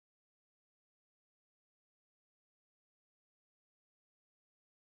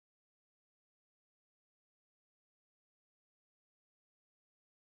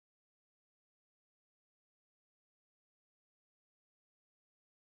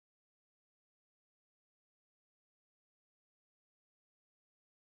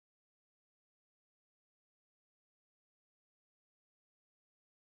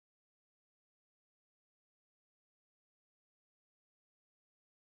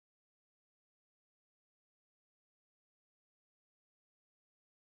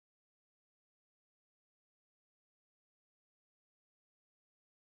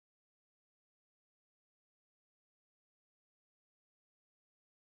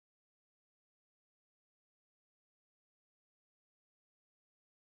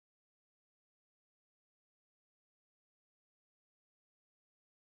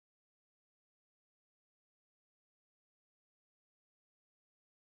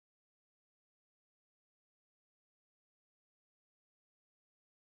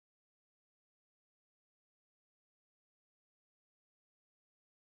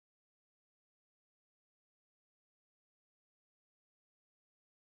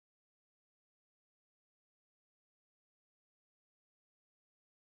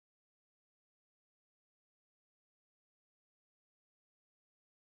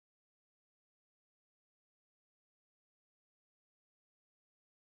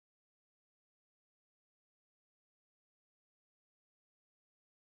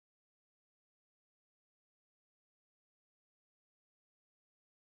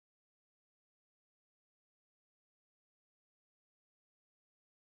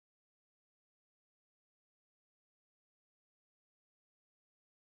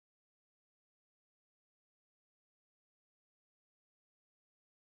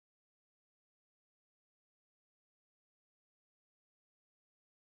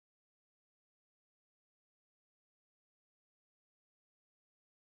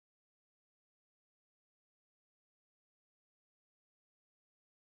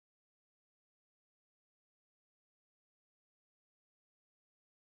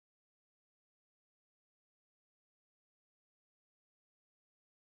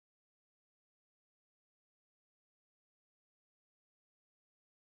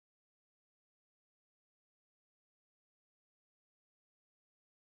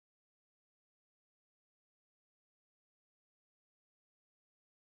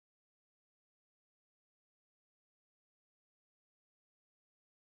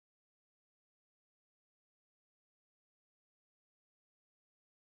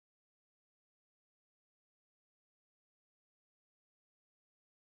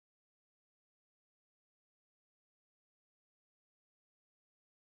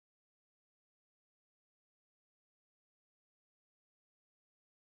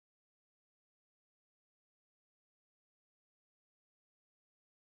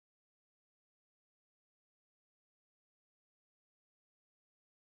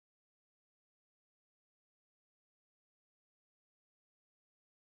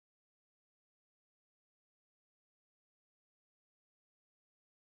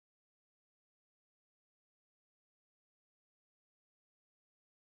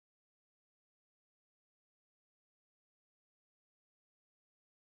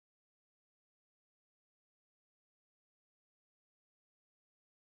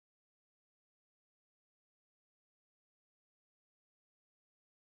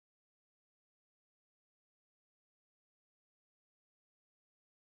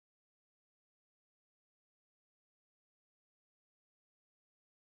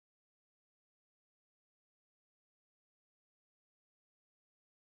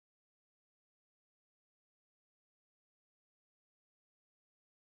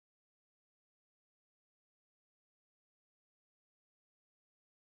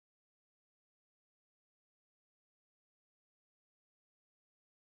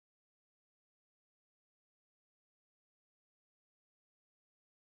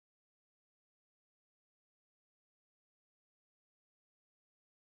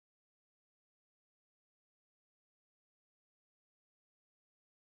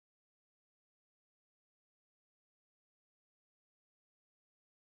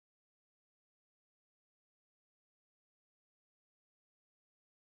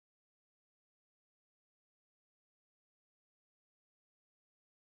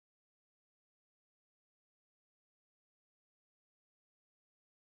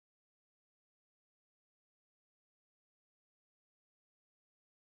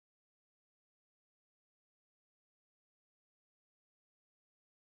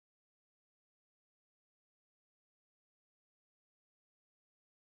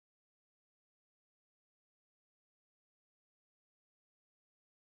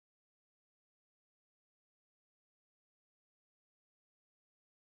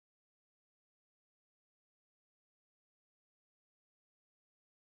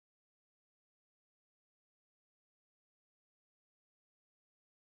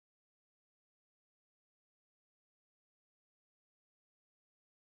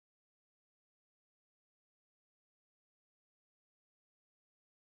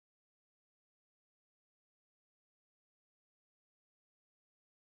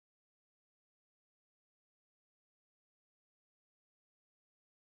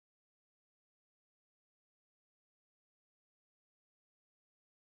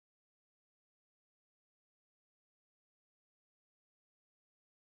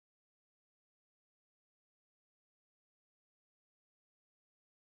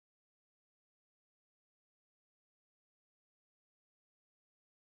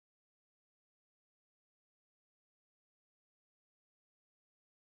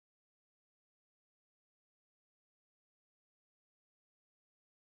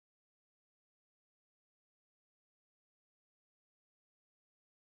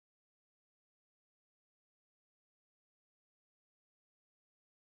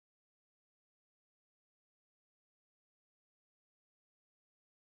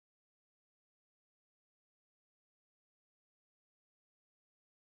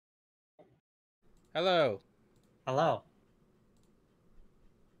Hello. Hello.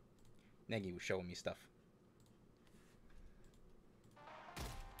 Negi was showing me stuff.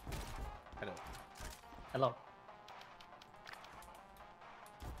 Hello. Hello.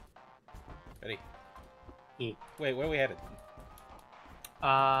 Ready? E. Wait, where are we headed?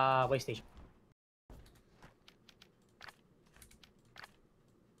 Way station.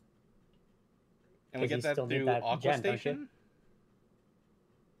 And we 'Cause you get that still need through that Aqua gem, don't you? Station?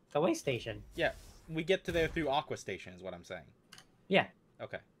 The way station. Yeah, we get to there through Aqua Station is what I'm saying. Yeah.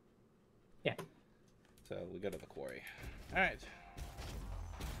 Okay. Yeah. So we go to the quarry. Alright.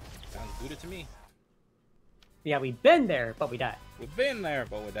 Sounds good to me. Yeah, we've been there, but we died. We've been there,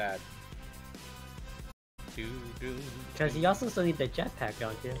 but we're dead. Because you also still need the jetpack,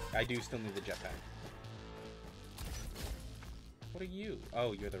 don't you? I do still need the jetpack. What are you?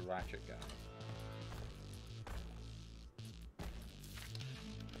 Oh, you're the ratchet guy.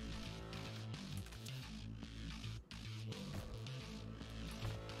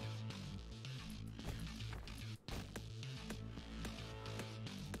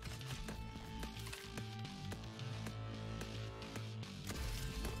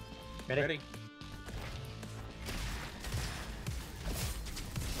 Ready? Ready?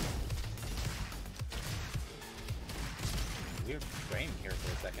 Weird frame here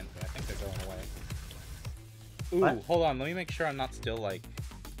for a second, but I think they're going away. Ooh, What? hold on. Let me make sure I'm not still, like,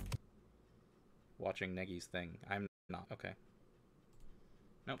 watching Negi's thing. I'm not. Okay.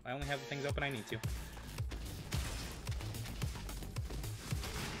 Nope, I only have the things open I need to.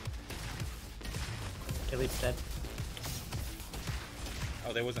 Elite's dead.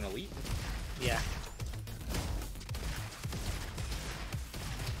 Oh, there was an elite? Yeah.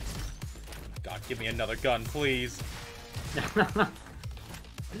 God, give me another gun, please.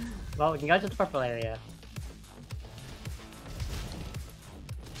 Well, we can go to the purple area.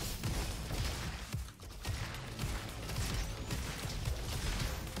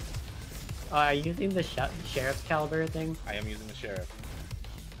 Are you using the sheriff's caliber thing? I am using the sheriff.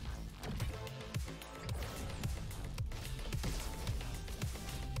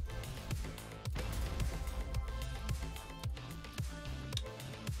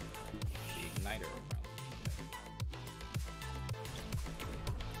 The igniter.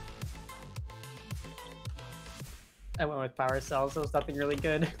 I went with power cells, so it's nothing really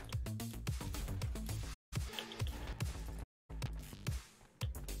good.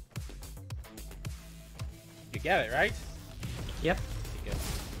 You get it, right? Yep. You get it.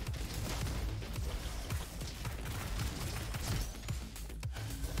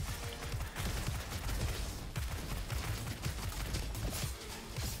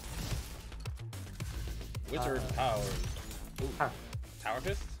 Wizard powers. Ooh. Power. Tower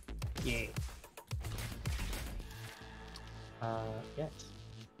fist? Yeah. Yes.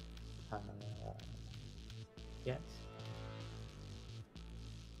 Yes.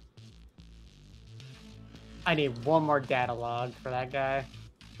 I need one more data log for that guy.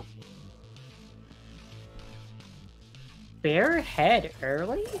 Bare head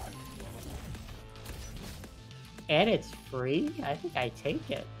early? And it's free? I think I take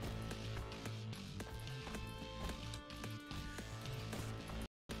it.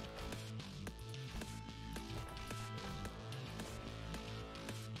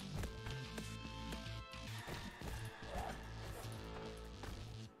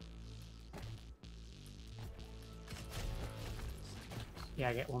 Yeah,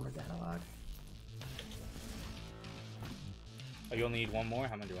 I get one more data log. Oh, you only need one more?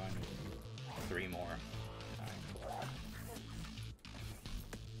 How many do I need? 3 more. Alright.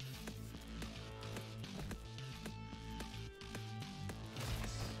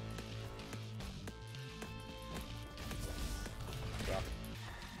 Drop.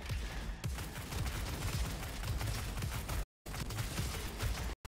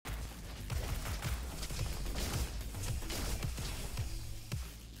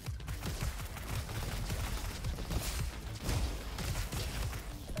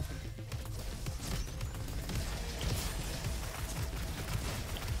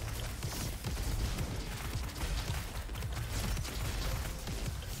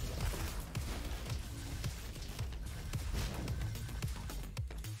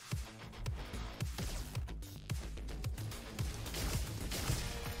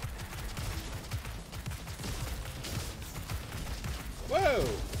 Whoa!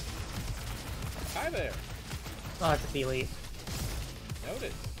 Hi there. Oh, it's a elite.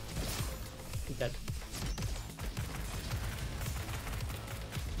 Noted. He's dead.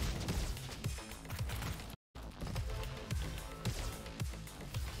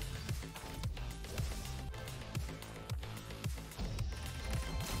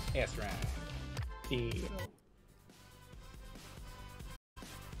 S round. Deal.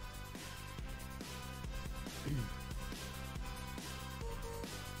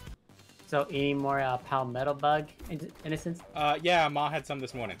 So, any more palmetto bug innocence? Yeah, Ma had some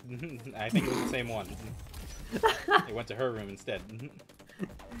this morning. I think it was the same one. It went to her room instead.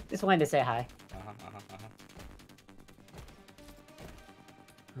 Just wanted to say hi.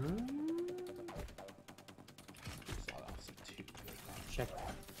 Check.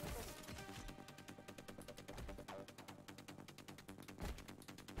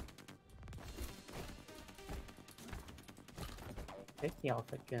 Pick the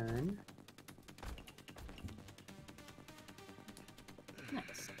alpha gun. Nice. I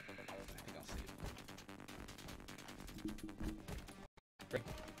think I'll see it.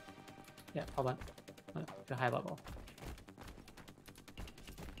 Yeah, hold on. To high level.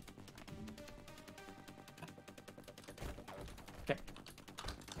 Okay.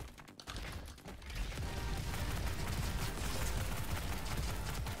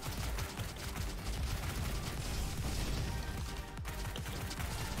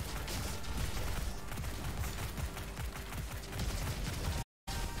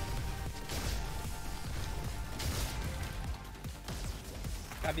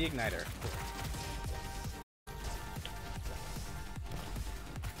 Got the igniter.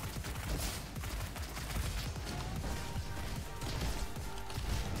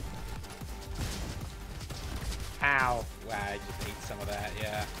 Ow. Wow, I just ate some of that,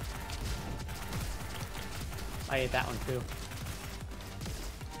 yeah. I ate that one too.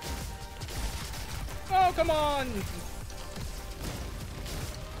 Oh, come on!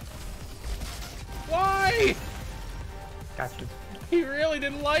 Why? Gotcha. He really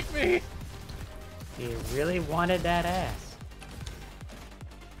didn't like me! He really wanted that ass.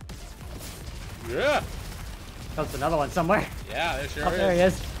 Yeah! Oh, there's another one somewhere. Yeah, there sure Oh, is. there he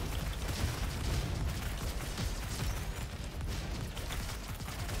is.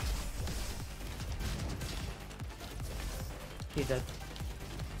 He's dead.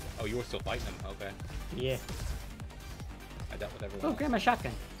 Oh, you were still fighting him, okay. Yeah. I dealt with everyone Oh, else. grab my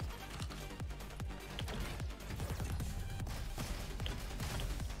shotgun.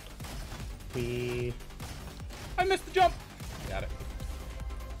 I missed the jump! Got it.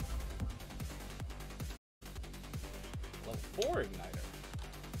 Level 4 igniter.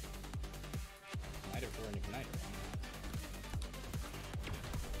 Igniter for an igniter.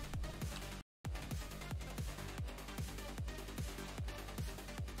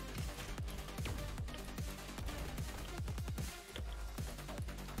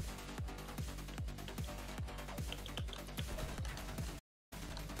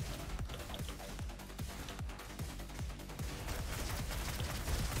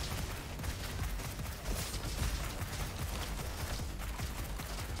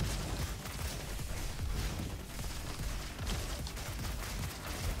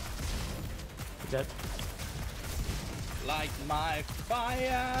 Dead. Light my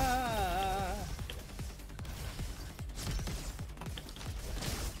fire!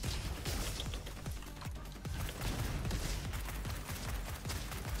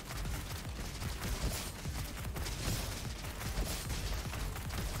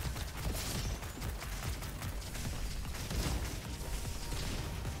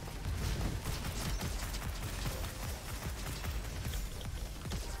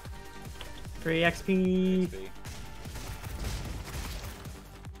 Free XP. XP.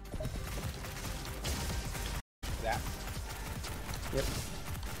 That. Yep.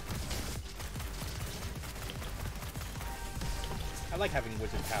 I like having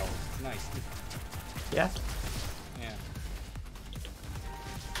wizard powers. It's nice. Yeah. Yeah.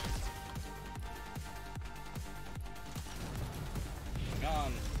 Hang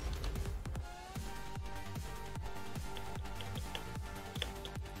on.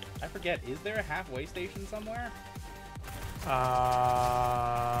 I forget, is there a halfway station somewhere?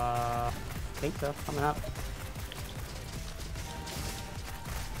 I think so. Coming up.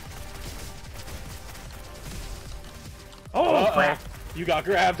 Oh, Uh-oh. crap. You got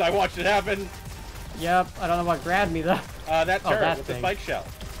grabbed. I watched it happen. Yep. I don't know what grabbed me, though. That turret that with thing. the spike shell.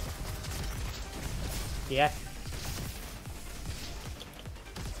 Yeah.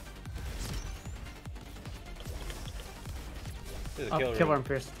 This is a Oh, kill kill room. him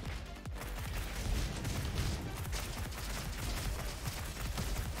first.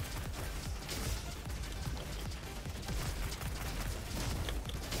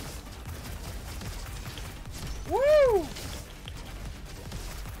 Woo!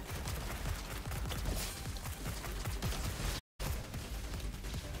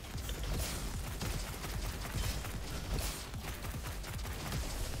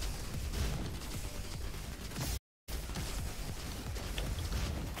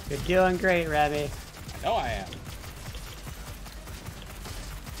 You're doing great, Rebby. I know I am.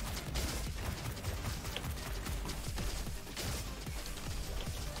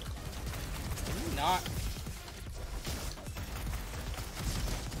 Can you not?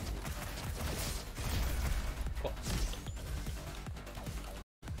 Cool.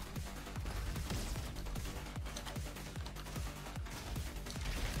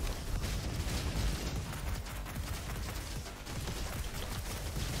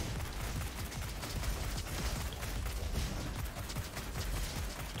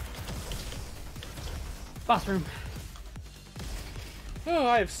 Boss room. Oh,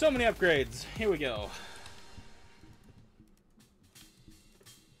 I have so many upgrades. Here we go.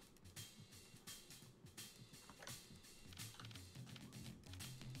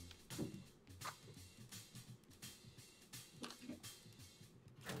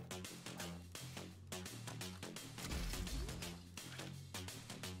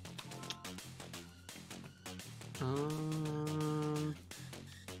 Um,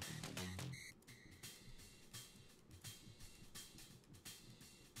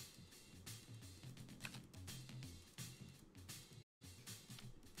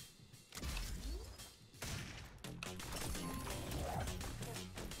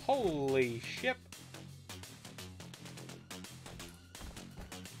 Holy shit.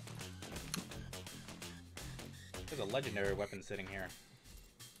 There's a legendary weapon sitting here.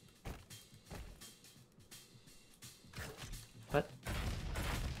 what?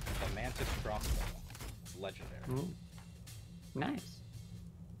 The Mantis crossbow. It's legendary. Ooh. Nice.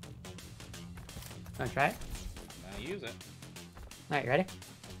 Wanna try it? I'm gonna use it. Alright, you ready?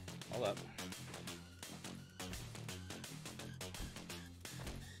 Hold up.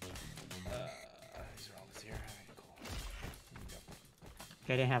 These are all this here. Alright, cool. Here we go.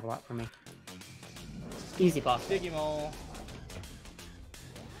 Okay, didn't have a lot for me. Easy boss. Digimon.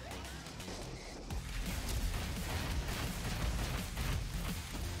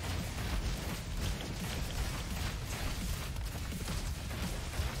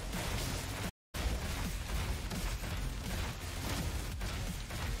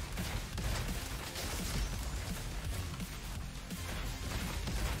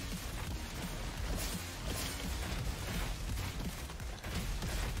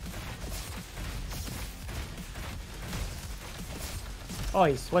 Oh,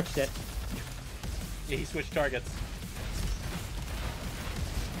 he switched it. Yeah, he switched targets.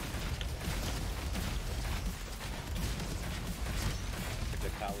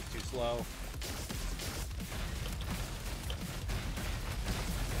 Projectile was too slow.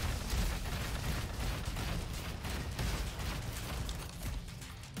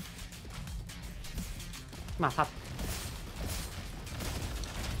 Come on, hop.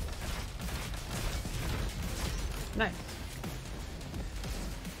 Nice.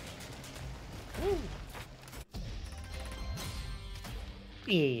 Woo.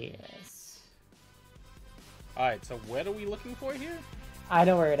 Yes. Alright, so what are we looking for here? I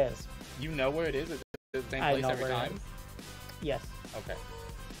know where it is. You know where it is? Is it the same I place know every where it time? is. Yes. Okay.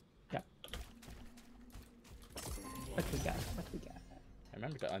 Yeah. What we got? What we got? I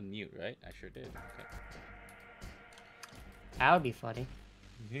remember to unmute, right? I sure did. Okay. That would be funny.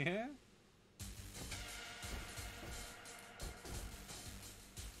 Yeah?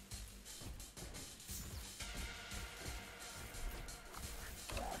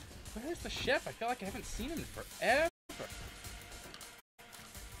 Where's the chef? I feel like I haven't seen him in forever.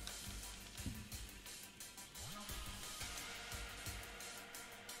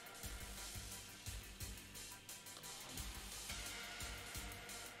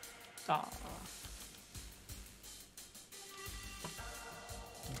 Aw.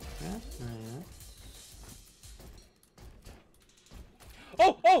 That's nice.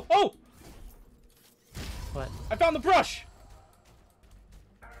 Oh! Oh! Oh! What? I found the brush!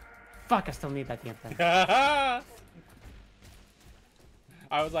 Fuck, I still need that damn thing. I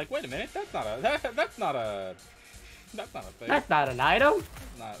was like, wait a minute, that's not a that's not a thing. That's not an item.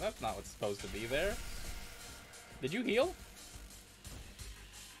 That's not what's supposed to be there. Did you heal?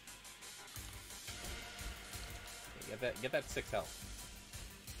 Okay, get that 6 health.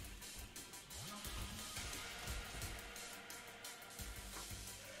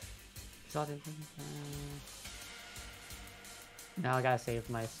 Now I gotta save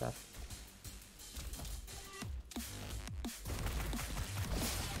my stuff.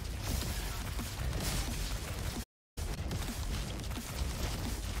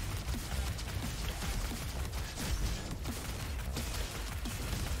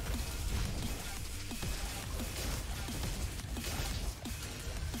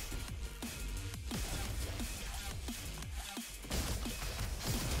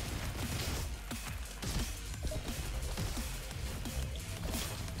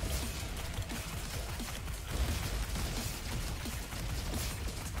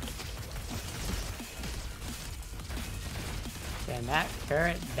 And that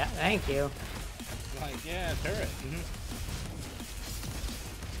turret, thank you. Like, yeah, turret.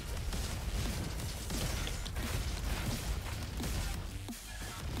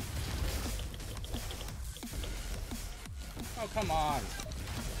 Oh, come on.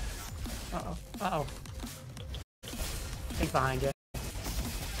 Uh-oh. Uh-oh. Think behind you. I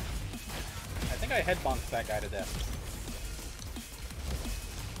think I headbunked that guy to death.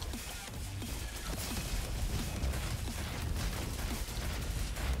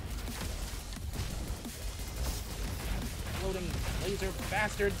 Load him, laser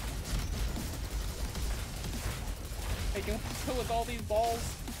bastard. Hey, can we kill with all these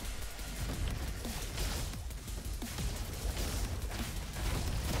balls?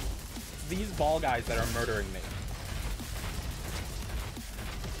 These ball guys that are murdering me.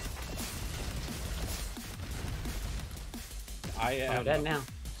 I am dead now.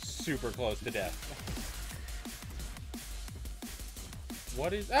 Super close to death.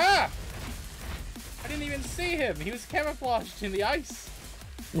 What is... Ah! I didn't even see him. He was camouflaged in the ice.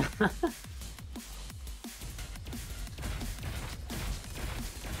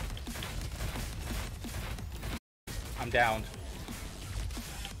 I'm downed.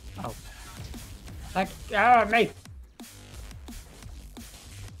 Oh. Me! A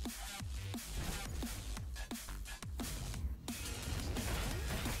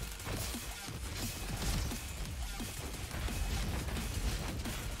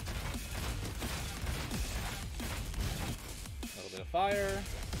little bit of fire.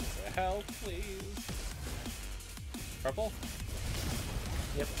 What the hell, please? Purple?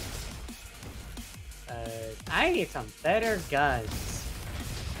 Yep. I need some better guns.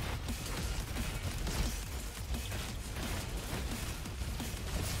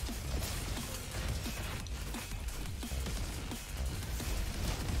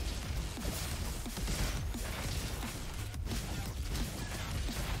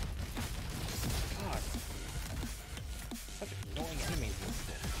 God. Such annoying enemies in this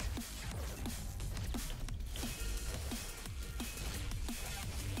thing.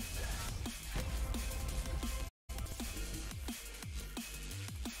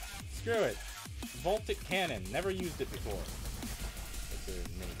 Screw it. Voltic cannon. Never used it before. It's a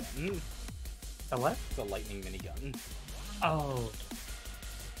minigun. A what? It's a lightning minigun. Oh.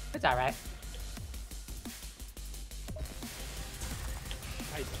 It's alright.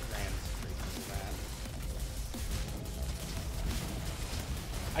 I ran straight into that.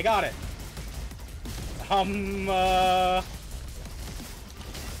 I got it!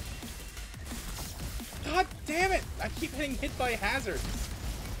 God damn it! I keep getting hit by hazards.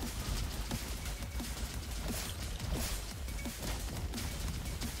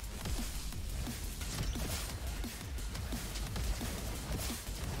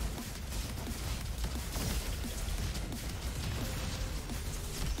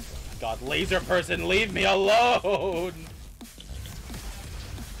 God, laser person, leave me alone!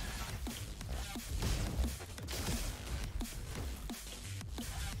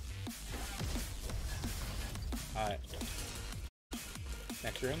 Alright.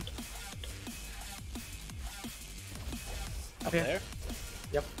 Next room. Up here. there?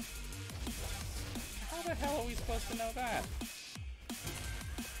 Yep. How the hell are we supposed to know that?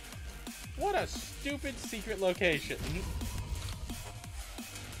 What a stupid secret location.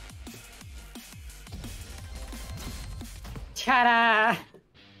 Ta-da!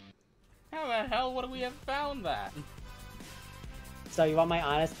 How the hell would we have found that? So you want my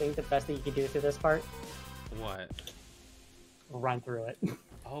honest thing, the best thing you can do through this part? What? Run through it.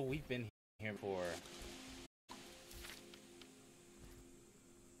 Oh, we've been here before.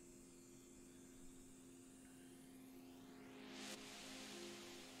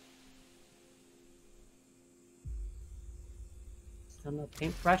 Still no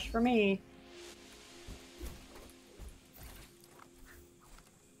paintbrush for me.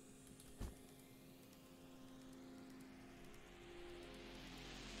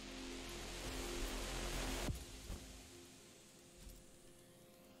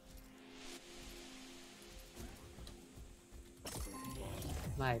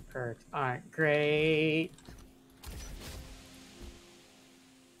 My perks aren't great.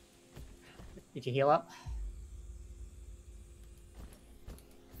 Did you heal up?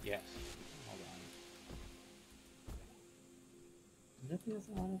 Yes. Hold on. If he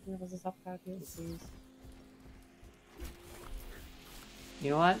doesn't want to heal us up back here, please.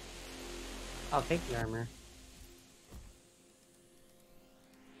 You know what? I'll take the armor.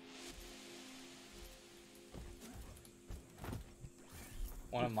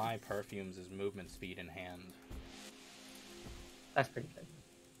 One of my perfumes is movement speed in hand. That's pretty good.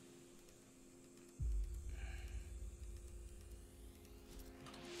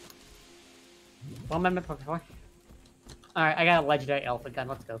 One minute before. Alright, I got a legendary elephant gun.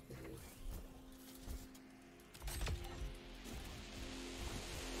 Let's go.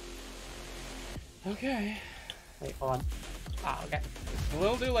 Okay. Wait, hold on. Oh, okay. A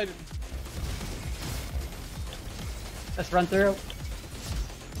little too late. Let's run through.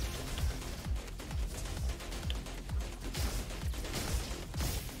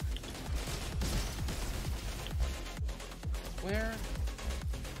 Where?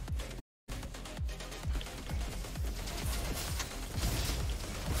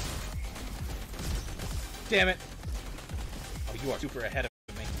 Damn it. Oh, you are super ahead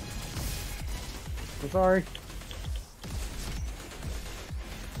of me. I'm sorry.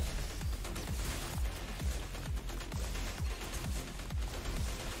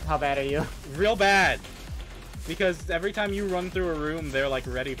 How bad are you? Real bad. Because every time you run through a room, they're like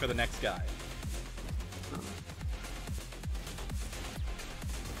ready for the next guy.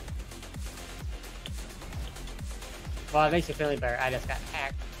 Well, it makes you feel better. I just got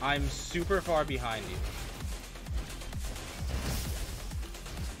hacked. I'm super far behind you.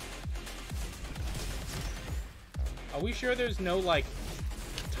 Are we sure there's no, like,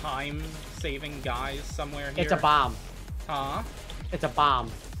 time-saving guys somewhere here? It's a bomb. Huh? It's a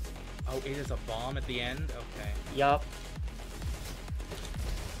bomb. Oh, it is a bomb at the end? Okay. Yup.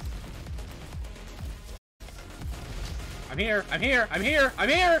 I'm here! I'm here! I'm here! I'm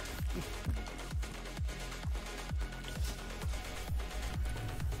here!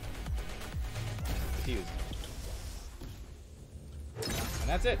 Confused. And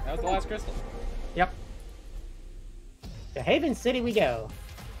that's it. That was the last crystal. Yep. To Haven City we go.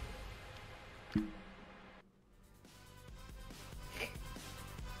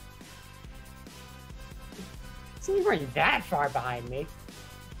 So you weren't that far behind me.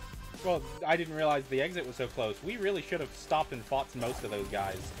 Well, I didn't realize the exit was so close. We really should have stopped and fought most of those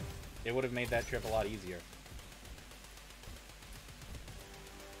guys. It would have made that trip a lot easier.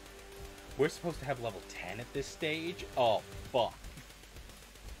 We're supposed to have level 10 at this stage? Oh, fuck.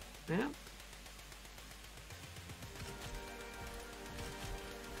 Yeah.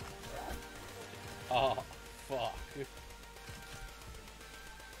 Oh, fuck.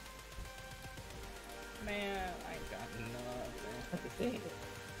 Man, I got nothing. Let me see.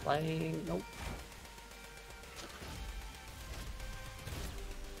 Playing. Nope.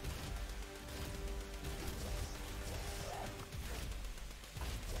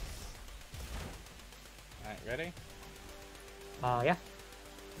 Alright, ready? Yeah.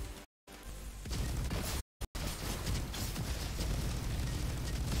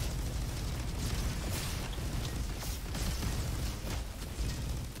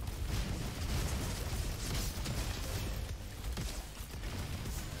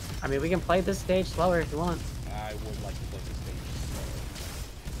 I mean, we can play this stage slower if you want. I would like to play this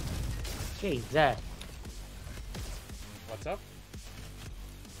stage. Jesus. What's up?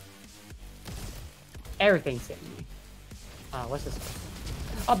 Everything's hitting me. What's this?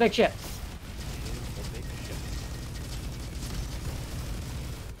 Oh, big ship. The big ship.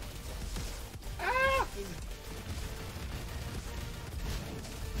 Ah!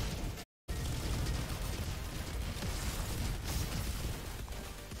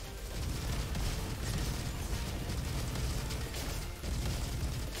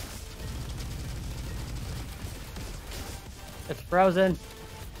 It's frozen.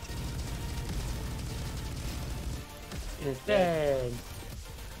 It's dead.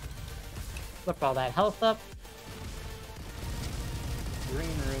 Flip all that health up. Green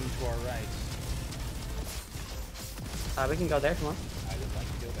room to our right. We can go there if you want. I would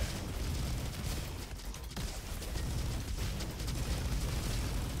like to go there.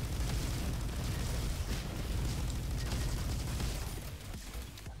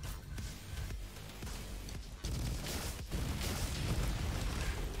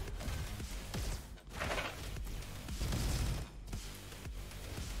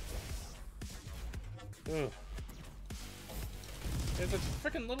 Ugh. There's a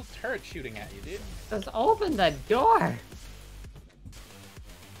freaking little turret shooting at you, dude. Just open the door.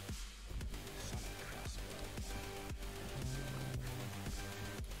 Sonic crossbow.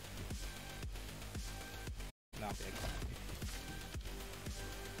 Not big.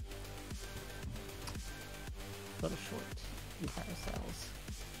 Little short. Carousels.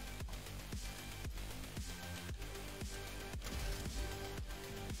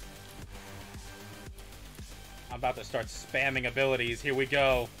 I'm about to start spamming abilities. Here we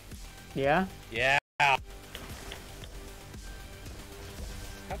go. Yeah? Yeah. How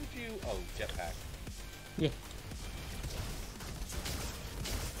did you... Oh, jetpack. Yeah.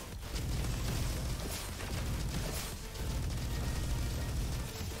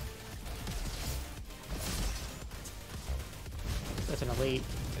 an elite.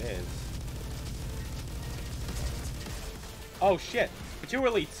 It is. Oh shit! 2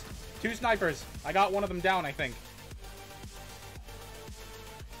 elites! 2 snipers! I got one of them down, I think.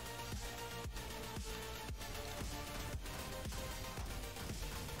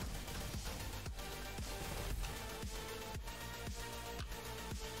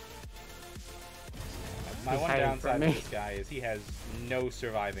 My one downside to this guy is he has no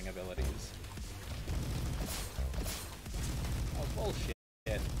surviving abilities. Oh, bullshit.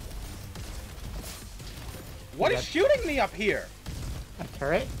 What is shooting me up here? A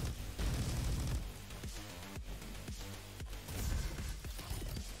turret?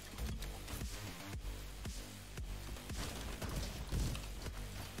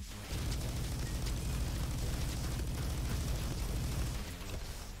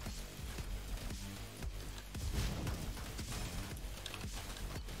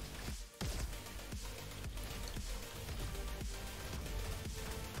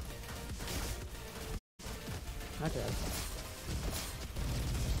 Okay.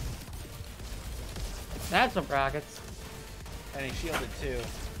 That's some rockets. And he's shielded too.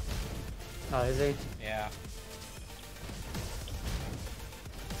 Oh, is he? Yeah.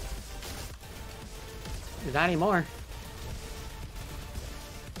 There's not anymore.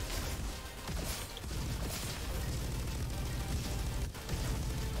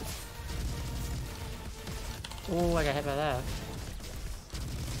 Oh, I got hit by that.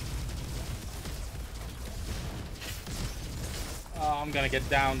 Oh, I'm gonna get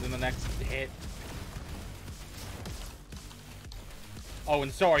downed in the next hit. Oh,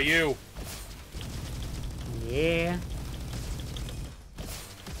 and so are you. Yeah.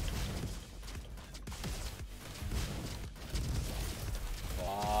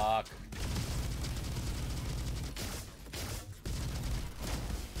 Fuck.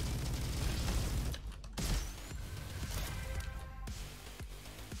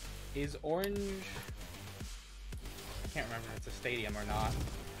 Is orange... I can't remember if it's a stadium or not.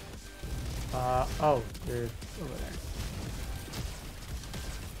 Oh, they're over there.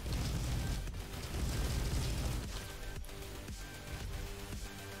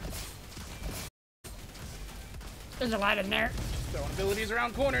 There's a lot in there. Throwing abilities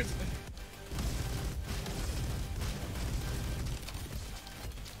around corners.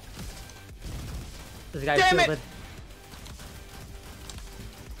 This guy's Damn it! shielded.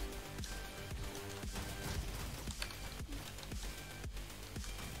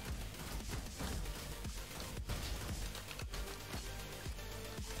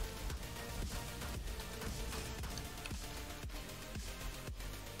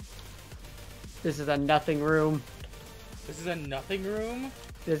 This is a nothing room. This is a nothing room?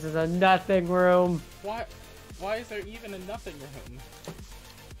 This is a nothing room. Why is there even a nothing room?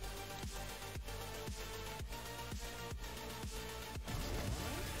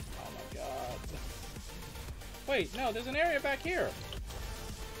 Oh my god. Wait, no, there's an area back here.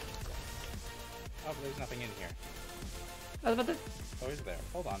 Oh, but there's nothing in here. I was about to... Oh, is there?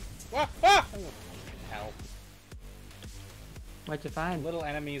 Hold on. Ah! Ah! Help. What'd you find? Little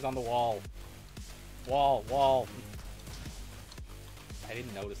enemies on the wall. Wall. I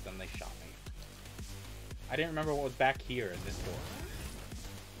didn't notice them, they shot me. I didn't remember what was back here in this door.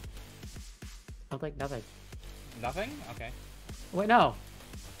 Look like nothing. Nothing? Okay. Wait, no.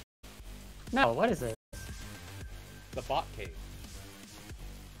 No, what is it? The bot cave.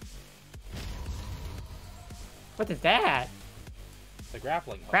 What is that? The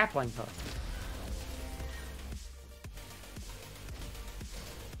grappling hook. Grappling hook.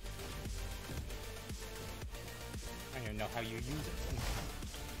 I don't even know how you use it.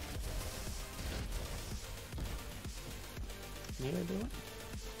 Neither do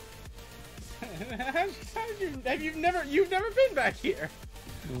You've never been back here.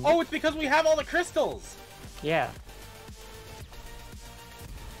 Mm-hmm. Oh, it's because we have all the crystals. Yeah.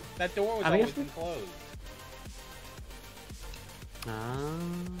 That door was always been closed.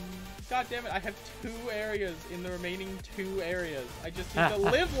 God damn it, I have 2 areas in the remaining 2 areas. I just need to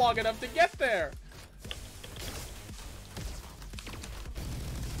live long enough to get there.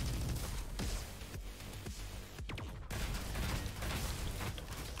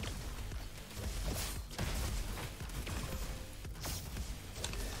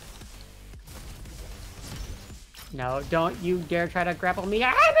 No, don't you dare try to grapple me.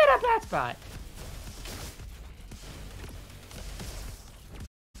 I'm in a bad spot.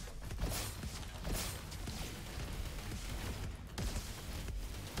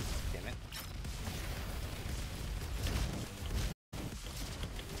 Damn it.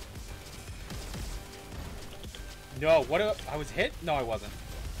 No, what? I was hit? No, I wasn't.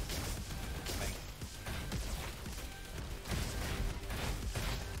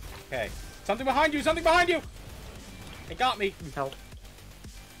 Okay. Something behind you! Something behind you! It got me. Help.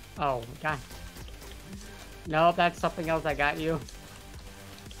 Oh, my God. No, that's something else that got you.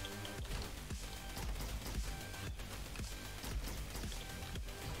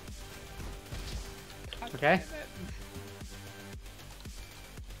 Okay.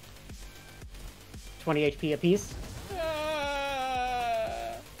 20 HP apiece.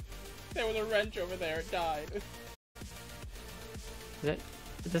 There was a wrench over there. It died.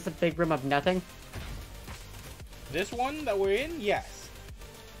 Is this a big room of nothing? This one that we're in? Yes.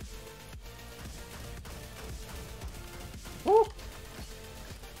 Woo!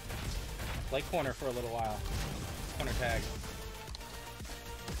 Play corner for a little while. Corner tag.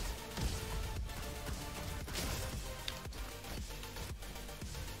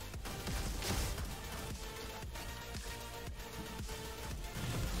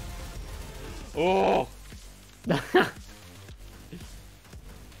 Oh!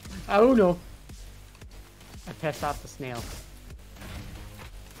 Oh no! I pissed off the snail.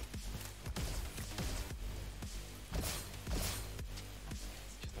 It's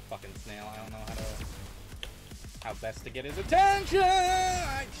just a fucking snail. I don't know how best to get his attention.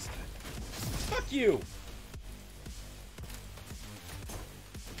 Fuck you.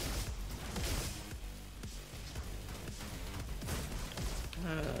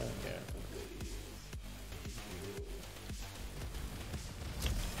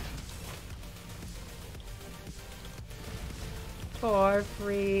 For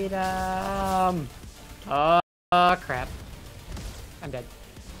freedom! Oh, crap. I'm dead.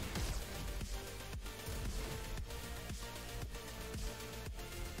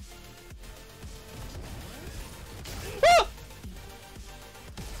 Ah!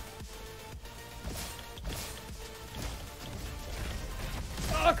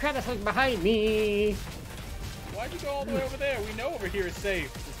 Oh crap, that's something behind me! Why'd you go all the way over there? We know over here is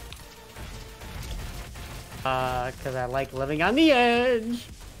safe. Cause I like living on the edge!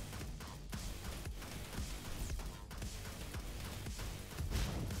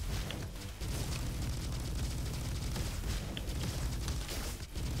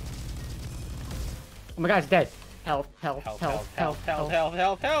 Oh my god, it's dead! Health, health, health, health, health, health, health,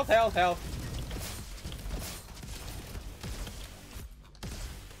 health, health, health, health.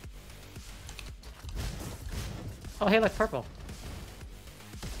 Oh hey, look, purple.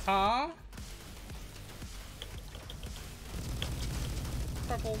 Huh?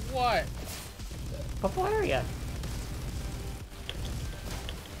 Purple what? Purple area.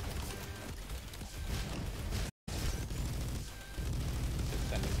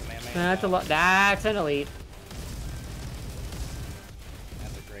 That's a lot. That's an elite.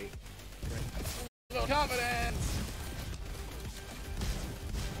 That's a great. No confidence.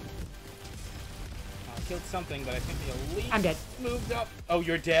 I killed something, but I think the elite. I'm dead. Moved up. Oh,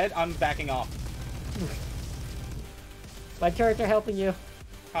 you're dead. I'm backing off. My turrets are helping you.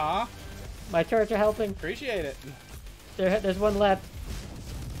 Huh? My turrets are helping. Appreciate it. There's one left.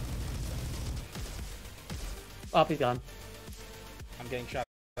 Oh, he's gone. I'm getting shot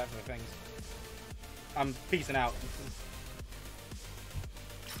at for the things. I'm peacing out.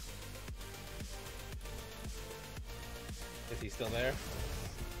 Is he still there?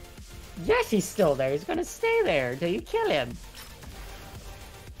 Yes, he's still there. He's gonna stay there until you kill him.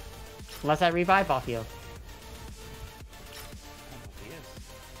 Unless I revive off you. Oh, he is.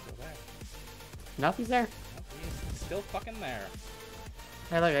 Still there. Nope, he's there. Nope, he is still fucking there.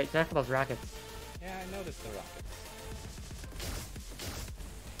 Hey, look, check for those rockets. Yeah, I noticed the rockets.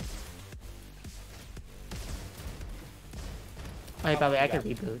 Hey, by the way, I can got?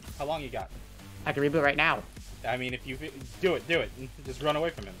 reboot. How long you got? I can reboot right now. I mean, if you do it. Just run away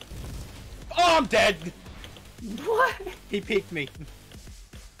from him. Oh, I'm dead. What? He peeked me.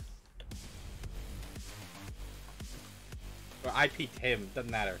 Or I peeked him.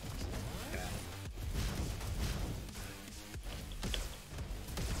 Doesn't matter. Yeah.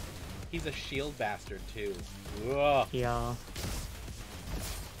 He's a shield bastard too. Ugh. Yeah.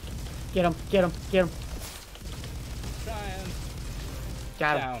 Get him! Get him! Get him! Trying.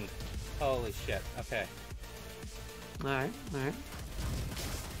 Got him. Down. Holy shit. Okay. Alright, alright.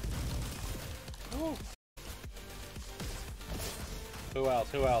 Ooh. Who else?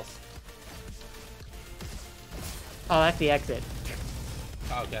 Who else? Oh, that's the exit.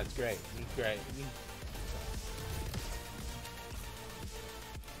 Oh, that's great. Great.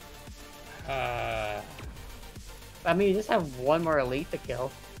 I mean, you just have one more elite to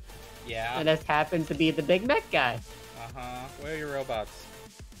kill. Yeah. And this happens to be the big mech guy. Uh-huh. Where are your robots?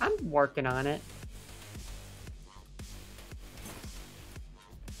 I'm working on it.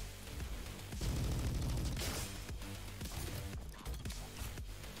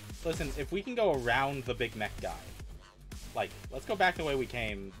 Listen, if we can go around the big mech guy, like, let's go back the way we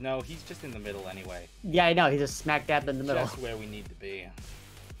came. No, he's just in the middle anyway. Yeah, I know. He's just smack dab in the middle. Just where we need to be.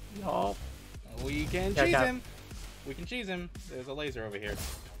 No. We can cheese him. We can cheese him. There's a laser over here.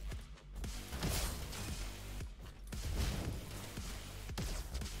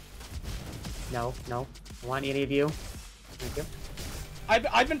 No, no. I want any of you. Thank you.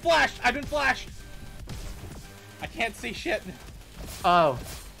 I've been flashed! I've been flashed! I can't see shit. Oh.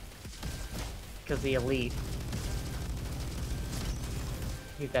 Because the elite.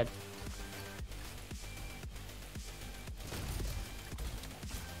 He's dead.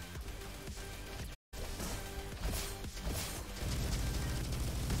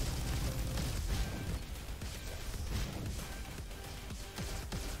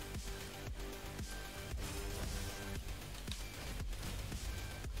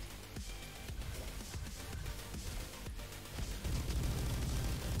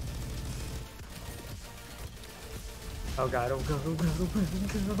 Oh god, oh god, oh god, oh god, oh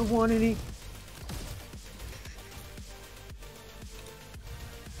god, I don't want any.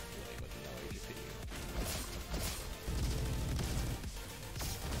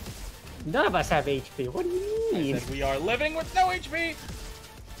 None of us have HP. What do you mean? I said we are living with no HP!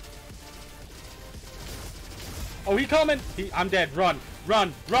 Oh, he coming! I'm dead. Run!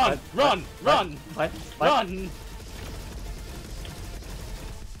 Run! Run! Run! Run! What? Run!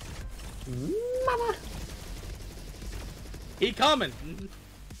 Mama! He coming!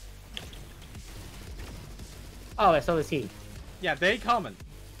 Oh, so is he. Yeah, they coming.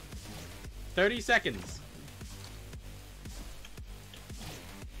 30 seconds.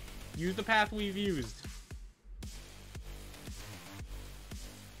 Use the path we've used.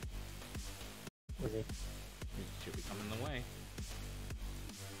 Was he? He should be coming the way.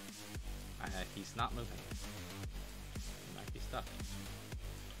 He's not moving. He might be stuck.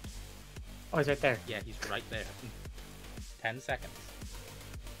 Oh, he's right there. Yeah, he's right there. 10 seconds.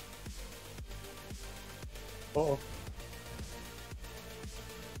 Uh-oh.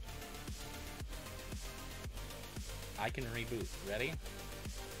 I can reboot. Ready?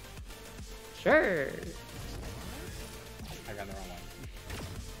 Sure. I ran the wrong way.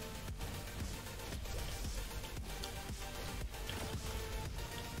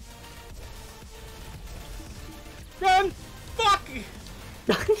 Run! Fuck!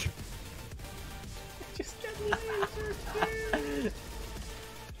 Just get laser, dude!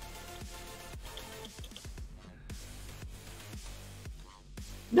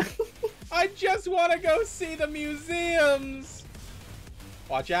 I just want to go see the museums!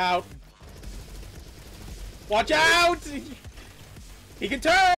 Watch out! Watch out! He can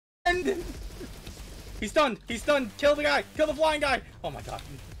turn! He's stunned! He's stunned! Kill the guy! Kill the flying guy! Oh my god.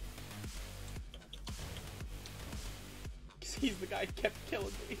 He's the guy who kept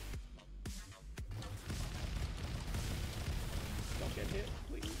killing me. Don't get hit,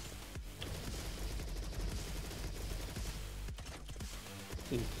 please.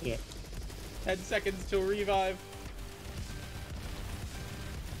 He hit. 10 seconds to revive.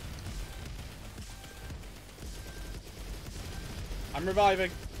 I'm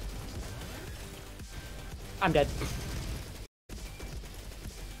reviving. I'm dead.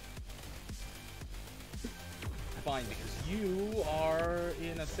 Fine, because you are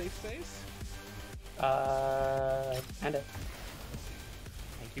in a safe space. Kinda.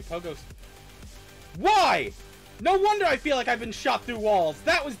 Thank you, Pogos. Why? No wonder I feel like I've been shot through walls.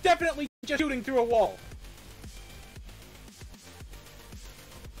 That was definitely just shooting through a wall.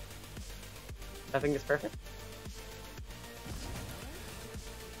 Nothing is perfect.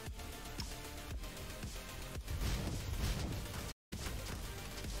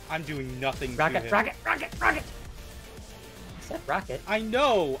 I'm doing nothing to Rocket, him. rocket, rocket, rocket! I said rocket. I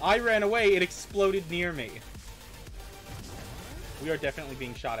know! I ran away, it exploded near me. We are definitely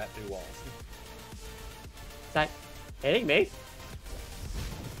being shot at through walls. Is that hitting me?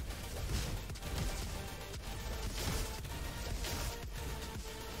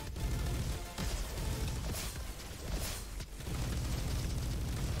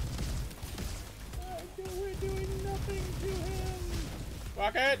 We're doing nothing to him!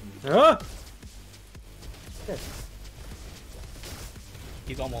 Rocket! Huh? Good.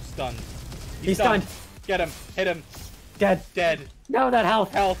 He's almost stunned. He's stunned. Get him! Hit him! Dead. Dead! No, that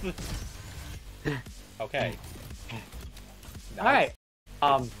health. Health! Okay. Alright.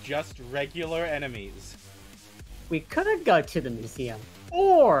 Just regular enemies. We could have go to the museum.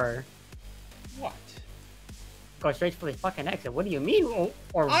 Or What? go straight for the fucking exit. What do you mean?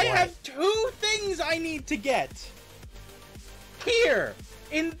 Or I what? have 2 things I need to get! Here!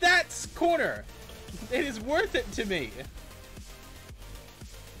 In that corner! It is worth it to me!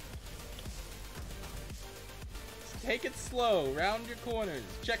 Take it slow. Round your corners.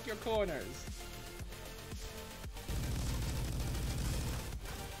 Check your corners.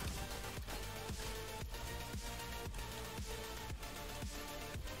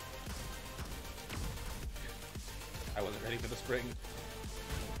 I wasn't ready for the spring.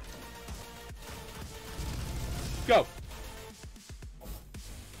 Go!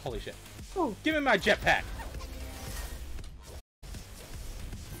 Holy shit. Oh. Give me my jetpack!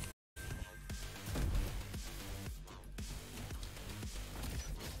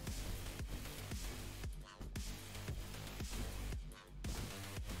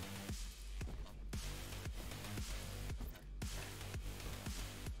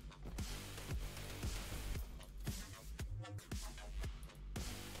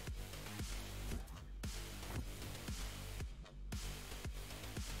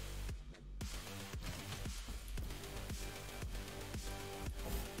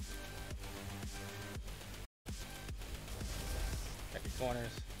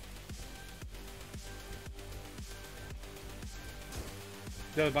 Corners.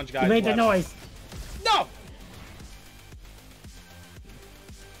 There's a bunch of guys. You made the left. noise. No!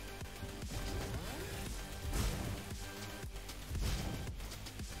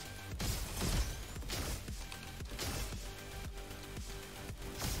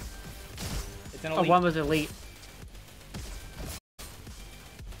 It's an elite. Oh, one was elite.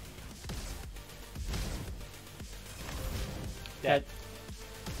 Dead.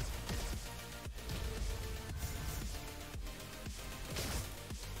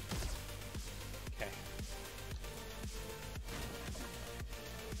 Okay.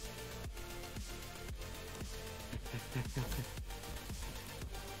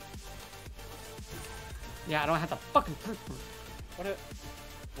 Yeah, I don't have to fucking.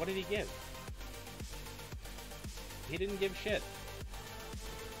 What did he give? He didn't give shit.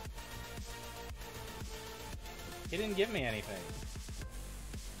 He didn't give me anything.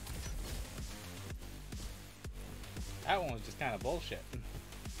 That one was just kind of bullshit.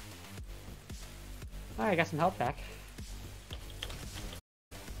 Alright, I got some health back.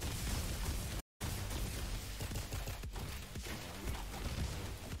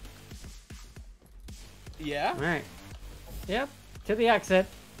 Yeah? Alright. Yep, to the exit.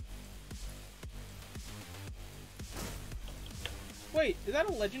 Wait, is that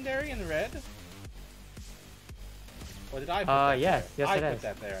a legendary in red? Or did I put that yes. there? Yes, I it put is.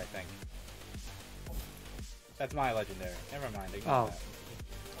 that there, I think. That's my legendary. Never mind. Ignore Oh. that.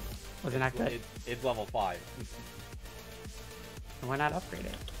 Was it not good? It's level 5. Why not upgrade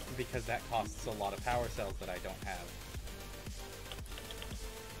it? Because that costs a lot of power cells that I don't have.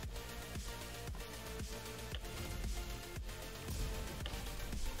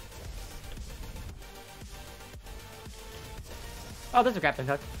 Oh, there's a grappling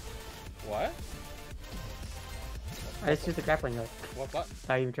hook. What? I just used the grappling hook. What button?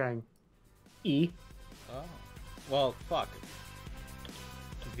 How are you trying? E. Oh. Well, fuck.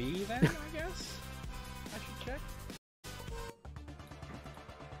 V then, I guess? I should check.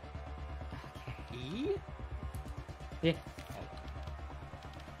 E? Yeah.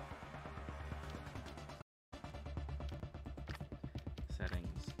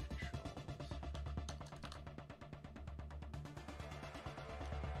 Settings, controls.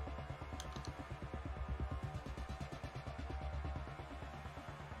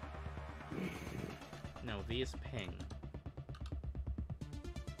 No, V is ping.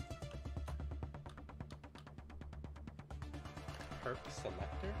 Perk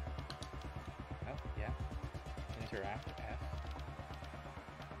selector? Oh, yeah. Interact F.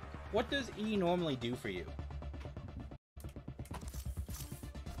 What does E normally do for you?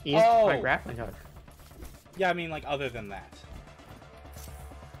 E is Oh! my grappling hook. Yeah, I mean, like, other than that.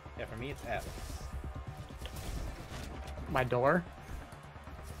 Yeah, for me, it's F. My door.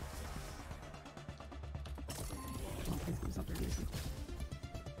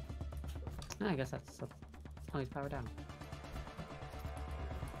 I guess that's as long as power down.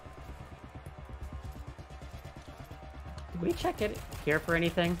 Did we check it here for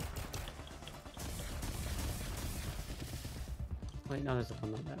anything? Wait, no, there's a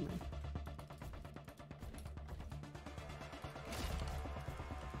one like that.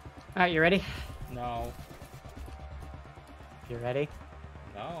 Alright, you ready? No. You ready?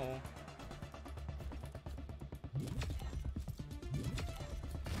 No.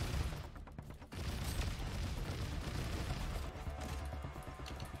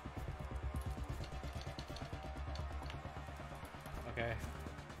 Okay.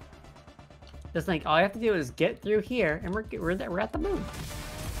 Just like all I have to do is get through here, and we're at the moon.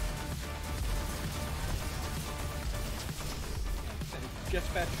 Just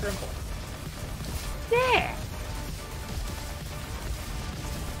fetch Trimble. Yeah.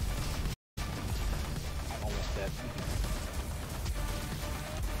 dead.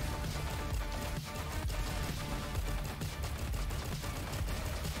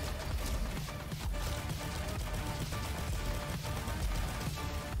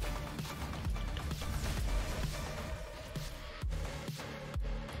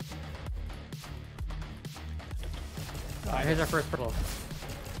 Here's our first purple.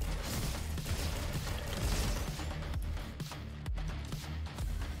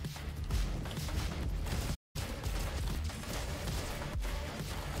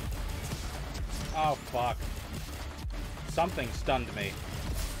 Oh, fuck. Something stunned me.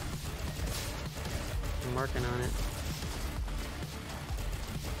 I'm working on it.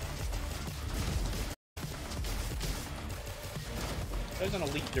 There's an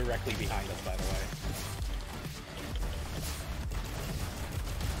elite directly behind us, by the way.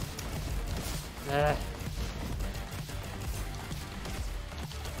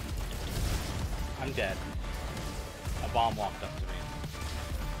 I'm dead. A bomb walked up to me.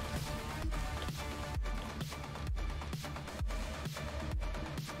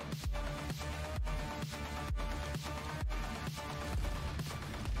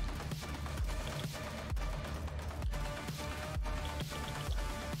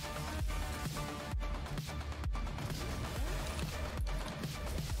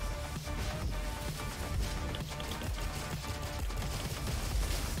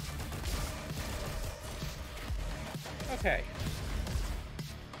 Okay.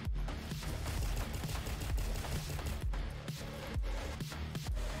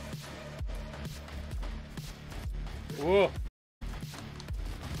 Whoa.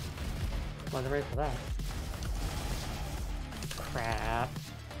 Wasn't ready for that. Crap.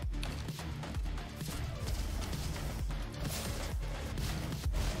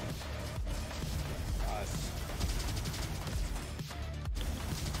 Us.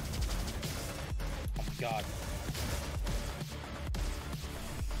 Oh my god.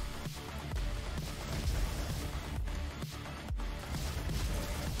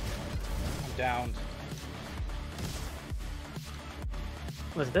 Down.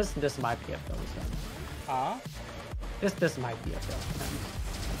 Was this might be a fail this time. Huh? This might be a fail this time.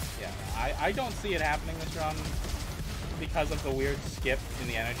 Yeah, I don't see it happening this run because of the weird skip in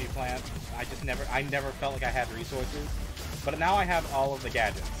the energy plant. I never felt like I had resources. But now I have all of the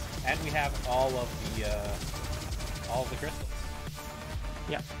gadgets. And we have all of the crystals.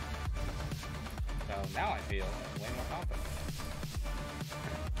 Yeah. So now I feel way more confident.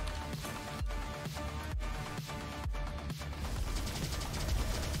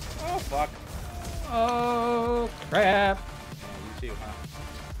 Oh, fuck. Oh, crap. Yeah, you too, huh?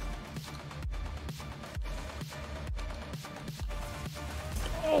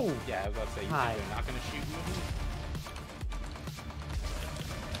 Oh! Yeah, I was about to say, you Hi. think they're not going to shoot you?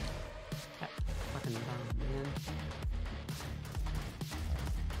 That fucking bomb, man.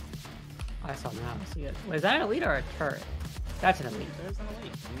 I saw now. I see it. Wait, is that an elite or a turret? That's an elite. There's an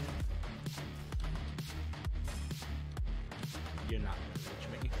elite. You're not going to reach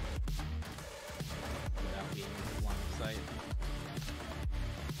me without being in his line of sight.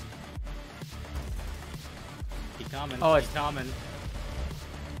 Keep coming. Oh, keep coming.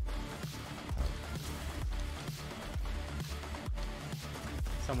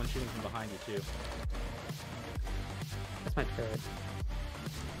 Someone shooting from behind you too. That's my turret.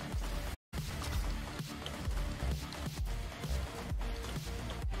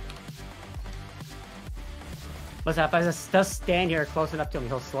 Listen, if I just stand here close enough to him,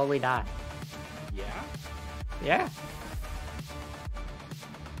 he'll slowly die. Yeah? Yeah.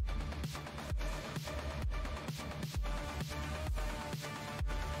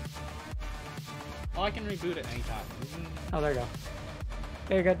 Oh, I can reboot at any time. Oh, there you go.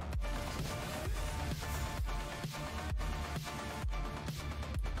 Very good.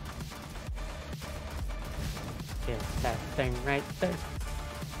 Yeah, that thing right there.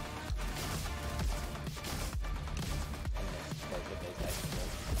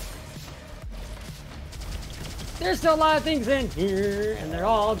 There's still a lot of things in here, and they're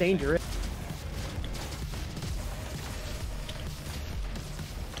all dangerous.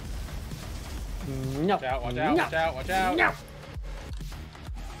 No. Watch out, watch out, no. watch out, watch out. No.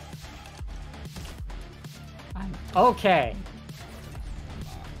 Okay.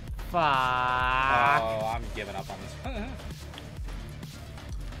 Fuck. Oh, I'm giving up on this.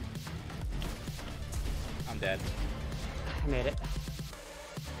 I'm dead. I made it.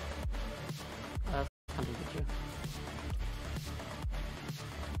 Come to get you.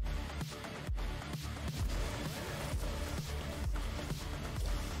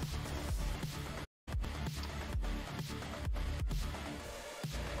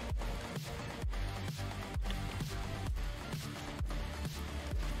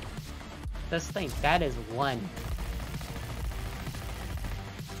 this thing. That is one.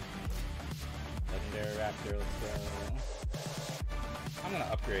 Legendary Raptor, let's go. I'm gonna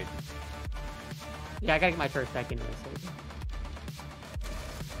upgrade. Yeah, I gotta get my turret back anyway. So.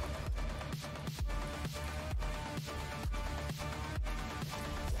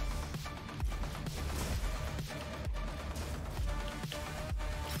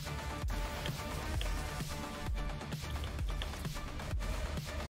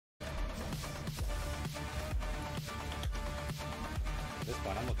 At this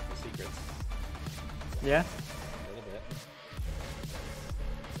point, I'm looking for secrets. Yeah. A little bit.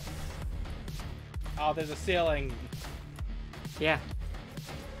 Oh, there's a ceiling. Yeah.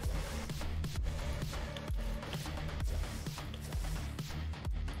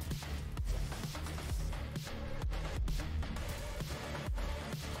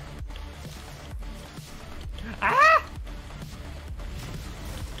 Ah!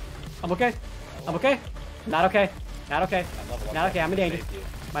 I'm okay. I'm okay. Not okay. Not okay. Not okay. I'm in danger.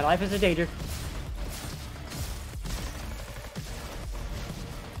 My life is in danger.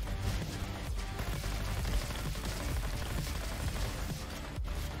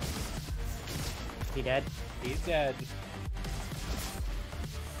 He dead? He's dead.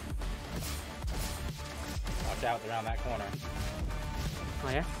 Watch out around that corner. Oh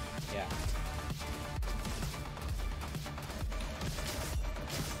yeah? Yeah.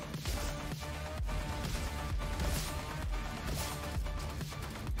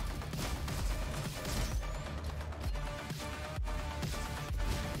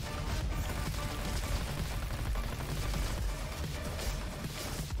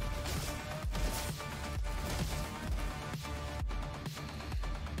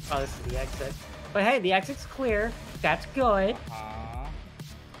 Oh, this is the exit. But hey, the exit's clear. That's good.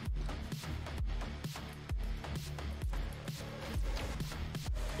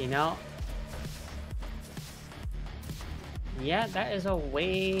 You know? Yeah, that is a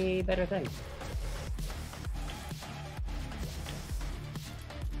way better thing.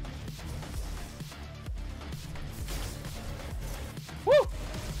 Woo!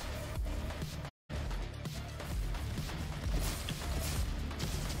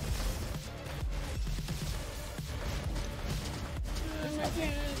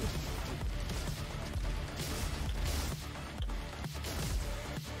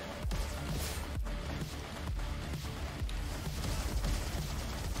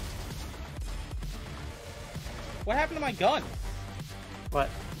 What happened to my gun? What?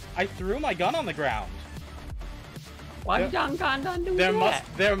 I threw my gun on the ground. Why did John Condon do that?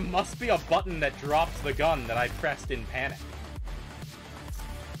 There must be a button that drops the gun that I pressed in panic.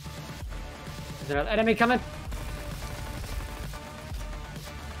 Is there an enemy coming?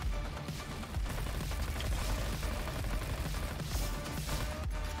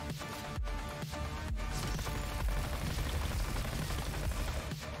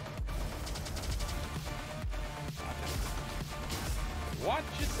 Watch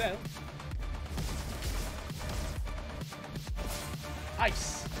yourself.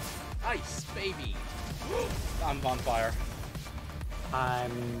 Ice! Ice, baby! I'm on fire.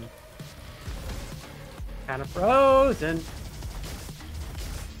 I'm kind of frozen.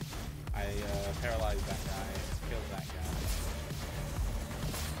 I paralyzed that guy, killed that guy.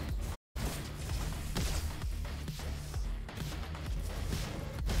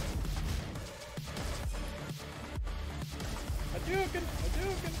 Hadouken!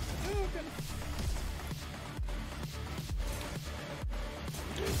 Hadouken! Hadouken!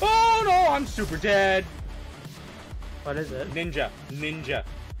 Oh no! I'm super dead! What is it? Ninja! Ninja!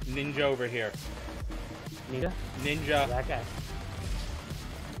 Ninja over here. Nita? Ninja! That guy.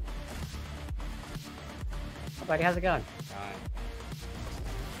 Oh, buddy, how's it going? Fine.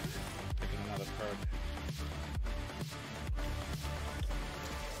 Taking another perk.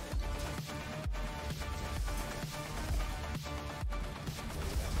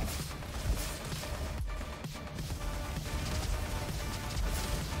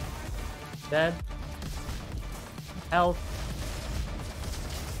 Dead. Health.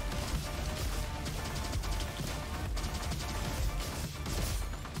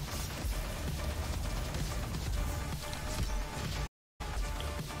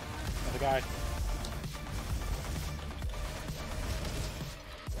 Another guy.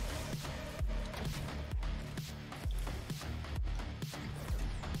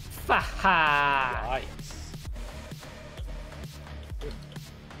 Faha! Lights.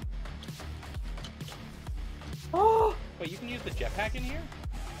 Oh! Wait, you can use the jetpack in here?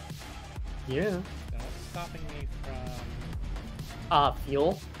 Yeah. Then what's stopping me from...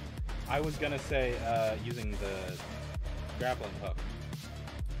 Fuel. I was gonna say, using the grappling hook.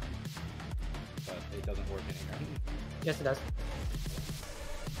 but it doesn't work in here. Yes, it does.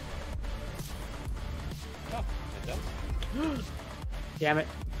 Oh, it does. Damn it.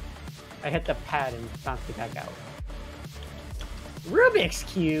 I hit the pad and bounced it back out. Rubik's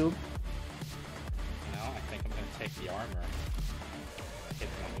Cube? No, I think I'm gonna take the armor. Hit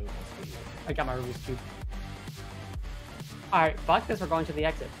my move. I got my Rubik's Cube. Alright, fuck this, we're going to the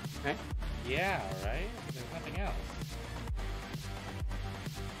exit, right? Yeah, right? There's nothing else.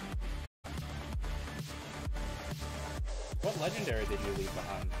 What legendary did you leave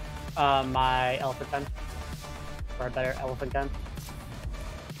behind? My elephant gun. Or a better elephant gun.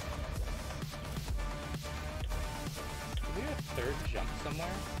 Is there a third jump somewhere?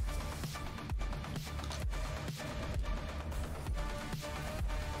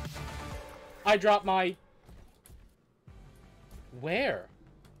 I dropped my... Where?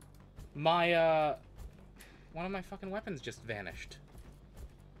 My, one of my fucking weapons just vanished.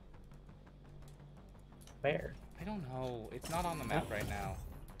 Where? I don't know. It's not on the map right now.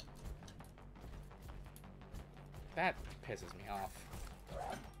 That pisses me off.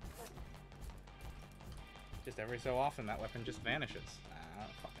 Just every so often, that weapon just vanishes. I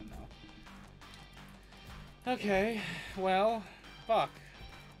don't fucking know. Okay, well, fuck.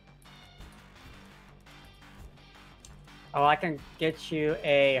 Oh, I can get you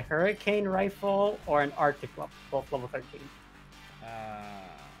a hurricane rifle or an Arctic rifle, both level 13. Thinking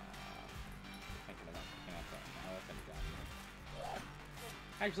about picking up that. No, that's any gun.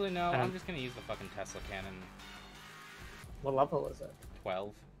 Actually, no, I'm just gonna use the fucking Tesla cannon. What level is it?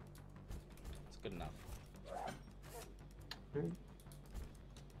 12. It's good enough.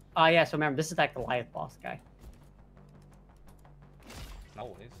 Oh, yeah, so remember, this is like the Goliath boss guy. Not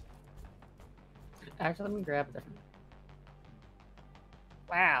always. Actually, let me grab a different.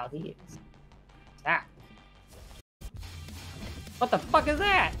 Wow, he is. Ah. What the fuck is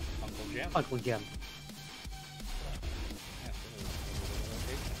that? Uncle Jim. Uncle Jim. Yeah,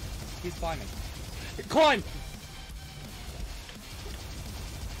 he's climbing. Climb!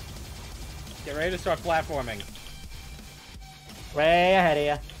 Get ready to start platforming. Way ahead of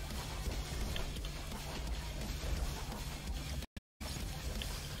you.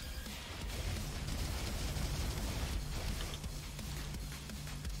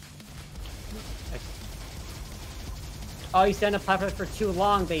 Oh, you stand up platform for too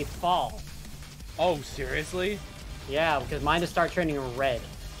long, they fall. Oh, seriously? Yeah, because mine just start turning red.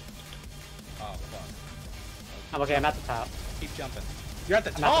 Oh, fuck. I'm okay, I'm at the top. Keep jumping. You're at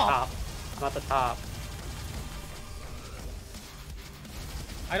the I'm top! at the top. I'm at the top.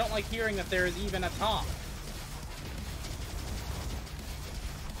 I don't like hearing that there is even a top.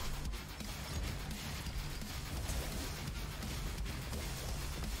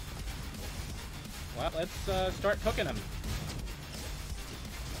 Well, let's start cooking them.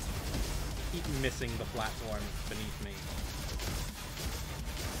 Keep missing the platform beneath me.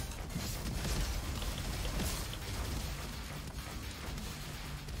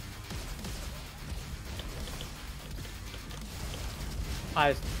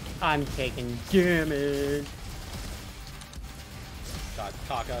 I'm taking damage. God,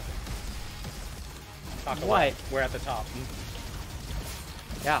 Taka. Taka, What? We're at the top.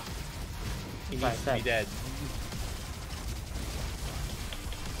 Yeah. He Right, needs to be dead.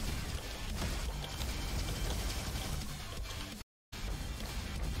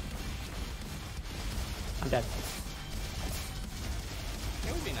 I'm dead.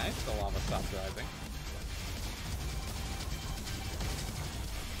 It would be nice if the lava stopped rising.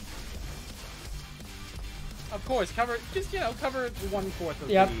 Of course, cover, just, you know, cover 1/4 of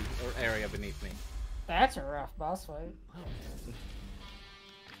Yep. the area beneath me. That's a rough boss fight.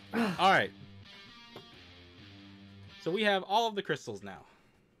 Alright. So we have all of the crystals now.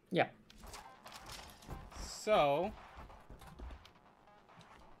 Yeah. So...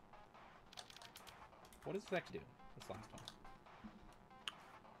 what does this actually do? This last one.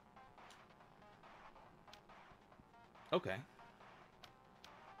 Okay.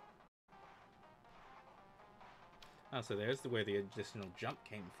 Oh, so there's where the additional jump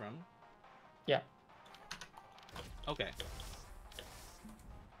came from. Yeah. Okay.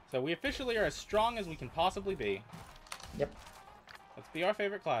 So we officially are as strong as we can possibly be. Yep. Let's be our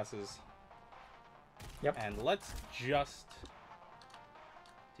favorite classes. Yep. And let's just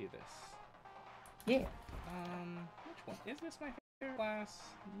do this. Yeah. Which one? Is this my favorite class?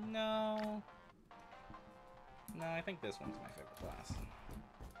 No. No, I think this one's my favorite class.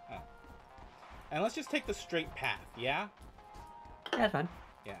 Oh. And let's just take the straight path, yeah? Yeah, that's fine.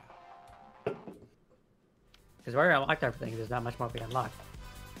 Yeah. Because we already unlocked everything, there's not much more we can unlock.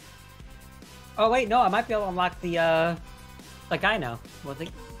 Oh wait, no, I might be able to unlock the guy now. Well,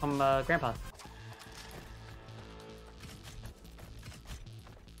 from Grandpa.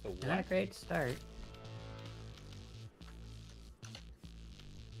 what? Not a great start.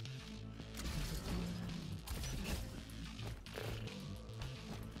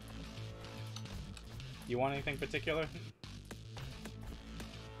 You want anything particular?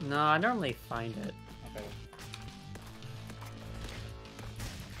 No, I normally find it. Okay.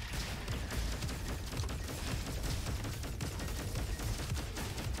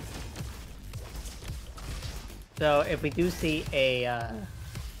 So if we do see a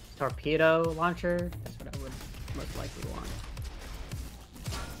torpedo launcher, that's what I would most likely want.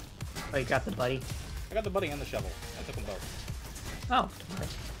 Oh, you got the buddy? I got the buddy and the shovel. I took them both. Oh, okay.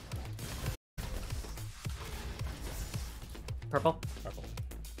 Purple? Purple.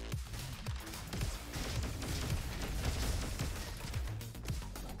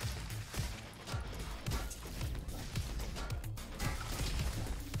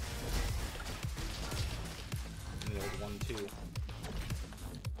 And the old one, too.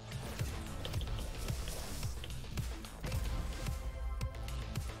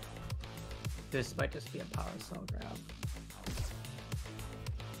 This might just be a power cell grab.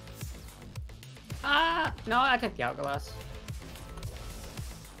 Ah! No, I took the hourglass.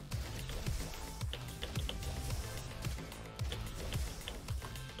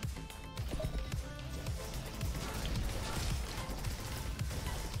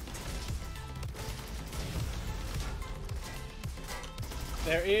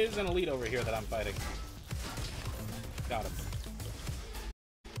 There is an elite over here that I'm fighting. Got him.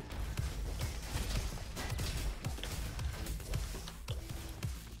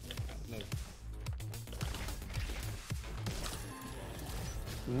 Move.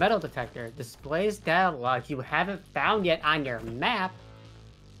 Metal detector displays data logs you haven't found yet on your map.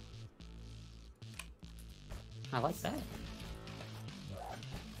 I like that.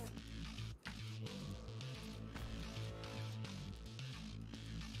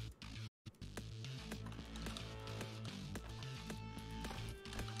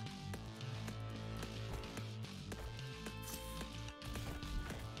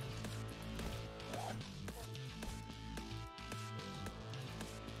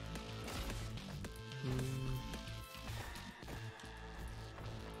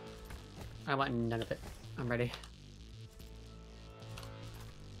 I want none of it. I'm ready.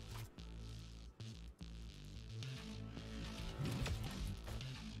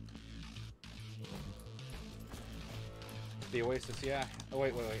 The Oasis, yeah. Oh,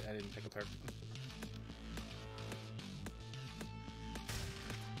 wait, I didn't pick a perk.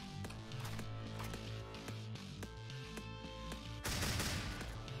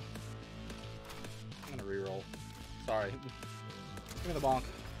 I'm gonna reroll. Sorry. Give me the bonk.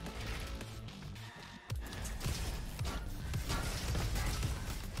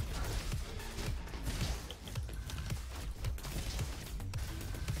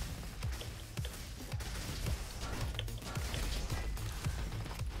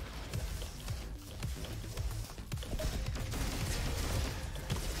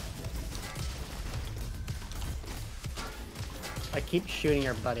 I keep shooting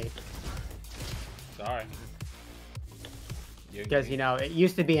your buddy. Sorry. Because, you know, it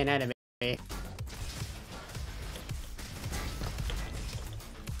used to be an enemy.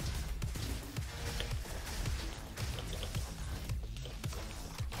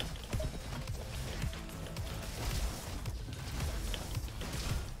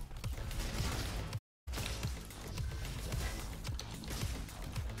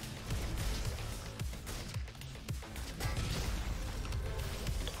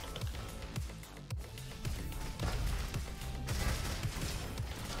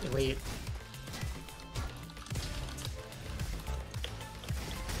 Wait.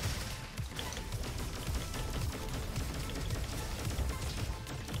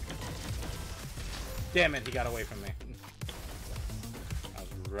 Damn it, he got away from me. I was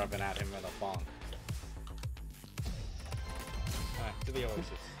rubbing at him with a bonk. Alright, to the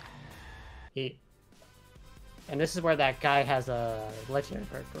Oasis. And this is where that guy has a legendary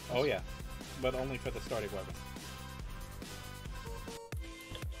perk. Oh yeah, but only for the starting weapon.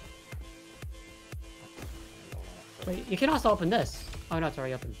 Wait, you can also open this. Oh no, it's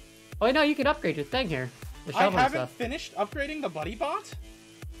already open. Oh wait, no, you can upgrade your thing here. The I shovel and haven't stuff. finished upgrading the buddy bot?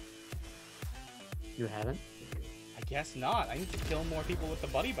 You haven't? I guess not. I need to kill more people with the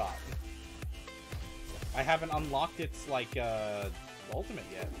buddy bot. I haven't unlocked its, like, ultimate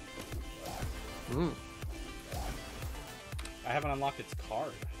yet. I haven't unlocked its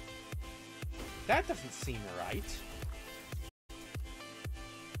card. That doesn't seem right.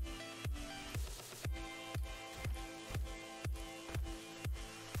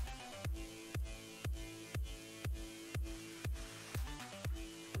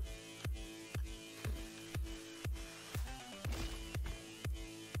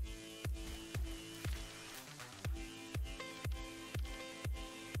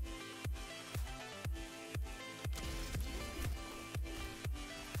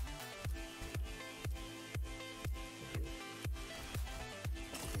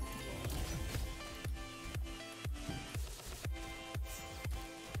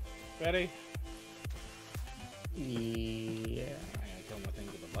 Ready? Yeah. I gotta kill more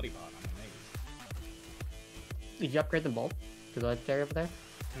things with a buddy bot. I'm amazed. Did you upgrade them both to the legendary over there?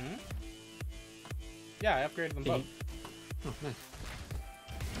 Hmm? Yeah, I upgraded them both. Oh, nice.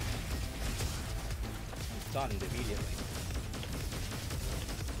 I'm stunned immediately.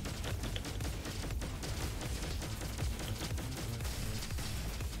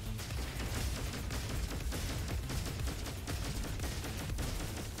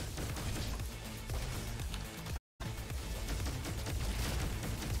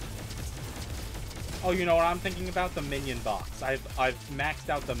 Oh, you know what I'm thinking about? The minion box. I've maxed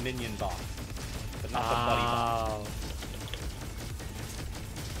out the minion box, but not the buddy box.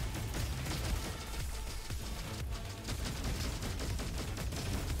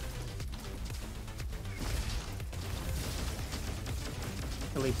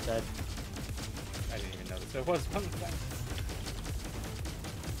 Elite's dead. I didn't even notice there was one thing.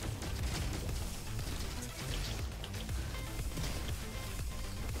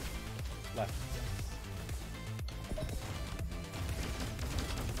 Left.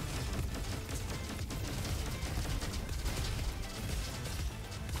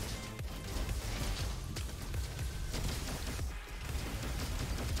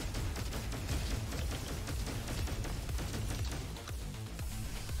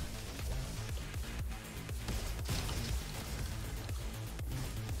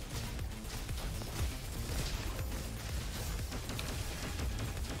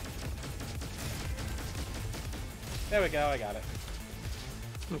 There we go, I got it.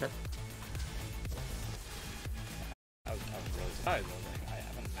 Okay. I was really surprised. I was like, I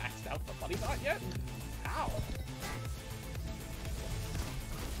haven't maxed out the buddy bot yet? How?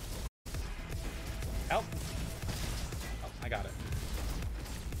 Help! Oh, I got it.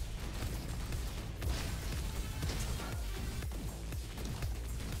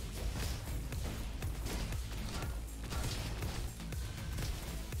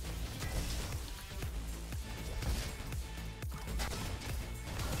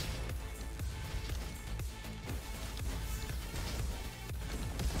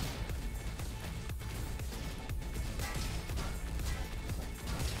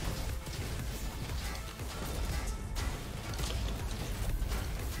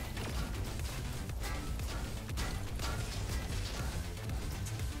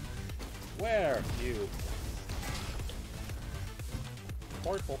 Where, you?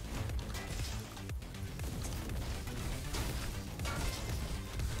 Purple.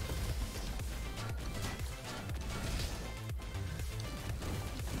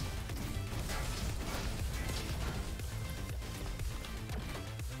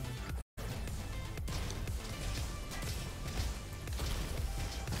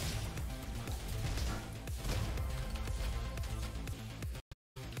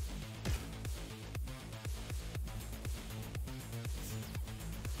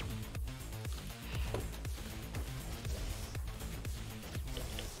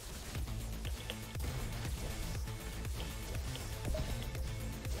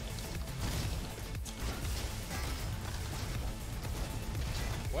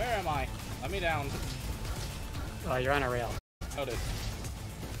 Where am I? Let me down. Oh, you're on a rail. Noted.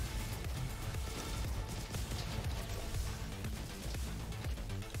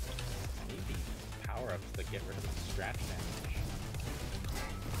 I need these power-ups to get rid of the scratch damage.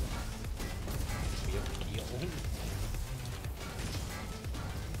 Be able to heal.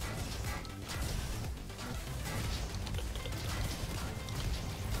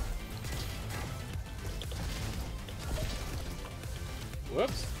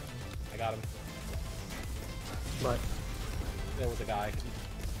 Whoops! I got him. What? There was a guy.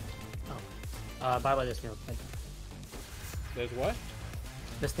 Oh. By the way, this snail's dead. There's what?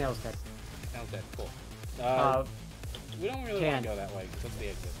 The snail's dead. Sounds dead. Cool. We don't really want to go that way, because that's the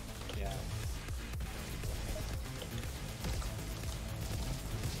exit. Yeah.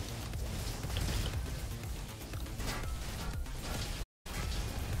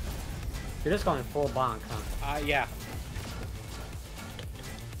 You're just going full bonk, huh? Yeah.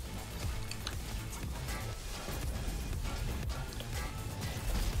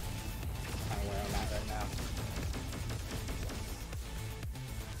 Kind of where I'm at right now.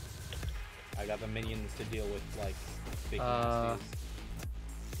 I got the minions to deal with, like, big nasties.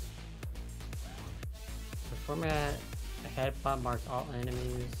 Perform a headbutt marks all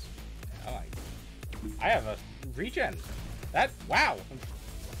enemies. Oh, I have a regen. Wow!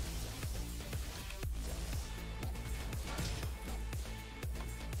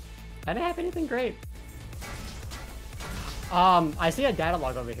 I didn't have anything great. I see a data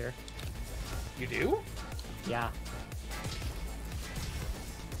log over here. You do? Yeah.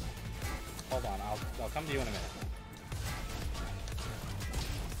 Hold on, I'll come to you in a minute.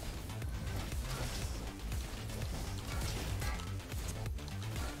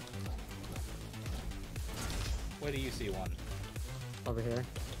 Where do you see one? Over here.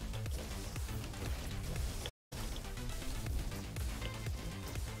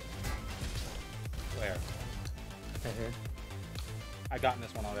 Where? Right here. I've gotten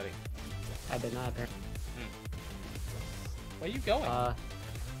this one already. I did not apparently. Where are you going?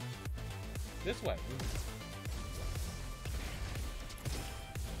 This way.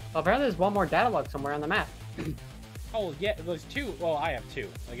 Oh, apparently there's one more data log somewhere on the map. Oh, yeah, there's two. Well, I have two.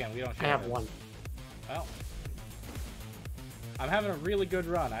 Again, we don't share I have those. one. Well, I'm having a really good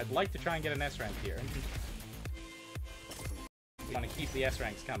run. I'd like to try and get an S rank here. We want to keep the S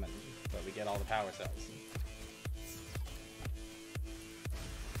ranks coming, but we get all the power cells.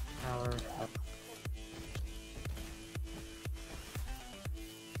 Power up.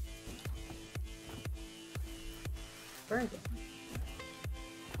 Where is it?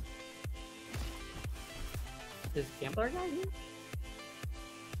 Is Gambler guy here?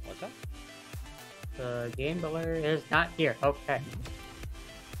 What's up? The Gambler is not here. Okay.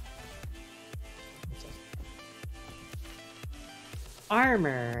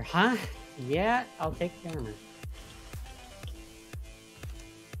 Armor, huh? Yeah, I'll take the armor.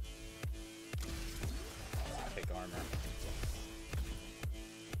 I'll take armor.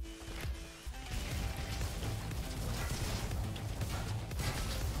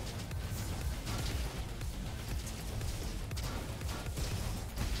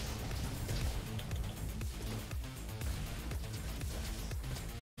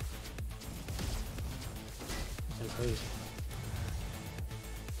 Please.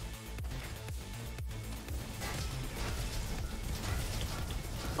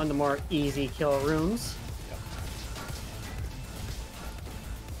 One of the more easy kill rooms. Yep.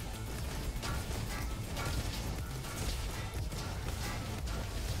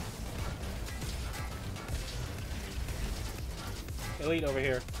 Elite over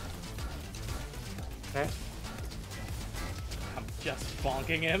here. Okay. I'm just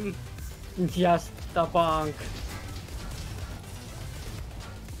bonking him. Just the bonk.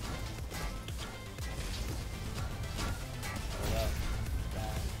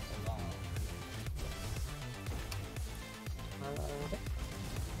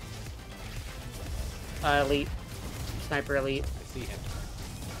 Elite. Sniper elite. I see him.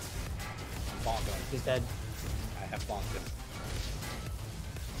 Bonk him. He's dead. I have bonked him.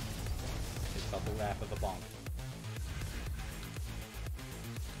 It's called the wrath of the bonk.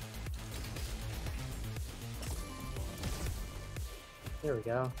 There we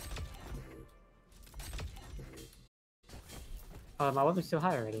go. Oh, my weapon's too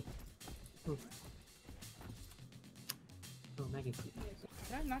high already. Oh, Megan.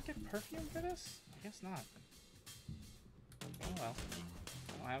 Did I not get perfume for this? I guess not. Oh well.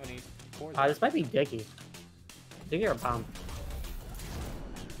 I don't have any cores. This might be Dicky. Dicky or Bomb?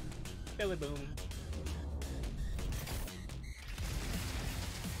 Billy boom.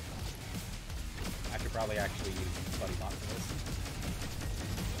 I should probably actually use Buddy Bot for this.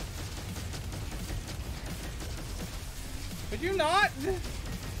 Could you not?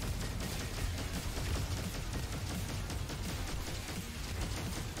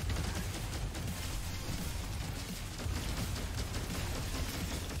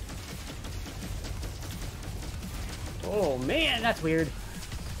 Oh man, that's weird.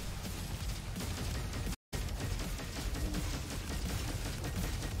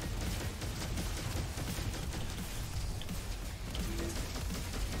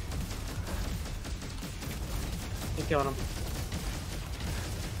 Keep killing him.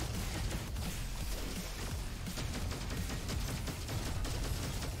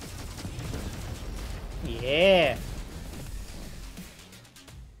 Yeah.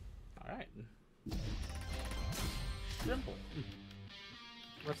 All right. Simple.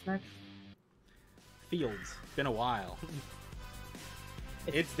 What's next? Fields. Been a while.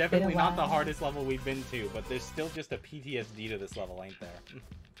 It's been definitely a not the while. hardest level we've been to, but there's still just a PTSD to this level, ain't there?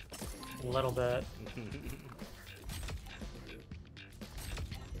 A little bit.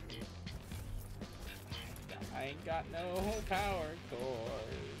 I ain't got no power cores.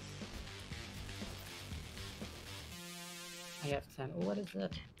 I have 10. Oh, what is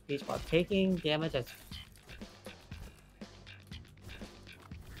it? Each while taking damage as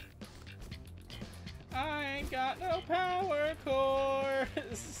I ain't got no power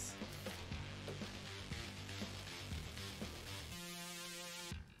cores.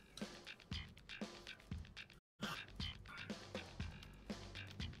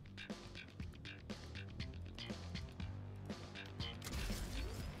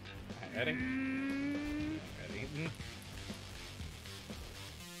 Ready? Ready?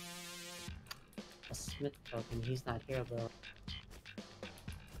 A Smith token. He's not here though.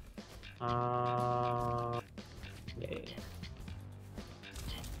 Yeah.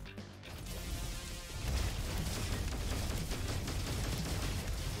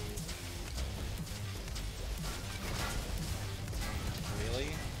 Really?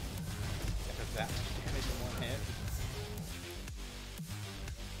 That does that much damage in one hit?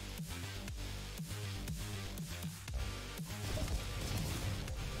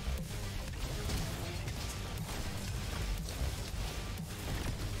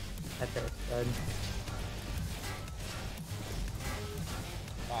 That feels good.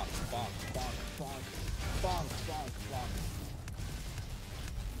 Bonk, bonk, bonk, bonk, bonk, bonk, bonk.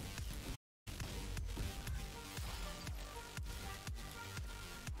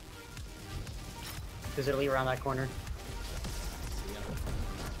 Is it around that corner? See him.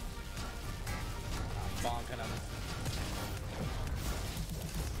 I'm bonking him.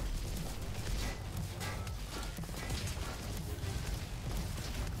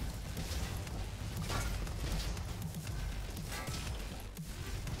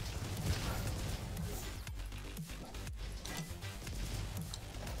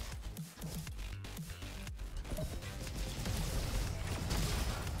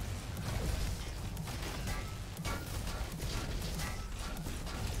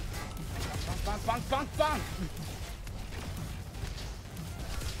 Bonk, bonk, bonk, bonk!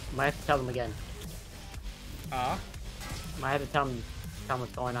 Might have to tell them again. Might have to tell them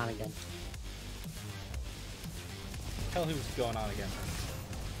what's going on again. Tell who's going on again.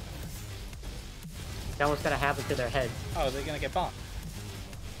 Tell what's gonna happen to their heads. Oh, they're gonna get bonked.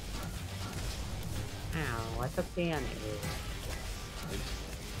 Ow, I took damage.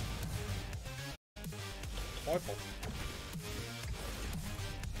 Joyful.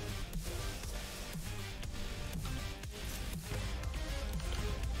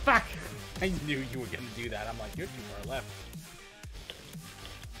 Fuck! I knew you were gonna do that. I'm like, you're too far left.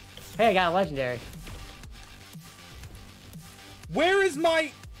 Hey, I got a legendary. Where is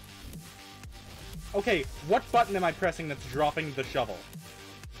my... Okay, what button am I pressing that's dropping the shovel?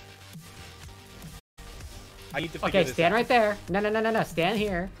 I need to figure Okay, this stand out. right there. No. Stand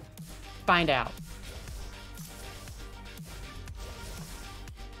here. Find out.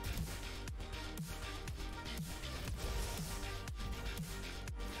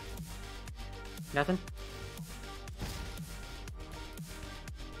 Nothing?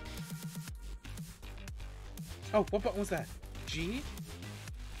 Oh, what button was that? G?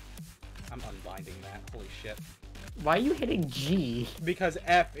 I'm unbinding that. Holy shit. Why are you hitting G? Because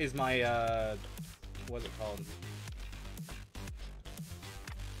F is my, what's it called?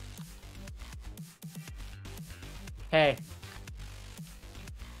 Hey.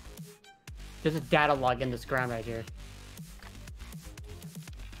 There's a data log in this ground right here.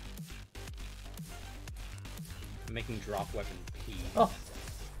 Making drop weapon P. Oh.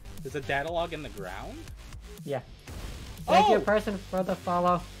 There's a data log in the ground? Yeah. Thank you, Oh! person, for the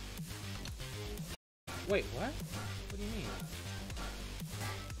follow. Wait, what? What do you mean?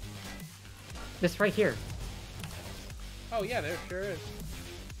 This right here. Oh yeah, there sure is.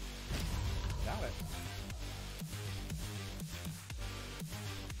 Got it.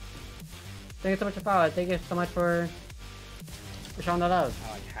 Thank you so much for following. Thank you so much for showing the love.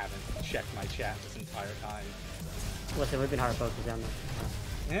 Oh, I haven't checked my chat this entire time. Listen, we've been hard focused on this.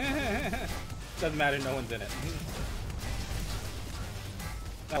 Doesn't matter, no one's in it.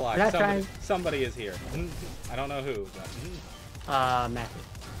 I We're lied. not Somebody is here. I don't know who, but Matthew.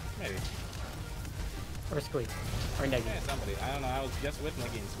 maybe. Or Squeak. Or Neggy. Yeah, somebody. I don't know. I was just with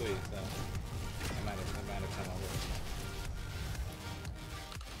Nicky and Squeeze, so I might have come over.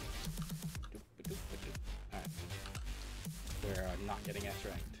 Alright. We're not getting S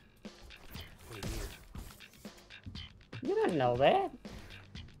ranked. What is weird. You didn't know that.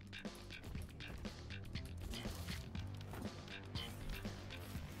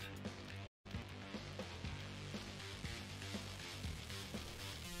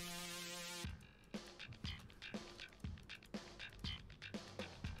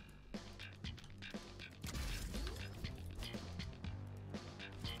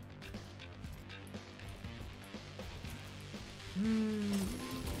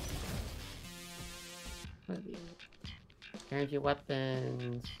 Energy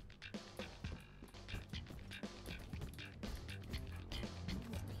weapons.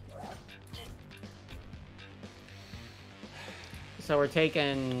 So we're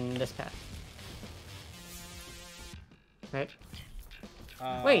taking this path. Right?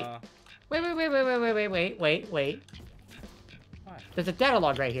 Wait. Wait. What? There's a data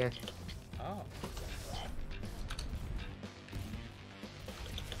log right here. Oh.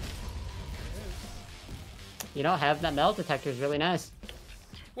 You know, having that metal detector is really nice.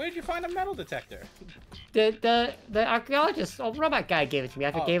 Where did you find a metal detector? The archaeologist, old robot guy, gave it to me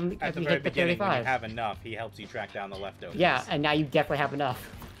after At you the very hit the beginning, when you 35. have enough, he helps you track down the leftovers. Yeah, and now you definitely have enough.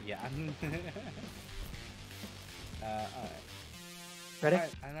 Yeah. Alright. Ready?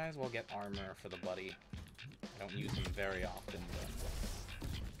 I might as well get armor for the buddy. I don't use them very often, but...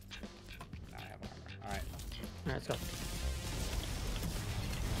 Now I have armor. Alright. Alright, let's go.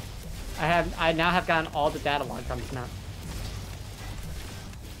 I now have gotten all the data log from this map.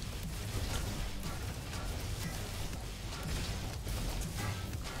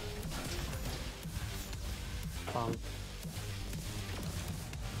 Bomb.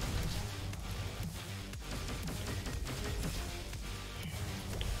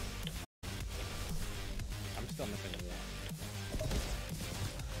 I'm still missing one.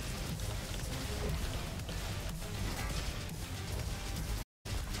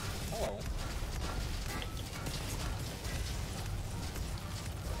 Hello.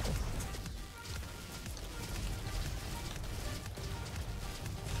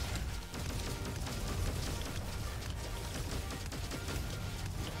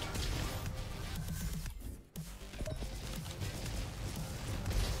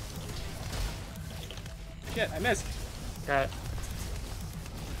 Shit, I missed. Got it.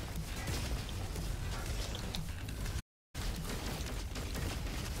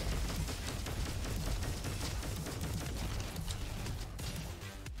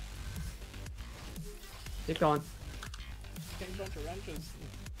 Keep going. Getting a bunch of wrenches.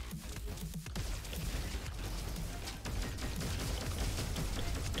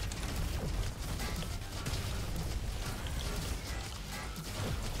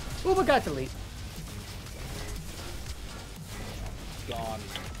 Ooh, we got delete. Gone.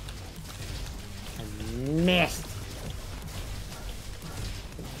 I missed.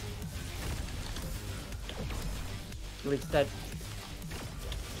 Delete's dead.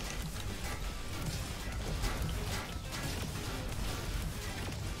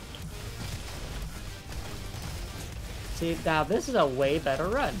 See, now this is a way better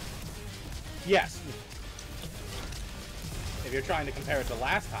run. Yes. If you're trying to compare it to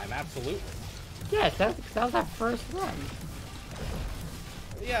last time, absolutely. Yes, that was our first run.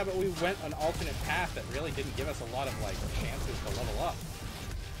 Yeah, but we went an alternate path that really didn't give us a lot of, like, chances to level up.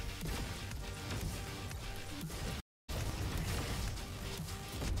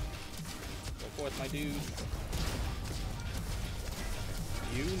 Go forth, my dude.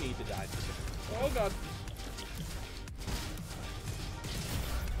 You need to die specifically. Oh, God.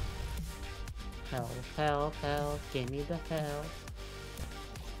 Help, help, help, give me the help.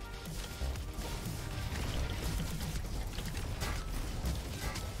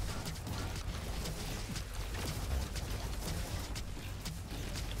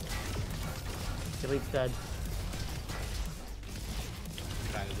 Delete's dead.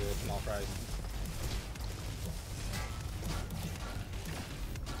 Trying to do a small fries.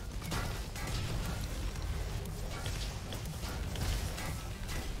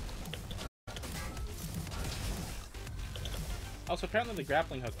 Also, apparently the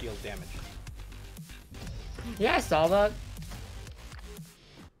grappling hook deals damage. Yeah, I saw that.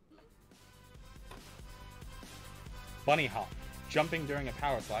 Bunny hop. Jumping during a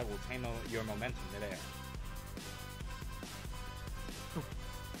power slide will tame your momentum midair.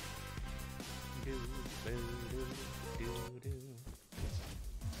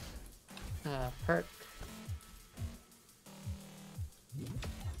 Perk.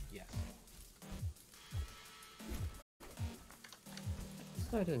 Yes.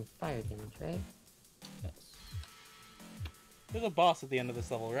 Start doing fire damage, right? Yes. There's a boss at the end of this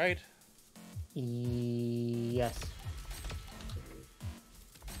level, right? Yes.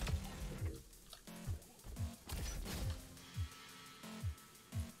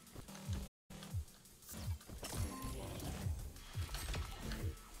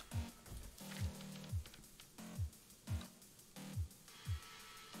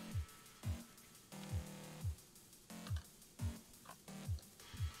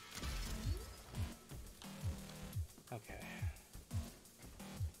 Okay.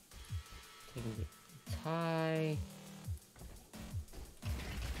 Taking the tie.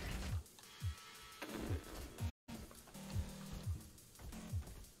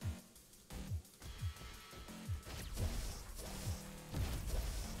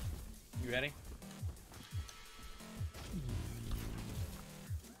 You ready?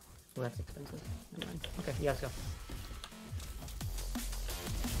 Oh, that's expensive. Never mind. Okay, yeah, let's go.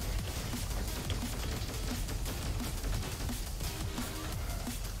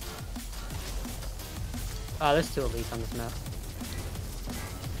 There's 2 elites on this map.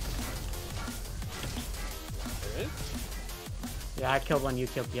 There is? Yeah, I killed one, you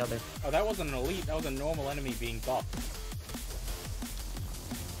killed the other. Oh, that wasn't an elite. That was a normal enemy being buffed.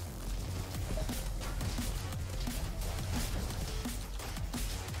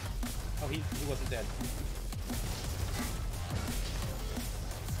 Oh, he wasn't dead.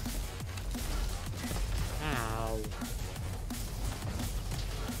 Ow.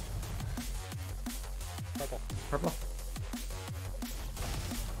 Purple. Purple?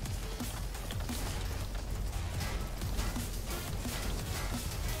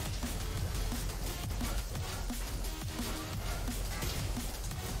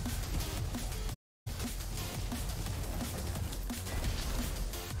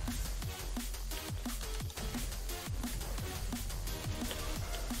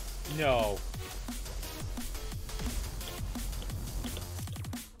 No.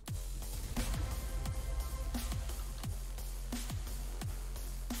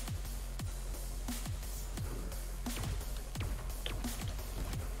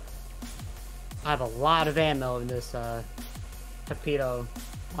 I have a lot of ammo in this torpedo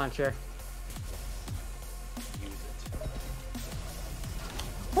launcher. Use it.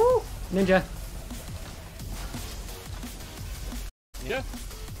 Woo! Ninja. Yeah.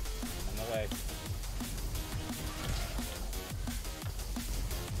 On the way.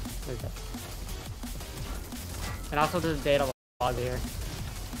 Where's that? And also there's a data log here.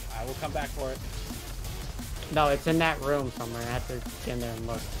 I will come back for it. No, it's in that room somewhere. I have to get in there and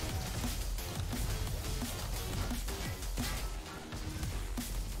look.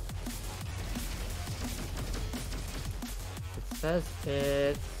 It says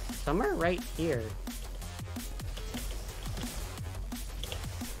it's somewhere right here.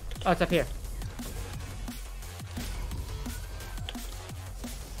 Oh, it's up here.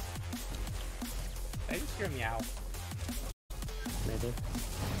 Did I just hear meow? Maybe.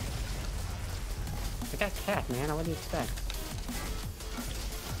 I got cat, man. What do you expect?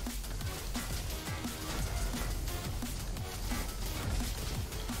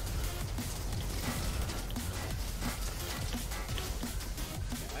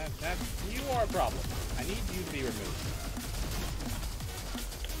 You are a problem. I need you to be removed.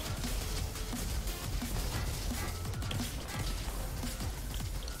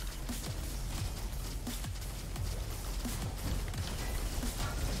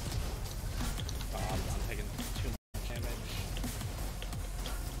 I'm taking too much damage.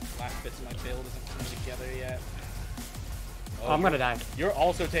 Last bits of my build isn't coming together yet. Oh, I'm gonna die. You're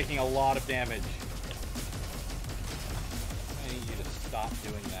also taking a lot of damage. I need you to stop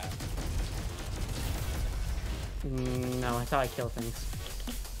doing that. No, that's how I kill things.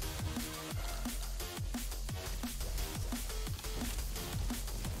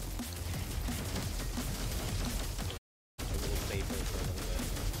 I will save her for a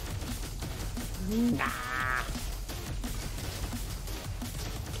little bit. Nah.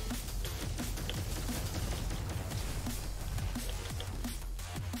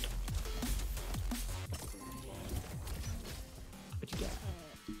 What you get?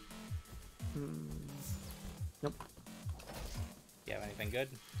 Nope. You have anything good?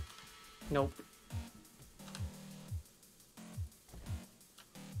 Nope.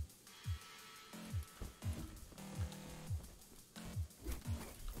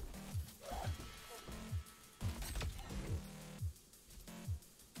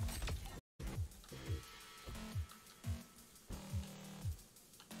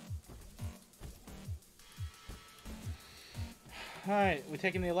 Alright, we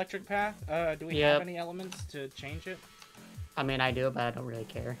taking the electric path? Do we Yep. have any elements to change it? I mean, I do, but I don't really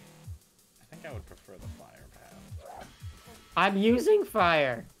care. I think I would prefer the fire path. I'm using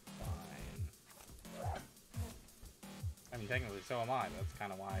fire. Fine. I mean, technically, so am I. That's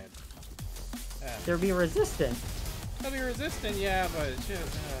kind of why it... They'll be resistant. They'll be resistant, yeah, but it's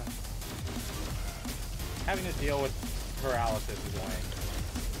just... having to deal with paralysis is annoying.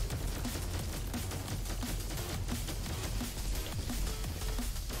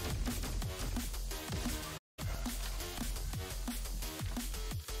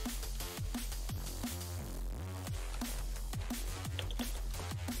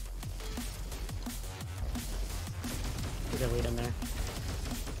 There's a lead in there.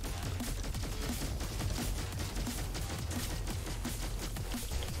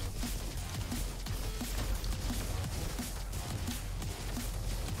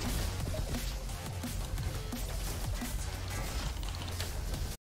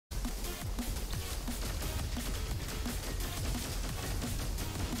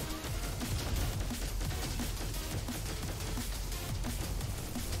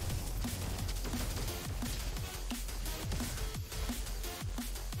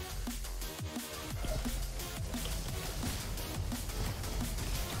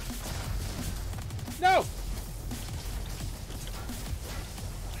 No!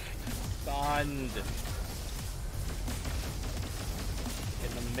 Stunned.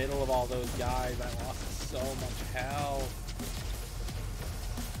 In the middle of all those guys, I lost so much health.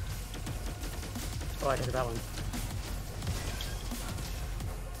 Oh, I took that one.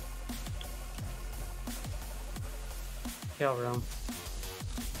 Kill room.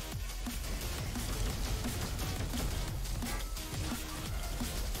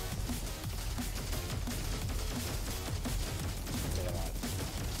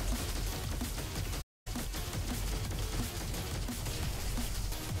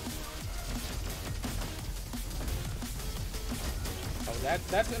 Oh,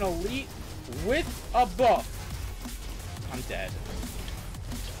 that's an elite with a buff. I'm dead.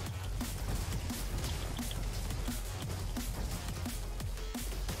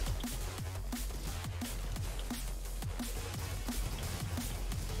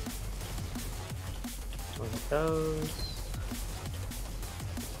 One of those.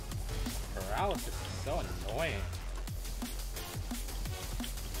 Paralysis is so annoying.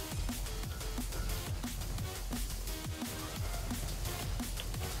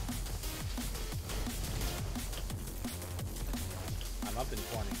 I'm up in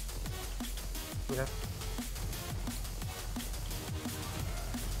 20. Okay.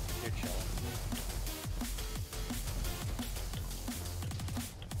 You're chilling.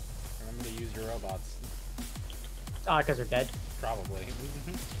 Remember to use your robots. Ah, because they're dead? Probably.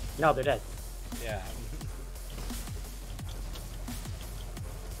 No, they're dead. Yeah.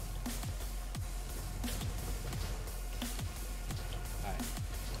 Alright.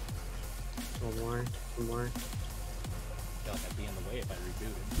 One more. One more. I feel like I'd be in the way if I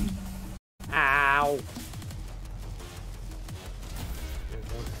rebooted. Ow!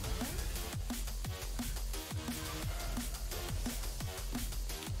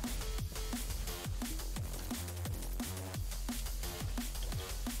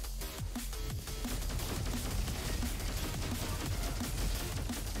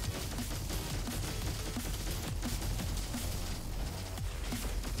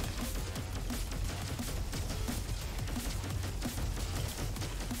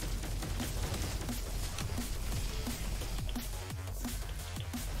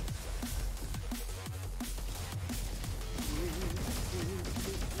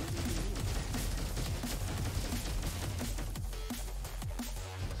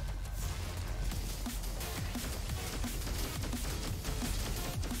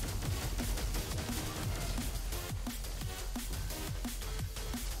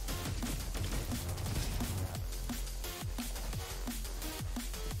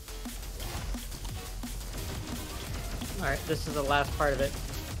 Alright, this is the last part of it.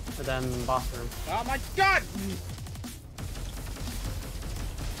 For them boss room. Oh my god!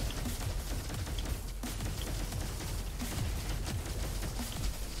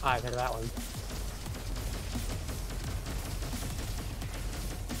 Ah, I got that one.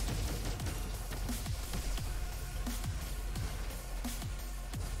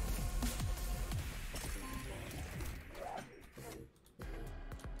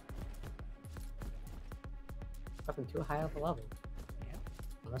 Fucking too high of a level. Yeah.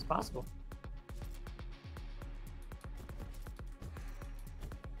 Well, that's possible.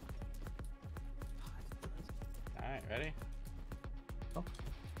 Alright, ready?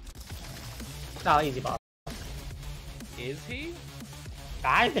 Oh, easy boss. Is he?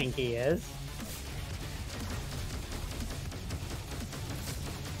 I think he is.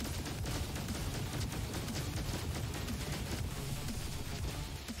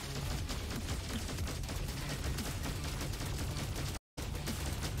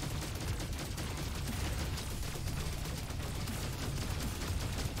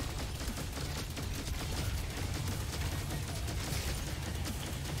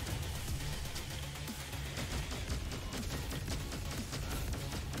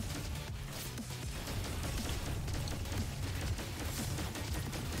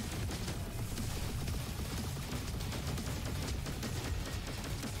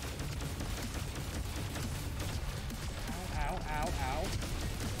 Ow.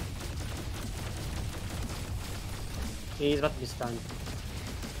 He's about to be stunned.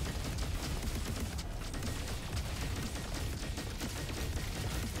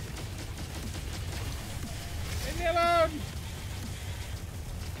 Leave me alone!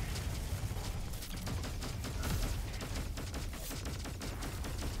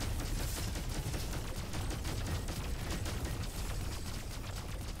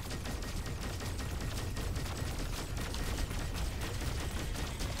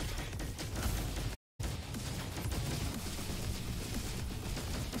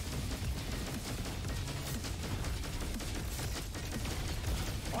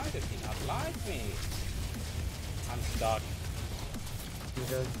 Revive me. I'm stuck. You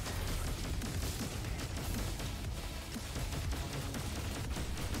good?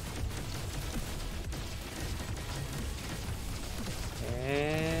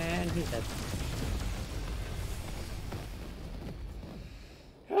 And he's dead.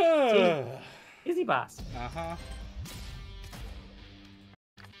 Easy boss. Uh-huh.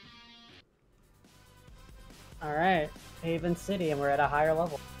 Alright, Haven City, and we're at a higher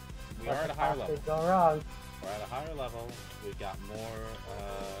level. We are at a higher level. What could go wrong? We're at a higher level. We've got more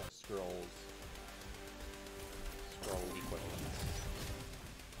scrolls. Scroll equivalents.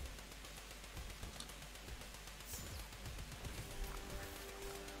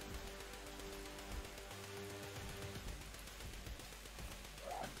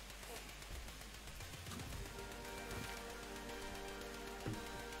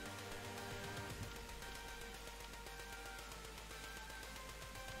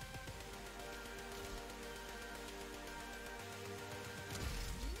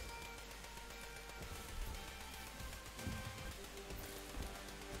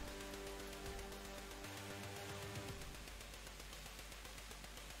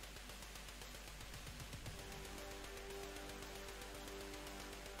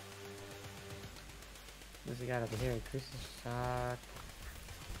 What's he got over here? Increases shock.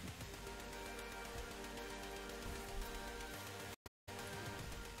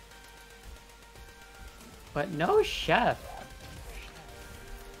 But no chef.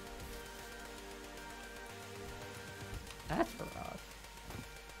 That's rough.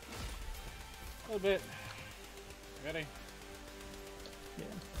 A little bit. Ready? Yeah.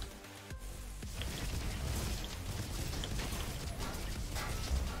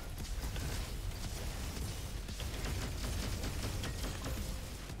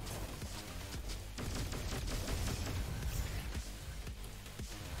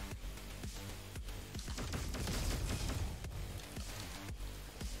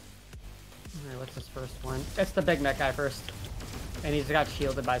 Alright, what's this first one? It's the Big Mech guy first. And he's got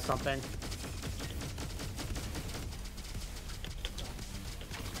shielded by something.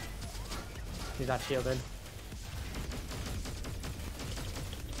 He's not shielded.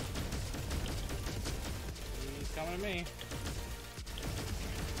 He's coming to me.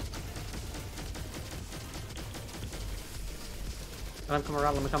 Let him come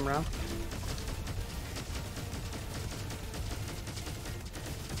around, let me come around.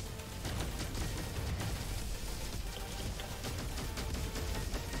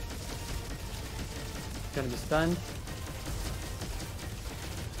 Gonna be stunned.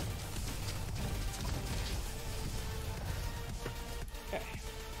 Okay.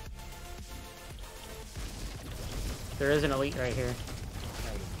 There is an elite right here.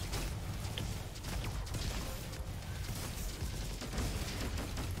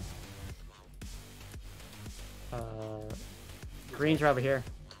 Greens are over here.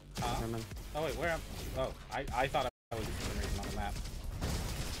 Never mind. Oh wait, where am? Oh, I thought I was for some reason on the map.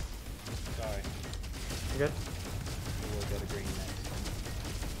 Sorry. You good? We'll go to green next.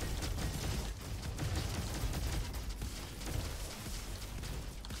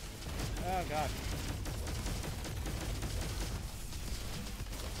 Oh god.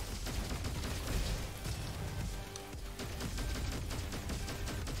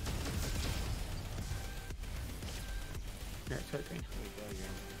 Here, let's go to green. We go green.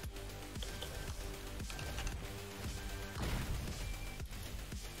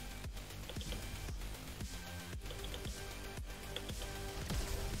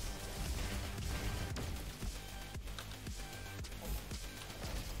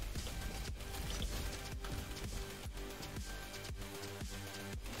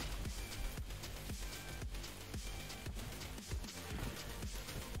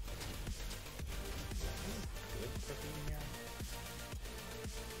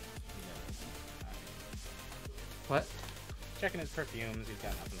 What? Checking his perfumes, he's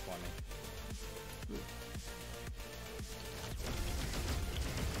got nothing for me.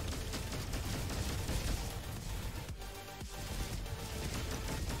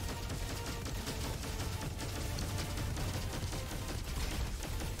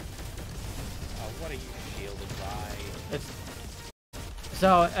 Oh, what are you shielded by?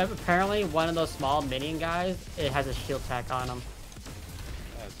 So apparently one of those small minion guys, it has a shield tech on him.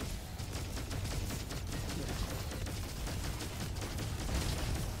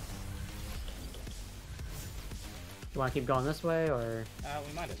 You want to keep going this way, or?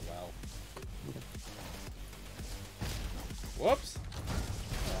 We might as well. Okay. Whoops!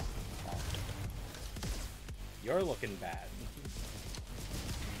 Oh. You're looking bad.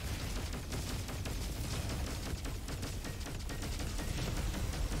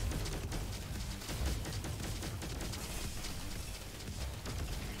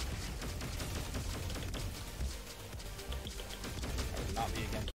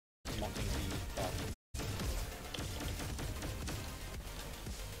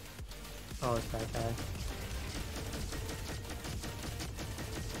 Oh, it's that guy.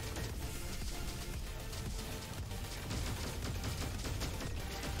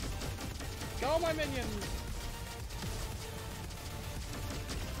 Go, my minions!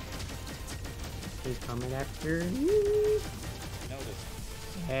 He's coming after me. Notice.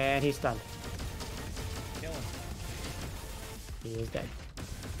 And he's stunned. Kill him. He is dead.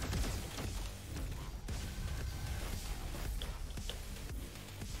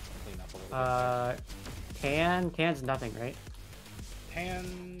 Clean up a little bit. Tan's nothing, right?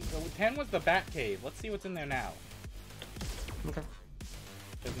 Tan was the bat cave. Let's see what's in there now. Okay.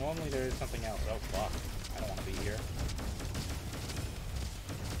 Because normally there is something else. Oh, fuck. I don't want to be here.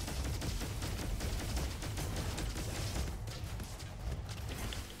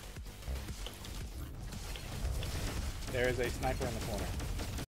 There is a sniper in the corner.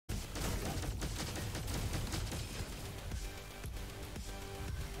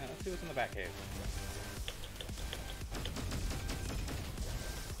 Yeah, let's see what's in the back cave.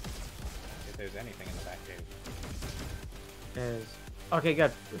 If there's anything in the back cave. Is okay,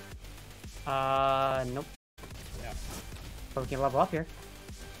 good. Nope. Yeah. But we can level up here.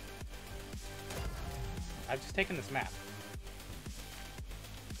 I've just taken this map.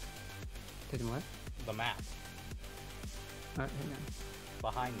 Taking what? The map. Hang on.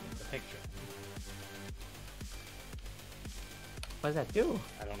 Behind me, the picture. What does that do?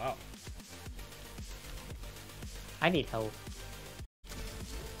 I don't know. I need help.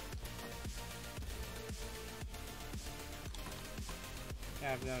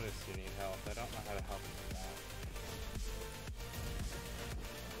 Yeah, I've noticed you need help. I don't know how to help you with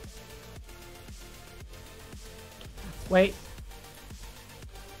that. Wait.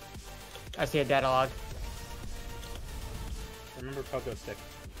 I see a data log. Remember pogo stick.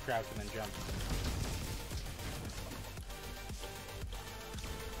 Crouch and then jump.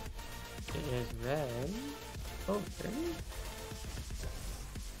 It is red. Oh, really?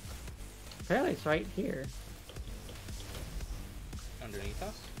 Apparently it's right here. Underneath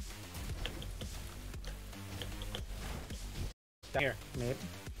us? Down here. Maybe.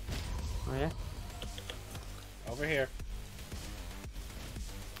 Oh yeah? Over here.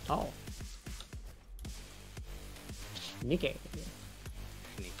 Oh. Sneaky.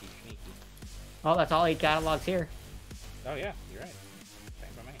 Sneaky, sneaky. Oh, that's all 8 data logs here. Oh yeah, you're right.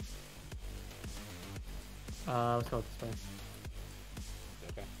 Same for me. Let's go this way.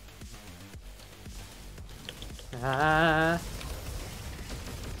 Okay. Ah.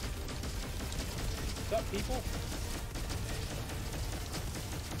 What's up, people?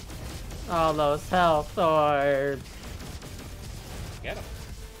 All those health orbs. Get him.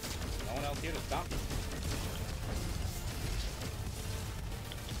 No one else here to stop you.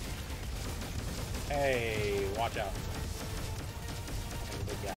 Hey, watch out. There's a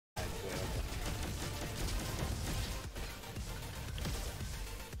big guy way over.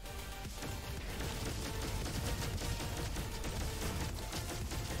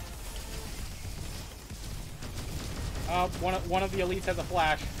 One of the elites has a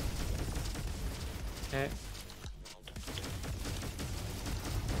flash. Okay.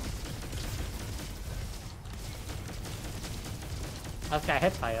 I just got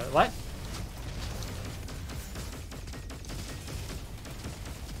hit by it. What?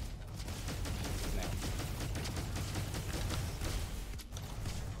 No.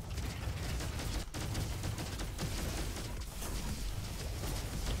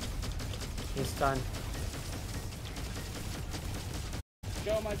 He's stunned.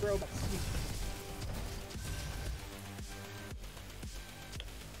 Go, my robots.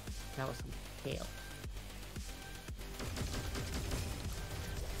 That was some hail.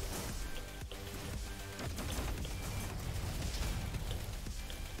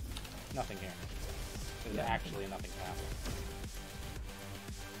 Nothing here. There's Yeah. actually nothing to happen.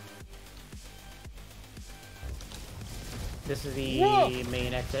 This is the Whoa!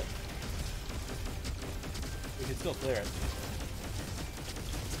 main exit. We can still clear it.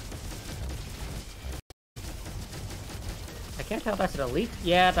 I can't tell if that's an elite.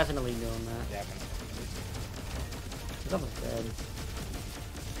 Yeah, that's an elite doing that. Definitely. He's almost dead.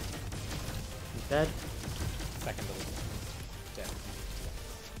 He's dead. Second elite. Dead.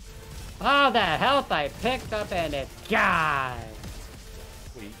 Oh, that health I picked up and it's gone.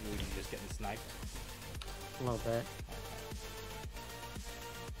 Were you just getting sniped? A little bit.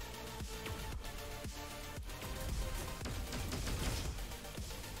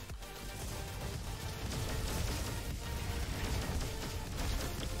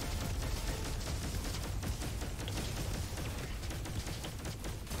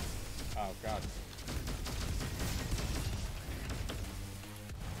 Oh god.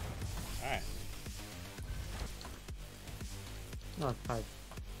 Alright. No, it's probably...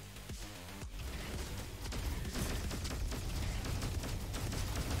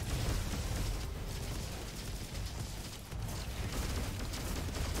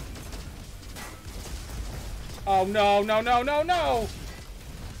 Oh no, no, no, no, no!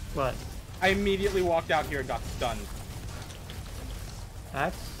 What? I immediately walked out here and got stunned.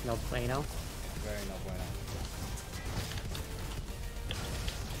 That's no bueno. Very no bueno.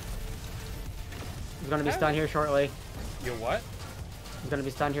 He's gonna be stunned here shortly. You're what? He's gonna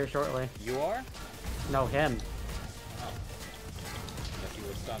be stunned here shortly. You are? No, him. Oh. Guess he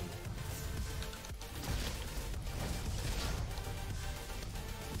was stunned.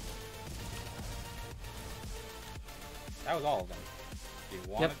 That was all of them. Do you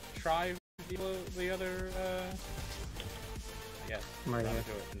want to try the other, Yes. I'm right here.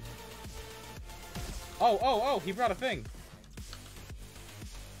 Do it. Oh, he brought a thing!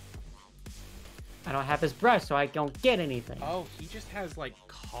 I don't have his brush, so I don't get anything. Oh, he just has, like,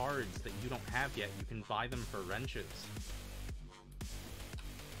 cards that you don't have yet. You can buy them for wrenches.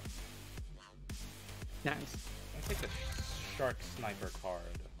 Nice. I'll take the Shark Sniper card.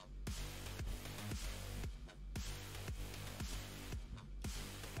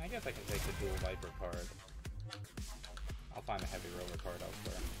 I guess I can take the Dual Viper card. I'll find the Heavy Roller card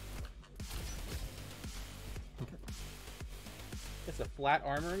elsewhere. Okay. It's a flat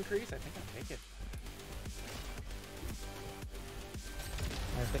armor increase? I think I'll take it.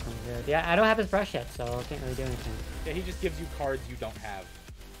 I think I'm good. Yeah, I don't have his brush yet, so I can't really do anything. Yeah, he just gives you cards you don't have.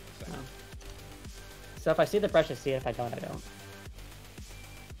 So. Oh. So if I see the brush, I see it. If I don't, I don't.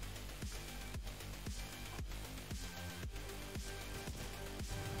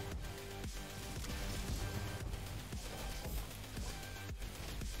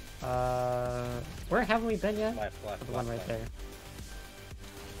 Where haven't we been yet? Left, the one right left. there.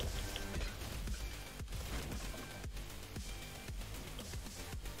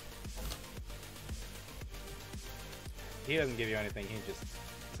 He doesn't give you anything, he just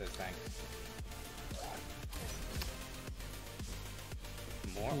says thanks.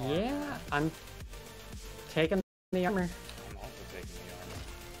 More armor. Yeah, I'm taking the armor. I'm also taking the armor.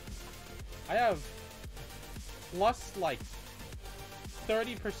 I have plus, like,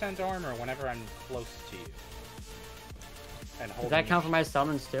 30% armor whenever I'm close to you. And Does that count for my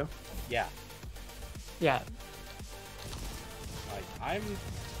summons too? Yeah. Yeah. Like, I'm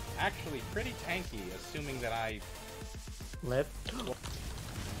actually pretty tanky, assuming that I Live.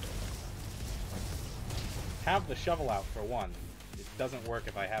 have the shovel out for one. It doesn't work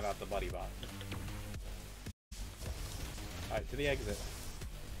if I have out the buddy bot. Alright, to the exit.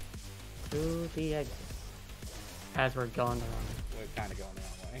 To the exit. As we're going around. We're kind of going the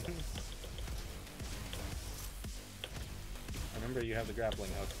wrong way. Remember, you have the grappling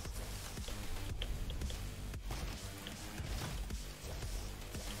hook.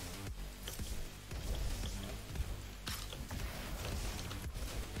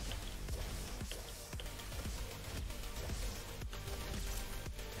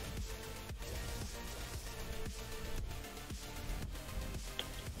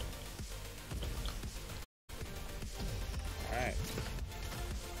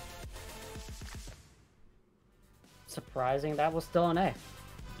 Surprising that was still an A.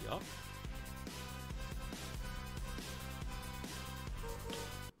 Yup.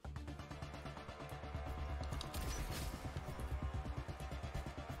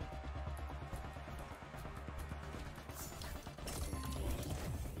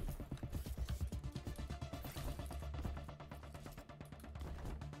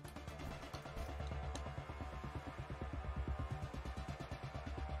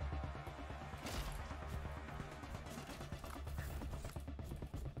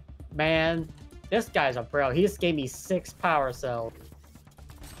 Man, this guy's a bro. He just gave me 6 power cells.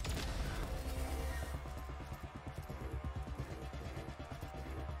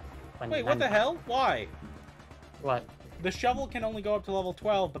 Wait, what the hell? Why? What? The shovel can only go up to level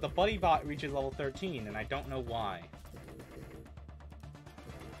 12, but the buddy bot reaches level 13, and I don't know why.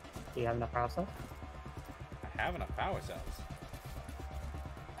 Do you have enough power cells? I have enough power cells.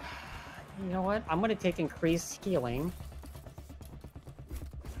 You know what? I'm gonna take increased healing.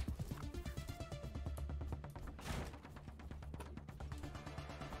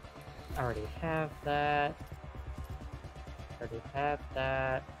 I already have that. Already have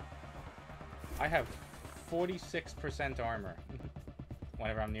that. I have 46% armor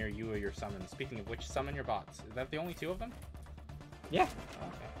whenever I'm near you or your summon. Speaking of which, summon your bots. Is that the only 2 of them? Yeah. Okay.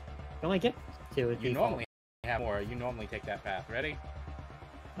 You only get 2 with You normally have more. You normally take that path. Ready?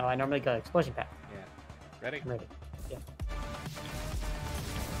 No, I normally go explosion path. Yeah. Ready? I'm ready. Yeah.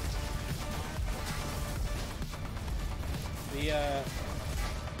 The,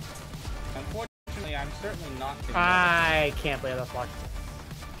 unfortunately, I'm certainly not... I can't believe that's locked.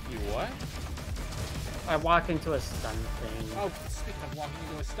 You what? I walked into a stun thing. Oh, speaking of walking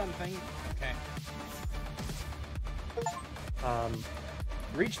into a stun thing, okay.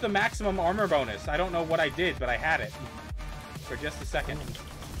 Reach the maximum armor bonus. I don't know what I did, but I had it. For just a second.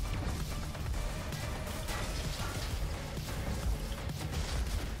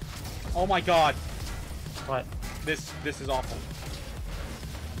 Oh my god. What? This is awful.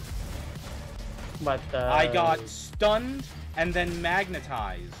 But, I got stunned and then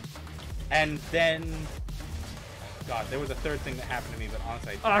magnetized. And then... God, there was a third thing that happened to me, but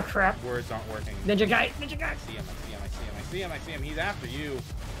honestly, oh crap! Words aren't working. Ninja guy! Ninja guy! I see him, I see him, I see him, I see him, I see him. He's after you.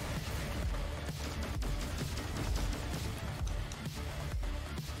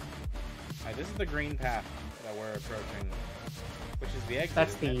 Alright, this is the green path that we're approaching. Which is the exit.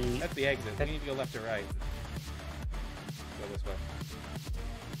 That's the... That's the exit. We need to go left or right. Go this way.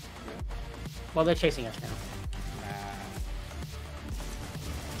 Well, they're chasing us now.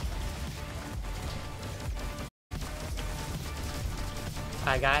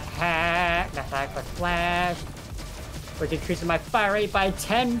 I got hacked, got flashed, which increases my fire rate by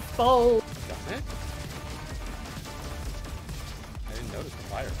 10-fold. That's it? I didn't notice the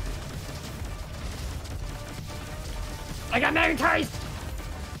fire. I got magnetized!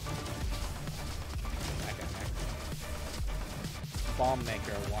 I got magnetized. Bomb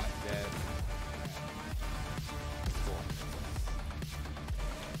maker, want it dead.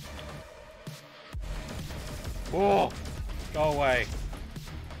 Cool. Whoa! Go away.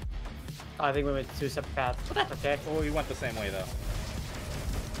 I think we went 2 separate paths, but that's okay. Oh, we went the same way, though.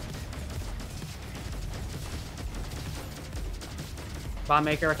 Bomb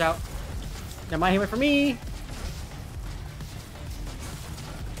maker, watch out. Never mind, he went for me!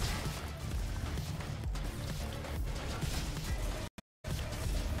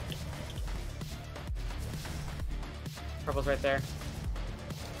 Purple's right there.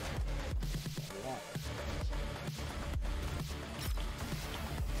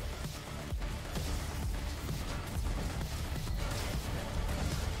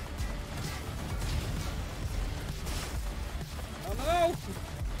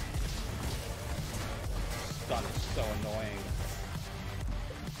 Stun is so annoying.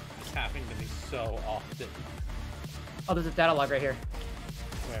 It's happening to me so often. Oh, there's a data log right here.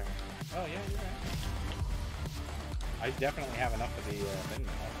 Where? Oh, yeah, you're right. I definitely have enough of the thing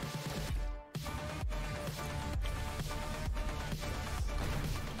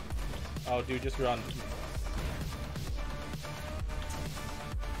now. Oh, dude, just run.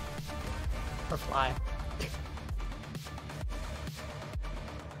 Or fly.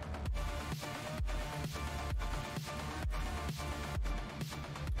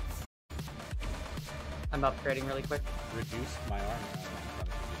 I'm upgrading really quick. Reduce my armor.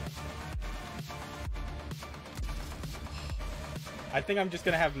 I think I'm just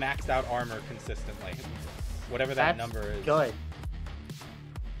gonna have maxed out armor consistently. Whatever that number is. Good.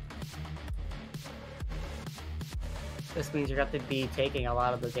 This means you're going to be taking a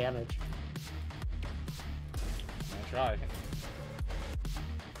lot of the damage. I'll try.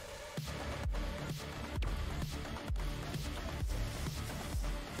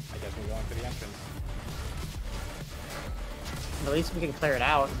 I guess we're going for the entrance. At least we can clear it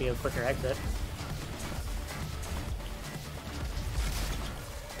out and be a quicker exit.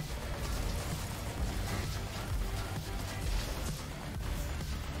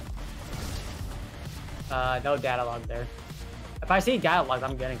 No data log there. If I see data logs,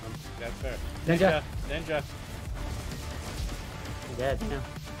 I'm getting them. That's fair. Ninja! Ninja! He's dead, yeah.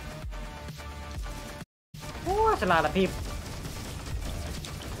 Oh, that's a lot of people.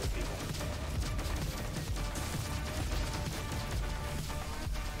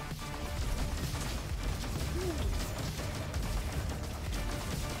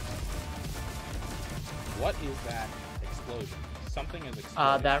 What is that explosion? Something is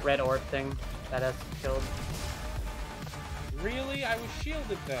exploding. That red orb thing that has killed. Really? I was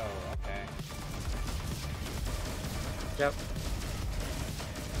shielded though. Okay. Yep.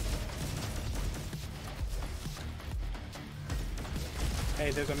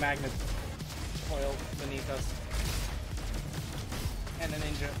 Hey, there's a magnet coil beneath us. And a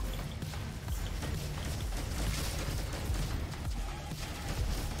ninja.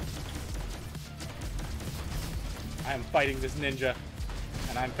 I am fighting this ninja,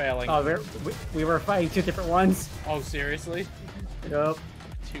 and I'm failing. Oh, we were fighting 2 different ones. Oh, seriously? Yep.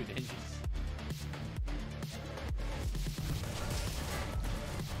 2 ninjas.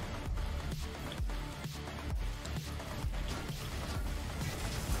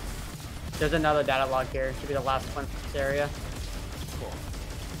 There's another data log here. Should be the last one for this area. Cool.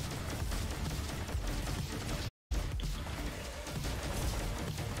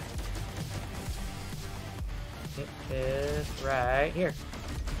 It is right here.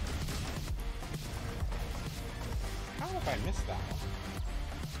 How have I missed that one?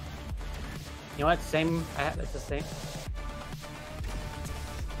 You know what? Same. It's the same.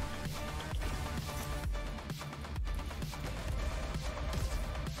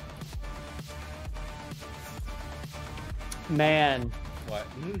 Man, What?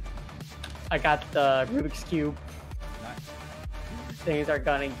 I got the Rubik's Cube. Nice. Things are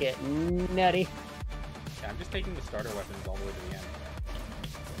gonna get nutty. Yeah, I'm just taking the starter weapons all the way to the end.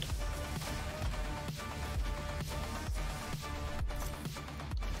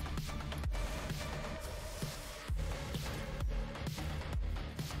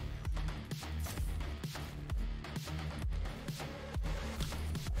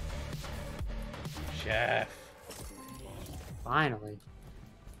 Chef. Finally.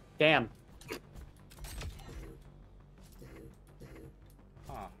 Damn.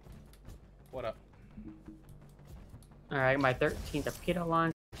 Huh. What up? Alright, my 13th torpedo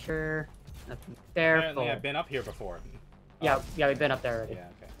launcher. Nothing there. Apparently Full. I've been up here before. Yeah, Oh, yeah, we've been up there already. yeah,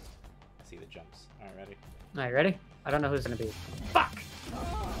 okay. I see the jumps. Alright, ready? Alright, ready? I don't know who's gonna be. Fuck!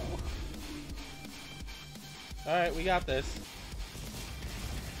 Alright, we got this.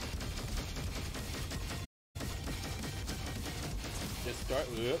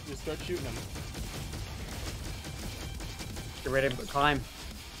 Just start shooting them. Get ready to climb.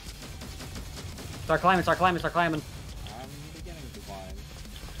 Start climbing, start climbing, start climbing. I'm beginning to climb.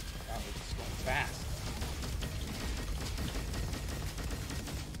 Wow, it's just going fast.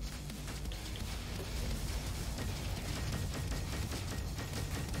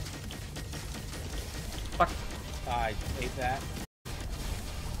 Fuck. I ate that.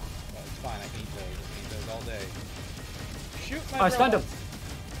 Well, it's fine, I can eat those. I can eat those all day. Shoot my Oh, I stunned him.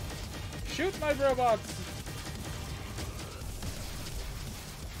 robots! Shoot my robots!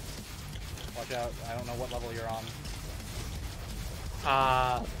 Watch out, I don't know what level you're on.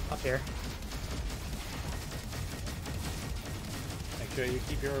 Up here. Make sure you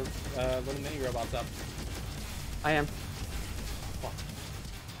keep your little mini robots up. I am. Fuck.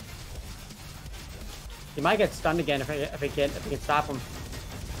 He might get stunned again if we can stop him.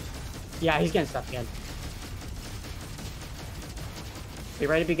 Yeah, he's getting stuck again. Be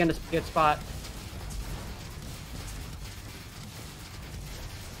ready to begin to get spot.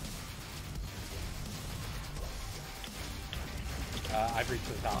 I've reached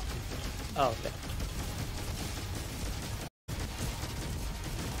the top. Oh, okay.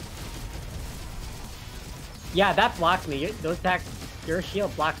 Yeah, that blocks me. Those attacks, your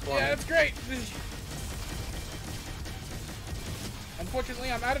shield blocks for Yeah, me. that's great!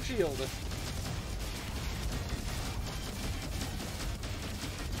 Unfortunately, I'm out of shield.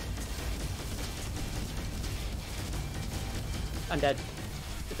 I'm dead.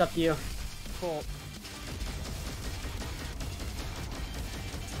 It's up to you. Cool.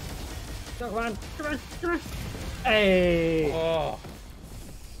 Come on, come on, come on. Hey! Oh.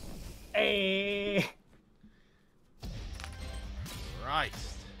 Hey! Right.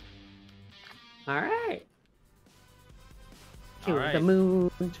 Alright. To Alright. the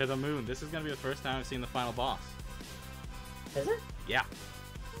moon. To the moon. This is gonna be the first time I've seen the final boss. Is it? Yeah.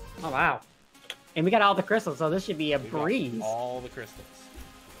 Oh, wow. And we got all the crystals, so this should be a We got breeze. all the crystals.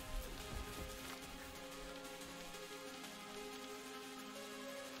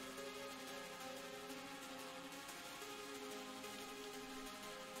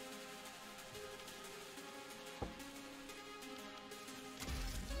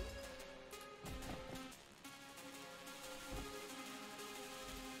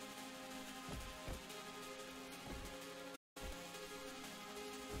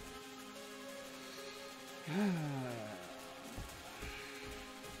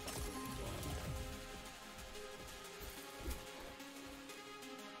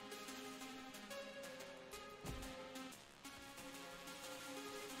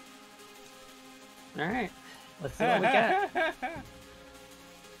 Alright. Let's see what we got.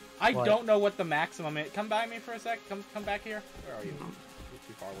 I What? don't know what the maximum is. Come by me for a sec. Come back here. Where are you? You're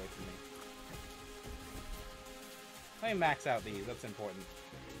too far away from me. Let me max out these. That's important.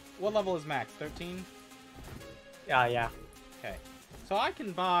 What level is max? 13? Yeah. Okay. So I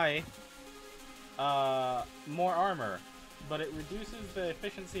can buy more armor, but it reduces the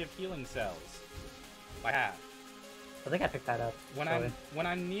efficiency of healing cells by half. I think I picked that up. When Sorry.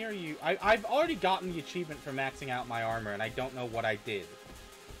 I'm near you, I've already gotten the achievement for maxing out my armor, and I don't know what I did.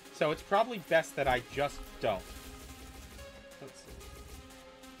 So it's probably best that I just don't. Let's see.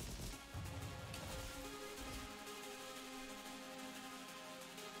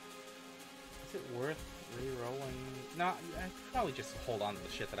 worth re-rolling? No, I'd probably just hold on to the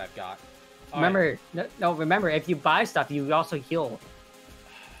shit that I've got. Remember, no, remember, if you buy stuff, you also heal.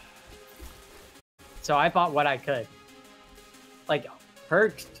 So I bought what I could. Like,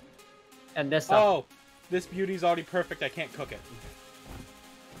 perks and this stuff. Oh, this beauty's already perfect. I can't cook it.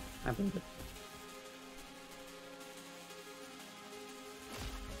 I believe it.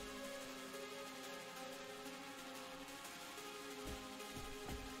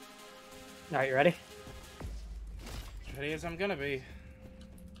 All right, you ready? As ready as I'm gonna be.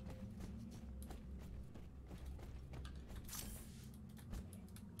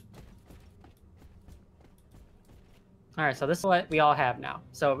 All right, so this is what we all have now.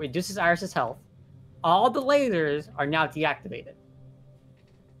 So it reduces Iris's health. All the lasers are now deactivated.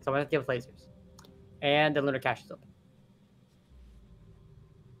 So I'm gonna give lasers. And the lunar cache is open.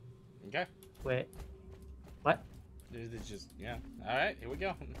 Okay. Wait. What? It's just, yeah. Alright, here we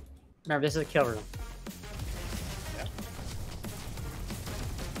go. Remember, this is a kill room. Yep.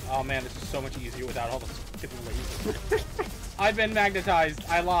 Oh man, this is so much easier without all the stupid lasers. I've been magnetized.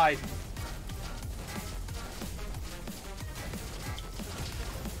 I lied.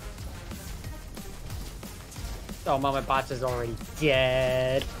 Oh, my bots is already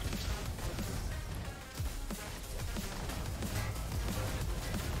dead.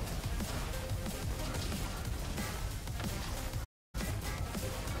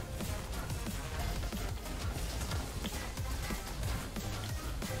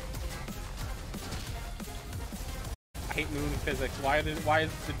 I hate moon physics. Why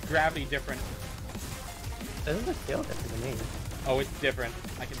is the gravity different? Doesn't feel different to me. Oh, it's different.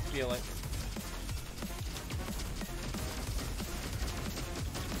 I can feel it.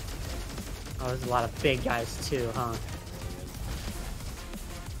 Oh, there's a lot of big guys too, huh?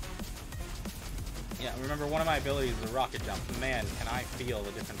 Yeah, remember one of my abilities is a rocket jump. Man, can I feel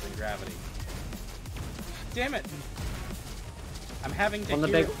the difference in gravity. Damn it! I'm having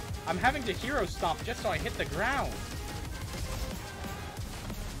to hero stomp just so I hit the ground.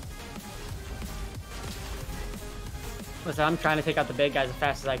 Listen, I'm trying to take out the big guys as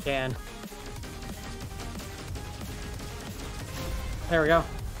fast as I can. There we go.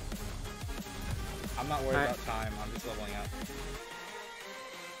 I'm not worried about time. I'm just leveling up.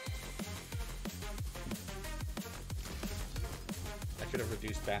 I should have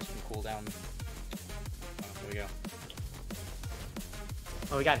reduced Bastion cooldown. Oh, here we go.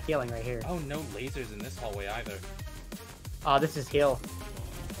 Oh, we got healing right here. Oh, no lasers in this hallway either. Oh, this is heal,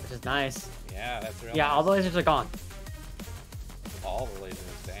 which is nice. Yeah, that's real. Yeah, nice. all the lasers are gone. All the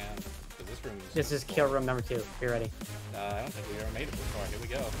lasers, damn. So this room is. This is kill room number 2. Be ready. I don't think we ever made it this far. Here we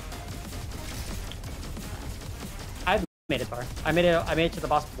go. I've made it far. I made it to the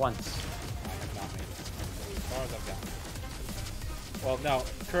boss once. I have not made it as far as I've gotten. Well, no,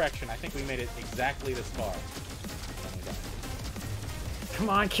 correction. I think we made it exactly this far. Then we died. Come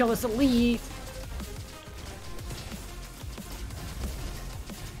on, kill this elite!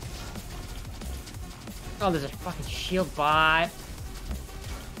 Oh, there's a fucking shield bot.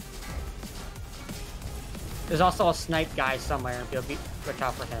 There's also a snipe guy somewhere, and you'll look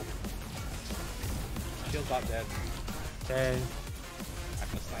out for him. Shield bot dead. Okay. I'm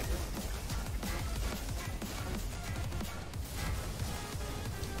a sniper.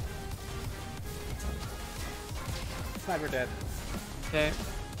 Sniper dead. Okay.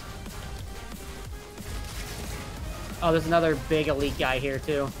 Oh, there's another big elite guy here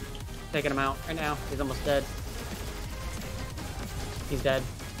too. Taking him out right now. He's almost dead. He's dead.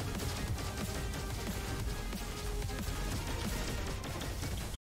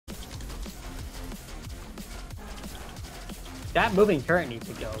 That moving turret needs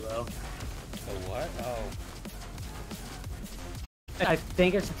to go though. The what? Oh. I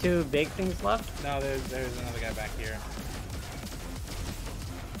think it's the 2 big things left. No, there's another guy back here.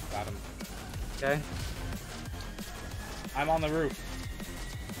 Got him. Okay. I'm on the roof.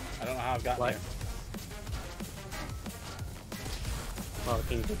 I don't know how I've gotten What? here. Well,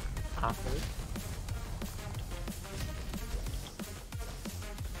 can you just hop it?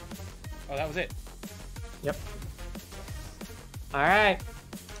 Oh, that was it. Yep. Alright.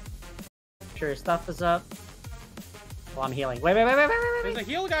 Sure your stuff is up. Well, I'm healing. Wait. There's a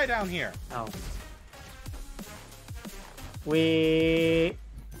heal guy down here. Oh.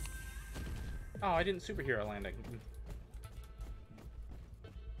 Oh, I didn't superhero landing.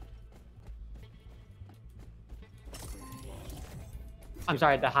 I'm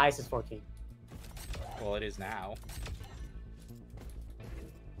sorry, the highest is 14. Well, it is now.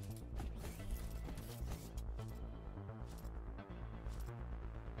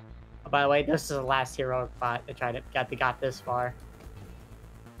 By the way, this is the last heroic bot that got this far.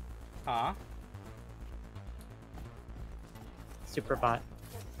 Huh? Super bot.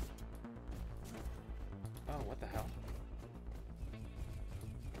 Oh, what the hell?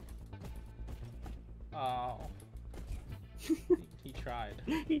 Oh. He tried.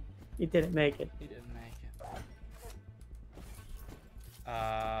 He didn't make it. He didn't make it.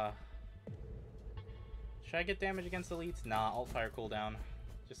 Should I get damage against elites? Nah, alt fire cooldown.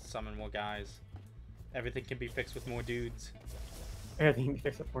 Just summon more guys. Everything can be fixed with more dudes. Everything can be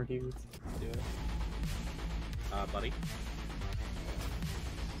fixed with more dudes. Let's do it. Buddy.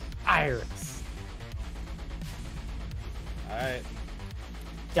 Iris. Alright.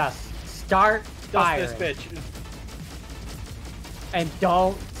 Just start firing. Dust this bitch. And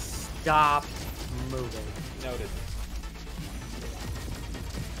don't stop moving. Noted.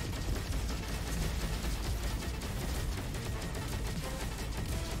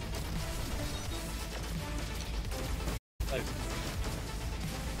 Like,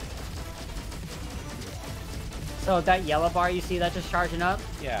 so that yellow bar you see that just charging up?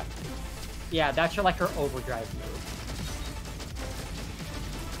 yeah. Yeah, that's your like her overdrive move.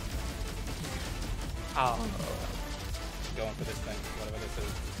 Oh. Going for this thing, whatever this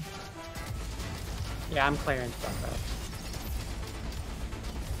is. Yeah, I'm clearing stuff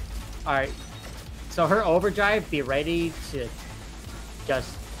out. Alright. So her overdrive, be ready to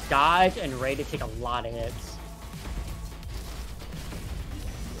just dodge and ready to take a lot of hits.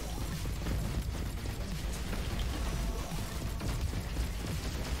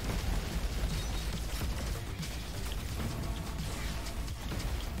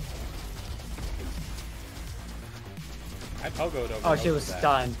 I pogoed over Oh, most she was of that.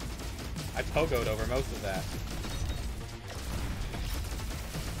 stunned. I pogoed over most of that.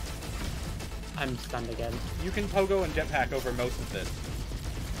 I'm stunned again. You can pogo and jetpack over most of this.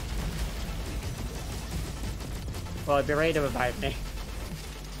 Well, be ready to revive me.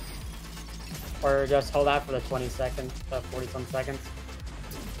 Or just hold out for the 20 seconds, 40-some seconds.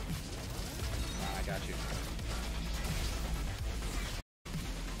 Nah, I got you.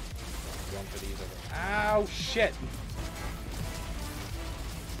 Going for these over. Ow, shit!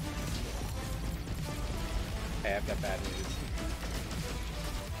 Hey, I've got bad news.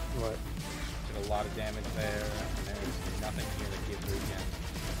 What? Did a lot of damage there, and there's nothing here to give her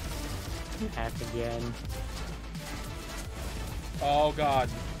again. Hack again. Oh god.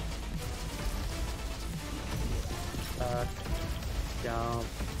 Duck. Jump.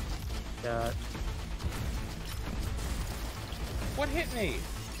 Duck. What hit me?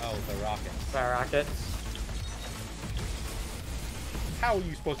 Oh, the rocket. Fire rockets. How are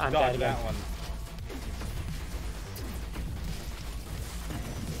you supposed to I'm dodge dead that again. one?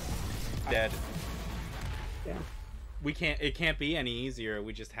 Dead. Yeah. We can't, it can't be any easier,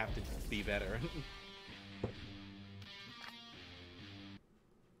 we just have to be better.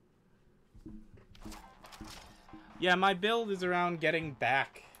 Yeah, my build is around getting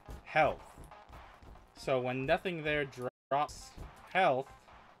back health. So when nothing there drops health,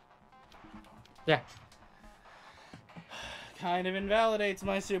 Yeah. kind of invalidates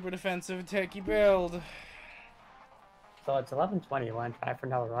my super defensive techie build. So it's 11:20. You want to try for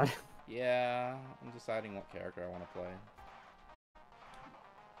another run? Yeah, I'm deciding what character I want to play.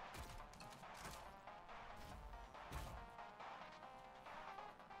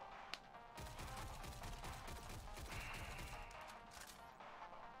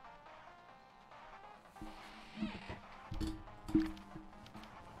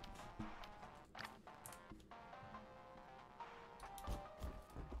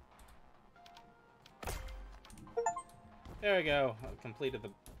 There we go. I've completed the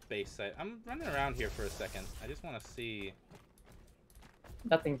base site. I'm running around here for a second. I just want to see.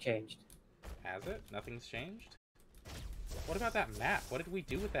 Nothing changed. Has it? Nothing's changed? What about that map? What did we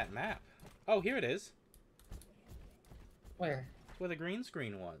do with that map? Oh, here it is. Where? It's where the green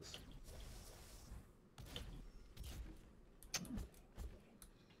screen was.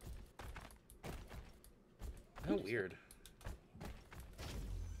 Oh, weird.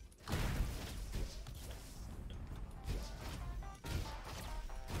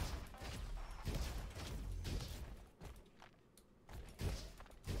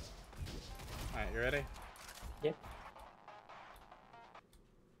 Alright, you ready? Yep.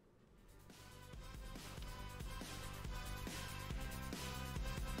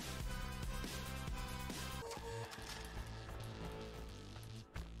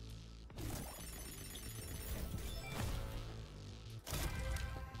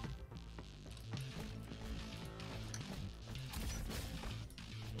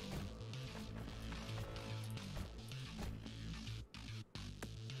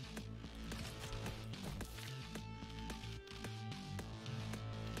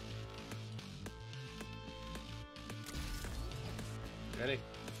 Ready?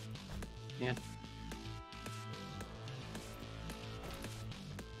 Yeah.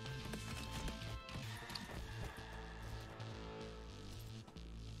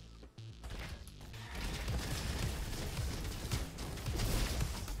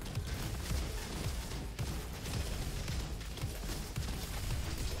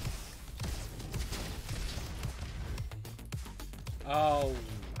 Oh,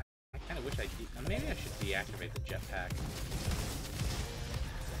 I kind of wish maybe I should deactivate the jetpack.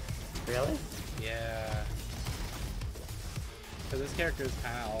 Really? Yeah. Because this character is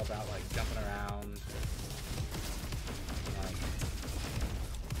kind of all about, like, jumping around. Like...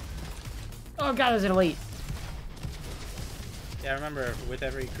 Oh god, there's an elite. Yeah, remember, with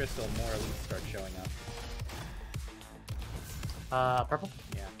every crystal, more elites start showing up. Purple?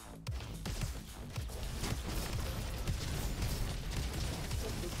 Yeah.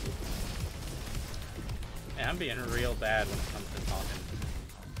 Yeah, I'm being real bad when it comes to talking.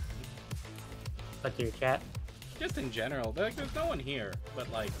 But to your chat? Just in general. Like, there's no one here.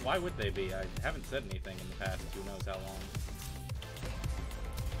 But, like, why would they be? I haven't said anything in the past who knows how long.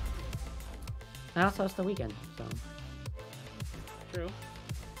 And also, it's the weekend, so... True.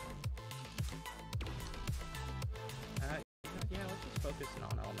 Yeah, let's just focus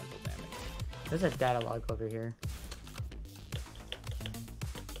on elemental damage. There's a data log over here.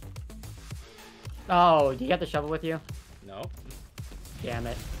 Oh, do you got the shovel with you? No. Damn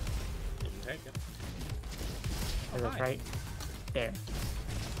it. Didn't take it. Is it right there?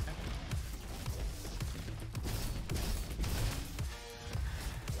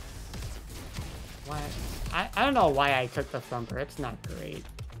 Why? I don't know why I took the thumper. It's not great.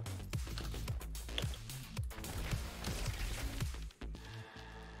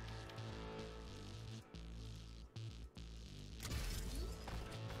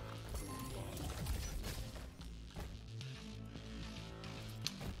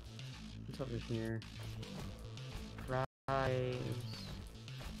 What's over here? Prize.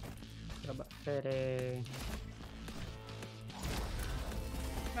 Fede.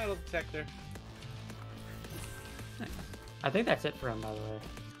 Metal detector. I think that's it for him, by the way.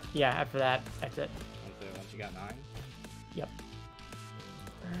 Yeah, after that, that's it. Once you got 9? Yep.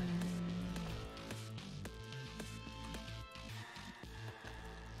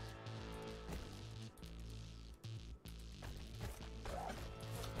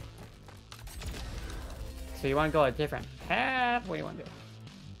 So you want to go a different path? What do you want to do?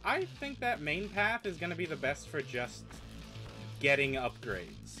 I think that main path is going to be the best for just getting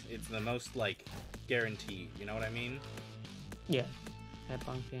upgrades. It's the most, like, guaranteed. You know what I mean? Yeah. Head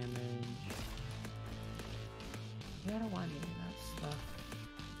bunk damage. Yeah, I don't want any of that stuff.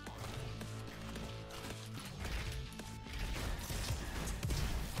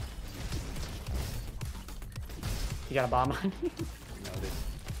 You got a bomb on you? Noted.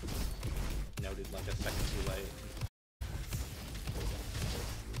 Noted like a second too late.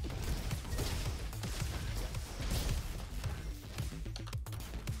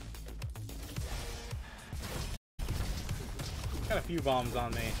 Got a few bombs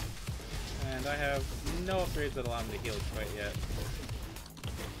on me, and I have no upgrades that allow me to heal quite yet.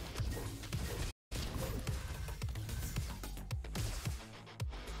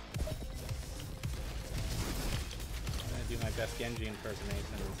 I'm gonna do my best Genji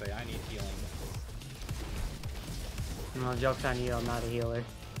impersonation and say I need healing. No, joke's on you, I'm not a healer.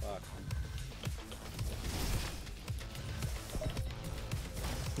 Fuck.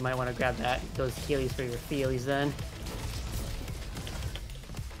 You might want to grab those healies for your feelies then.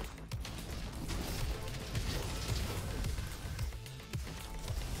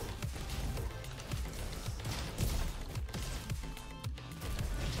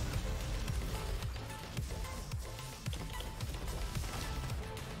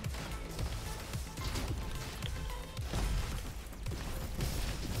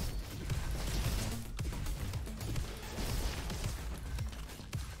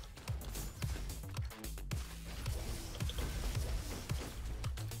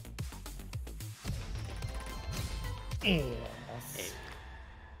 Yes. Hey.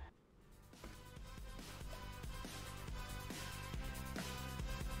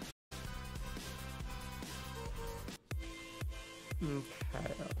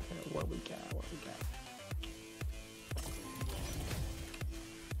 Okay, what we got?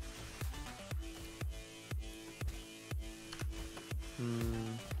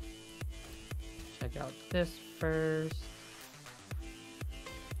 Check out this first.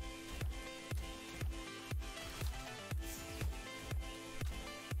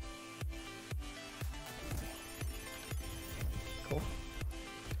 Cool.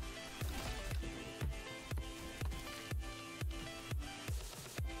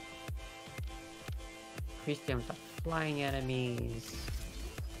 Increase damage on flying enemies.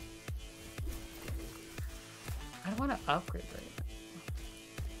 I don't want to upgrade right now.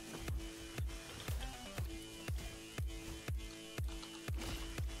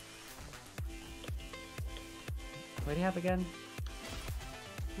 What do you have again?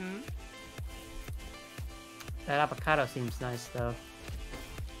 That avocado seems nice though.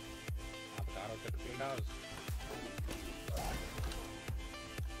 Avocado typically does.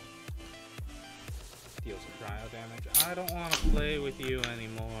 Deals cryo damage. I don't want to play with you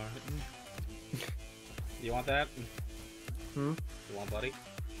anymore. You want that? Hmm? You want buddy? You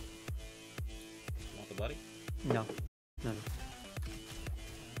want the buddy? No. No.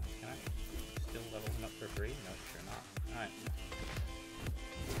 Can I still level him up for free? No, sure not. Alright.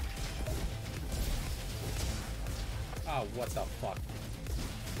 Oh, what the fuck?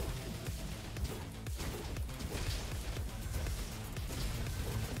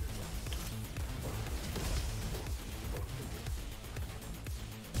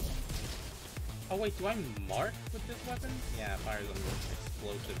 Oh wait, do I mark with this weapon? Yeah, it fires an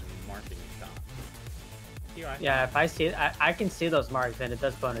explosive marking shot. Here I Yeah, if I see it, I can see those marks and it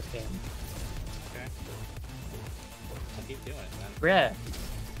does bonus damage. Okay. I'll keep doing it then. Red.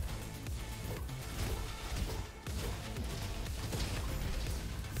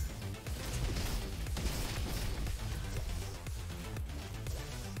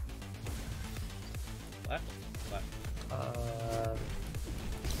 Left? Left.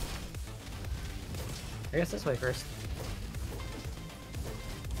 I guess this way first.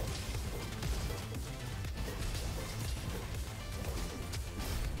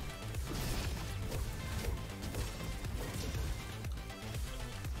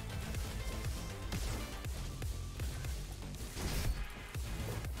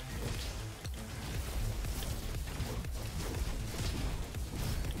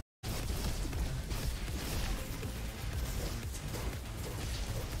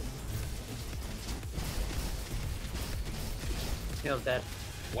 Feels dead.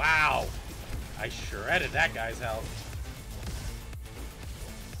 Wow! I shredded that guy's health.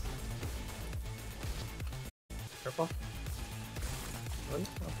 Purple. Which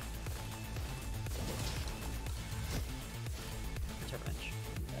bench?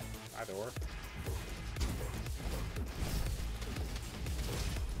 Either or.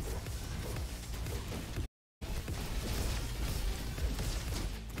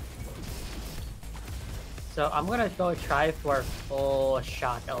 So I'm gonna go try for full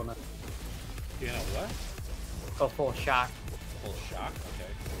shock element. You know what? Go full shock. Full shock?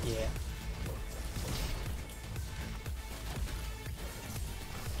 Okay. Yeah.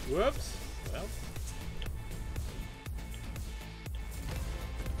 Whoops! Well.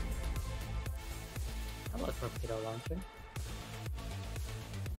 Hello, torpedo launcher.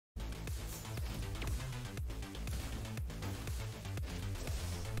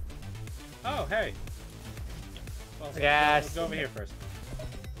 Oh, hey! Well, Yes. let's go over here first.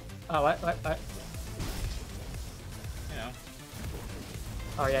 Oh, what? You know,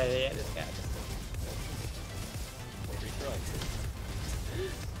 Oh, yeah, this guy. free throw.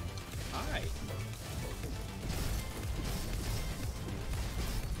 Hi!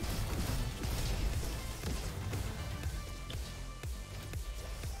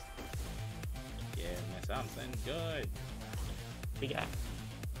 Give me something good. We got.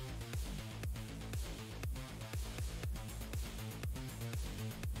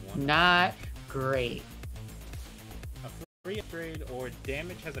 Not great. A free upgrade or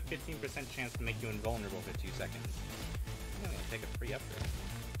damage has a 15% chance to make you invulnerable for 2 seconds. I'm gonna take a free upgrade.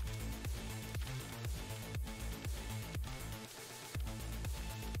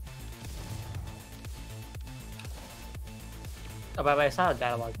 Oh, by the way, I saw a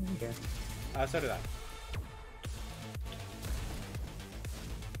dialogue in here. So did I.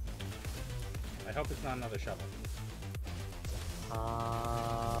 I hope it's not another shovel.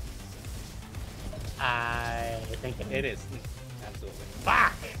 I think It is. Absolutely.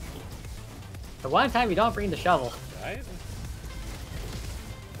 Fuck! The one time you don't bring the shovel. Right?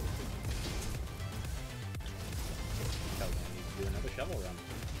 So we need to do another shovel run.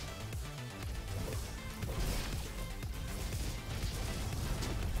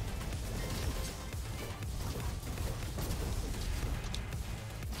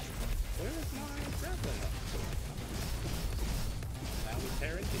 Where is my grappling hook? Now we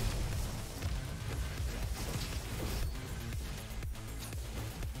tear into it.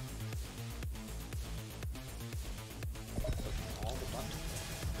 All the buttons.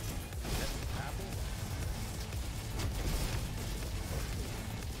 Get the apple.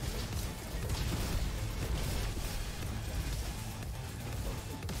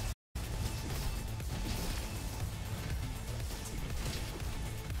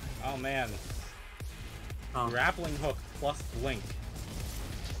 Oh man. Oh. Grappling hook plus blink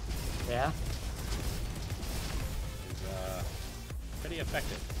Yeah? is pretty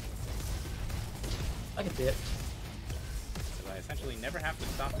effective. I can see it. Because I essentially never have to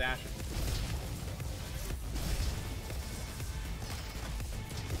stop dashing.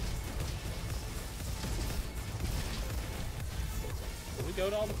 Did we go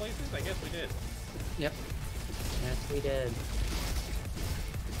to all the places? I guess we did. Yep. Yes, we did.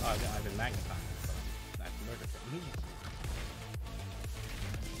 Oh, I've been magnetized. So that's murder for me.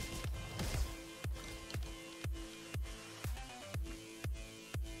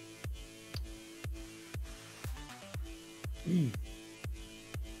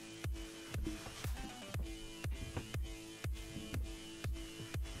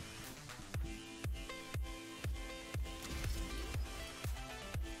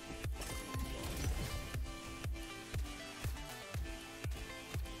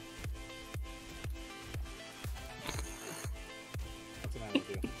 What's an animal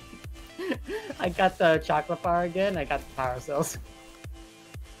do? I got the chocolate bar again. I got the power cells. Of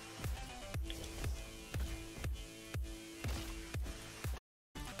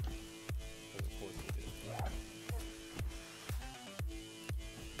course we do.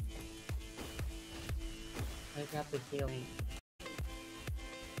 I got the healing.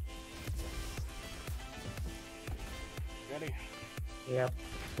 Ready? Yep.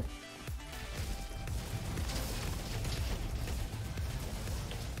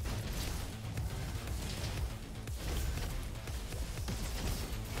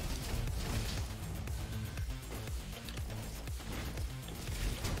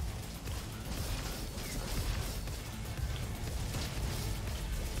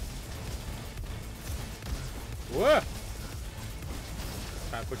 Whoa!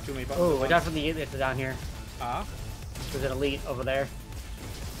 Trying to push too many buttons. Oh, at we got once. from the elite down here. Huh? There's an elite over there.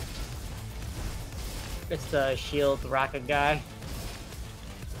 It's the shield rocket guy.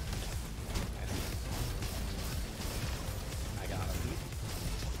 I got him.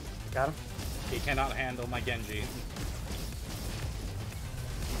 Got him? He cannot handle my Genji.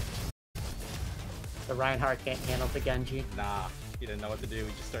 The Reinhardt can't handle the Genji. Nah, he didn't know what to do.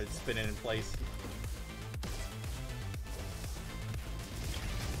 He just started spinning in place.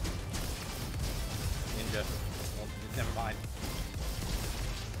 Ninja. Well, never mind.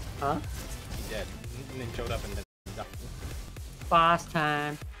 Huh? He dead. Ninja showed up and then died. Boss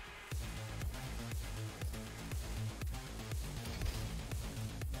time.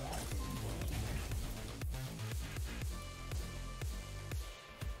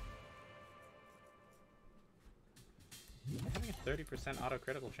 Having a 30% auto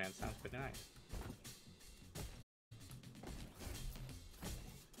critical chance sounds pretty nice.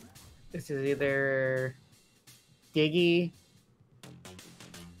 This is either Giggy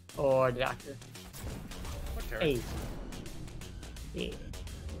or the Doctor. What turret? Hey. Yeah.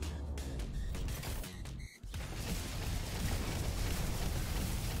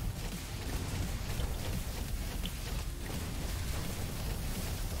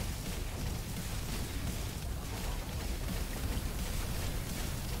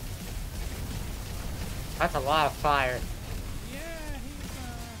 That's a lot of fire.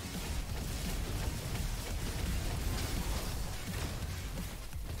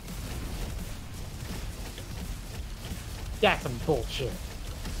 Yeah, he's That's some bullshit.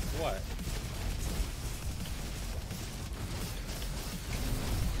 what?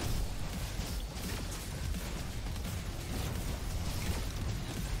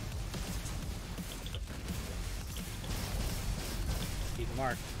 He's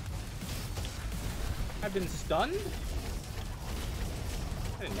marked. I've been stunned?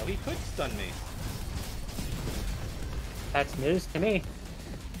 I didn't know he could stun me. That's news to me.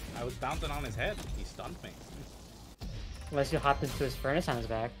 I was bouncing on his head. He stunned me. Unless you hop into his furnace on his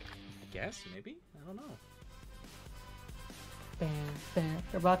back. I guess, maybe? I don't know. Bam, bam.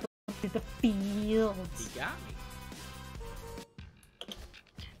 We're about to go to the fields. He got me.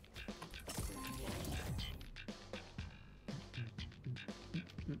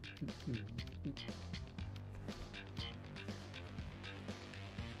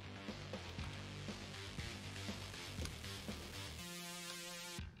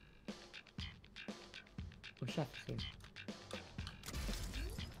 Oh, chef is here.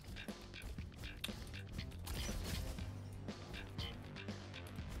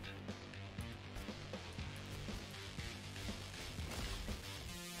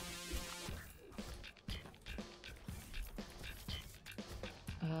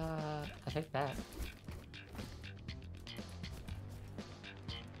 I think that.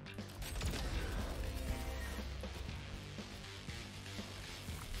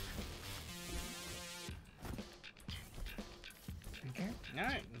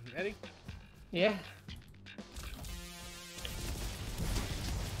 Ready? Yeah.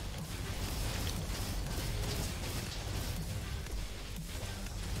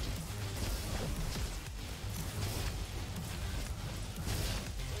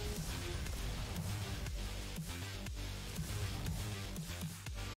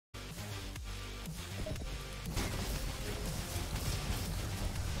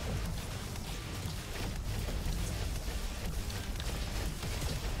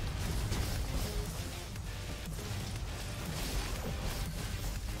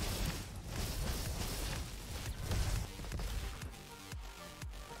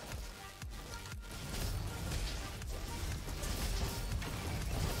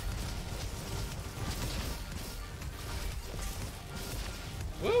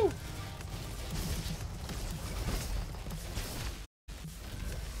 Woo!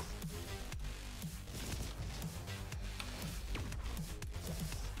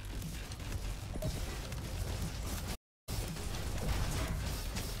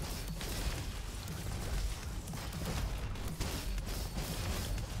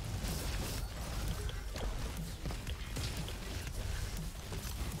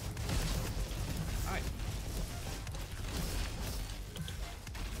 Nice.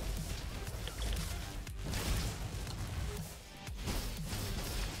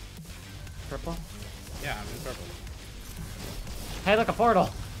 Purple. Yeah, I'm in purple. Hey, look, a portal.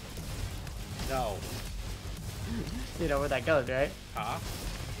 No. You know where that goes, right? Huh?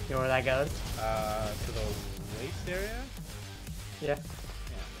 You know where that goes? To the waste area? Yeah.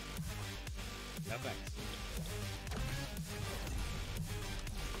 Yeah. No thanks.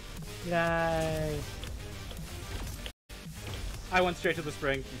 Yay. I went straight to the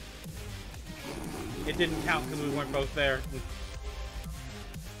spring. It didn't count because we weren't both there.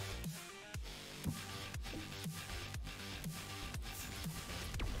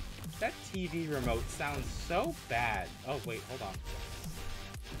 That TV remote sounds so bad. Oh, wait, hold on.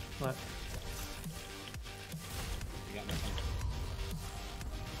 What? You got my phone.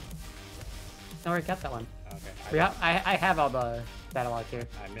 I already got that one. Okay. I have all the catalogs here.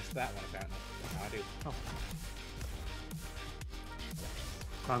 I missed that one, apparently. Now I do. Oh.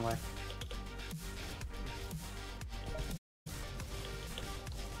 Wrong way.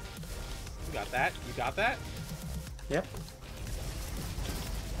 You got that? You got that? Yep.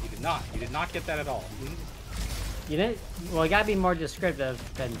 You did not. You did not get that at all. You didn't? Well, you gotta be more descriptive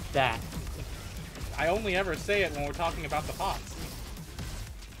than that. I only ever say it when we're talking about the pots.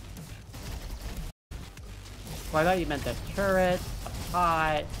 Well, I thought you meant the turret, the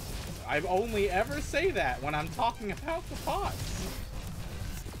pot. I only ever say that when I'm talking about the pots.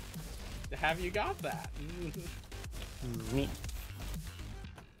 Have you got that? Me.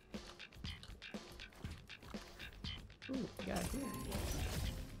 Ooh, what you got here?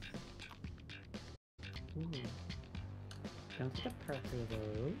 Ooh. Don't get a purple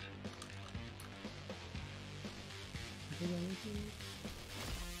though.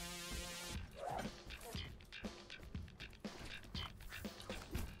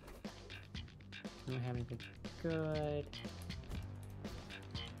 I don't have anything good.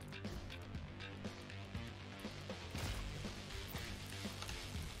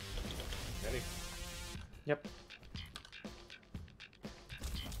 Ready? Yep.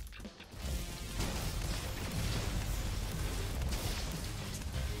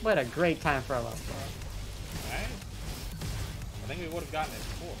 What a great time for a love story. Alright. I think we would have gotten it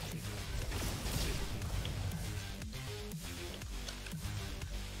before.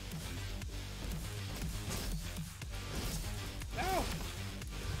 No!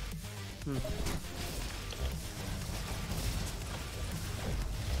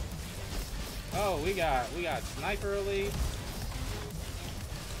 Oh, we got sniper elite.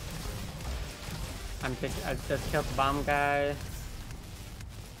 I just killed the bomb guy.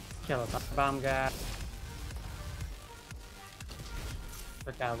 Kill the bomb guy.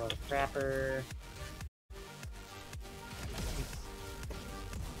 Took out a little trapper.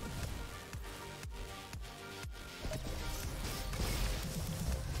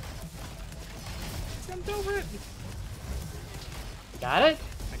 Jumped over it. Got it?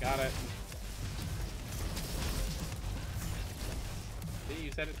 I got it. See,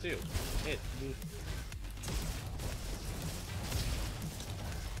 you said it too. It.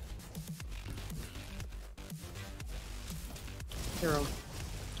 Hero.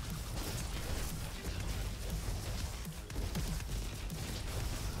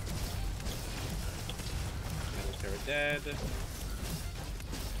 Military dead.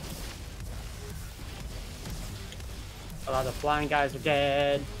 A lot of the flying guys are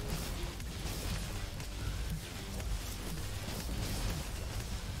dead.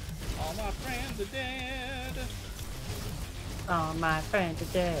 friends are dead. All my friends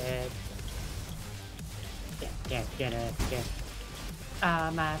are dead.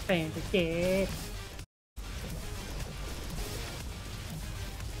 All my friends are dead.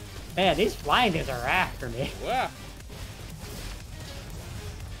 Man, these flying things are after me. Whoa.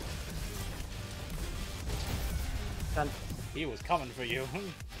 Done. He was coming for you.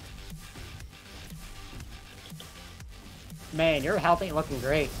 Man, your health ain't looking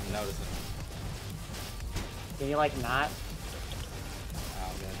great. I'm noticing. Can you, like, not?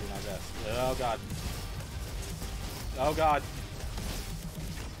 I'm gonna do my best. Oh god. Oh god.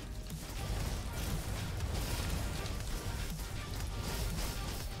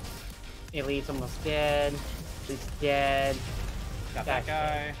 Elite's almost dead. Elite's dead. Got that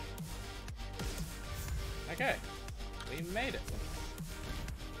guy. Okay. We made it.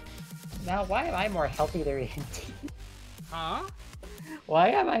 Now, why am I more healthy than you? Huh? Why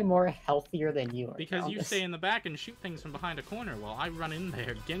am I more healthier than you? Because you stay in the back and shoot things from behind a corner while I run in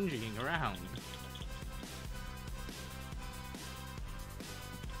there Genjiing around.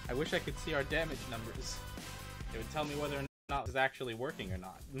 I wish I could see our damage numbers. It would tell me whether or not it's actually working or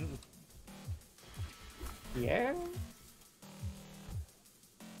not. Yeah?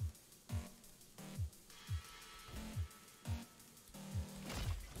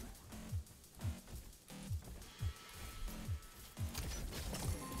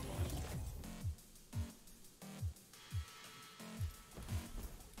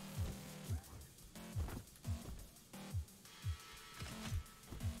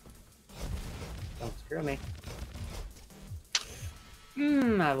 Don't screw me.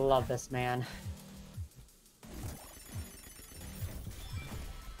 I love this man.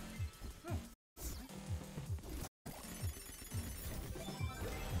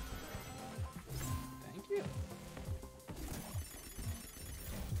 Thank you.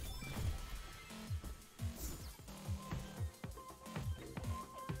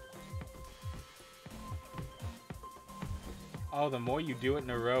 Oh, the more you do it in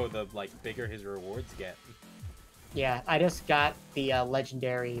a row, the bigger his rewards get. Yeah, I just got the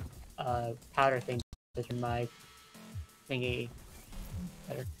legendary powder thing in my thingy.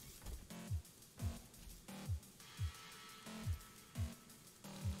 Better.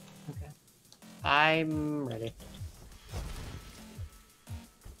 Okay. I'm ready.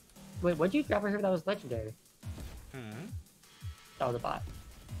 Wait, what'd you drop over here that was legendary? That was a bot.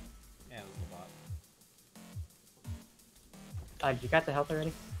 Yeah, it was a bot. You got the health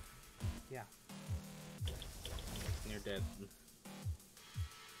already? Yeah. You're dead.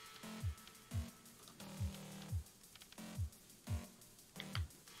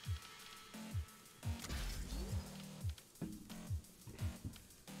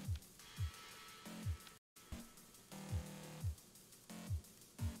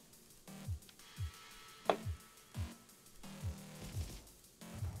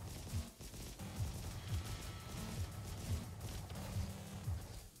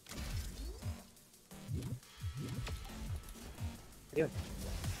 What are you doing?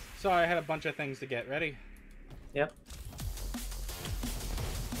 So I had a bunch of things to get ready. Yep.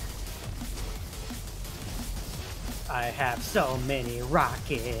 I have so many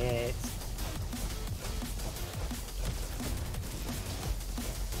rockets.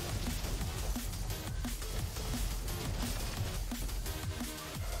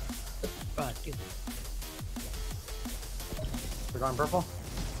 Dude. We're going purple?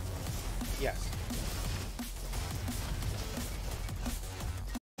 Yes.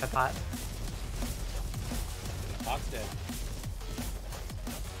 A pot. The pot's dead.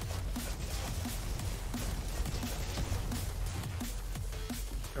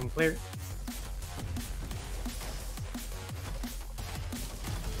 Room clear.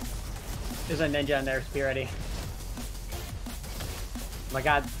 There's a ninja in there, be ready. Oh my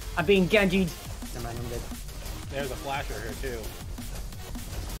god, I'm being Genji'd. Never mind, I'm good. There's a flasher here too.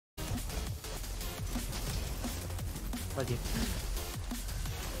 Love you.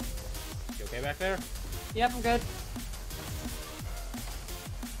 You okay back there? Yep, I'm good.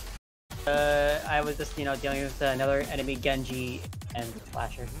 I was just, dealing with another enemy Genji and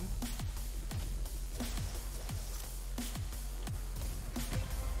Flasher.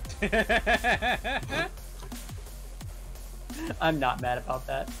 I'm not mad about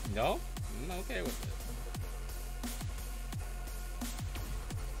that. No? I'm okay with it.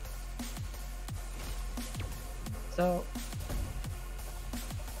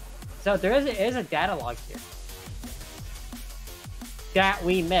 So there is a data log here that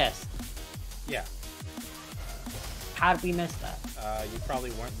we missed. Yeah. How did we miss that? You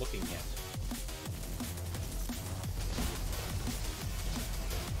probably weren't looking yet.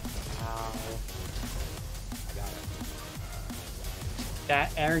 Wow.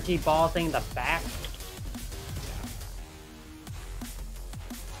 that energy ball thing in the back.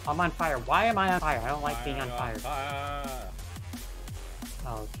 I'm on fire. Why am I on fire? I don't like being on fire.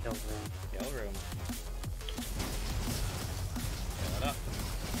 Oh, kill room. Kill room. Kill it up.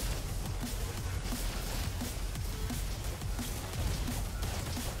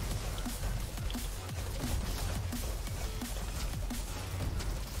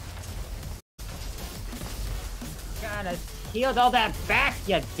 God, I healed all that back,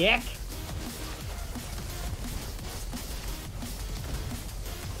 you dick!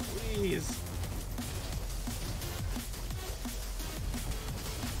 Please.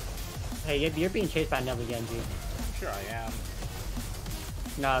 Hey, you're being chased by another Genji. I'm sure I am.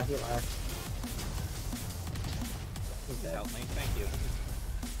 No, he left. Help me, thank you.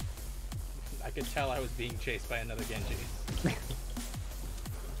 I could tell I was being chased by another Genji.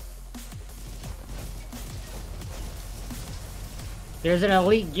 There's an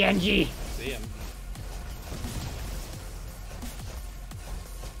elite Genji! See him.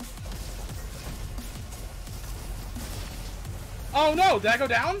 Oh no! Did I go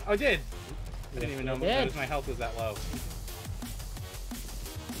down? Oh, I did! I didn't even know my health was that low.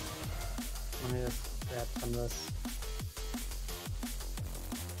 Let me just grab some of this.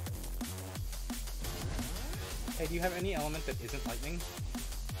 Hey, do you have any element that isn't lightning?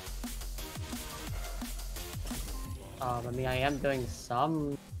 I mean, I am doing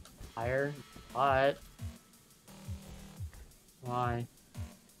some fire, but... Why?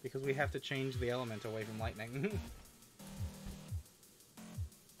 Because we have to change the element away from lightning.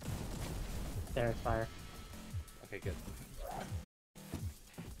 There's fire. Okay, good.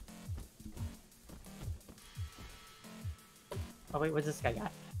 Oh wait, what's this guy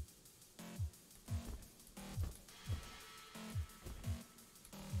got?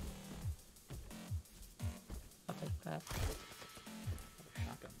 I'll take that.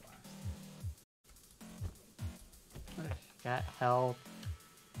 Shotgun blast. Got health.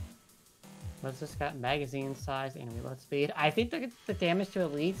 What's this got? Magazine size and reload speed. I think the damage to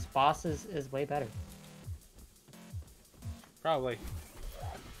elites bosses is way better. Probably.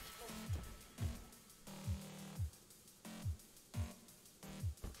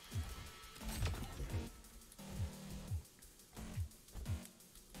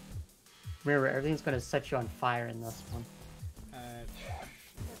 Remember, everything's gonna set you on fire in this one. Yeah,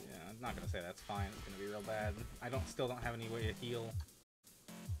 I'm not gonna say that's fine. It's gonna be real bad. I still don't have any way to heal.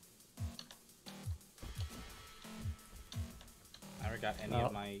 I never got any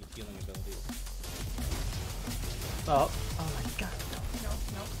of my healing abilities. Oh my god.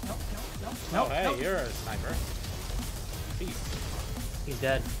 No. Oh, hey, you're a sniper. Peace. He's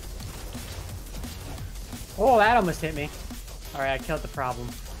dead. Oh, that almost hit me. Alright, I killed the problem.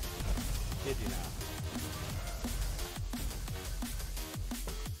 Did you now?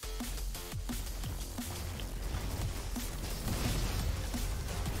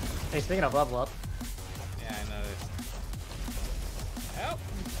 Hey, speaking of level up. Yeah, I noticed. Help!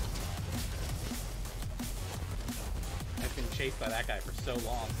 I've been chased by that guy for so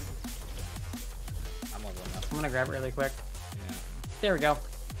long. I'm leveling up. I'm gonna grab it really quick. Yeah. There we go.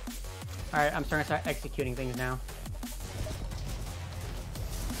 Alright, I'm starting to start executing things now.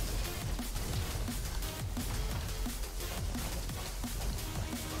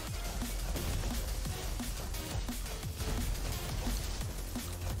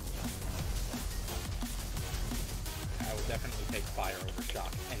 I would definitely take fire over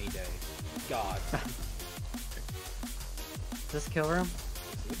shock any day. God. Is this kill room?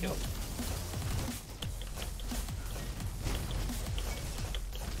 This is a kill.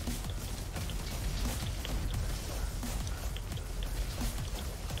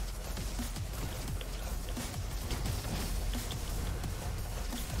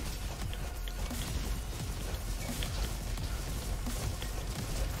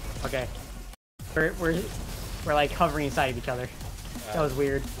 Okay. We're like hovering inside of each other. That was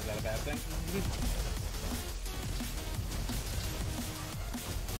weird. Is that a bad thing?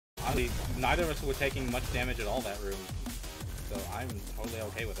 Honestly, neither of us were taking much damage at all that room, so I'm totally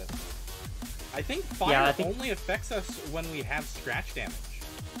okay with it. I think fire only affects us when we have scratch damage.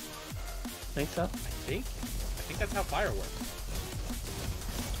 Think so? I think that's how fire works.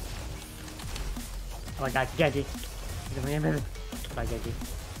 Oh my god, Genji. Bye, Genji.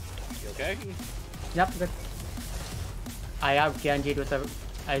 You okay? Yep, good. I out Genji'd with the.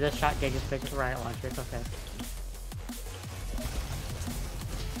 I just shot Genji's face with the riot launcher. It's okay.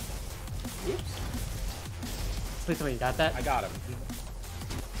 Oops. Please tell me you got that. I got him.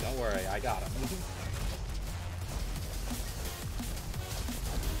 Don't worry, I got him.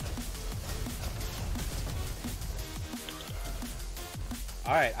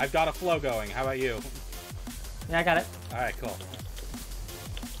 Alright, I've got a flow going. How about you? Yeah, I got it. Alright, cool.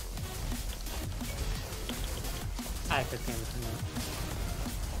 I could see him.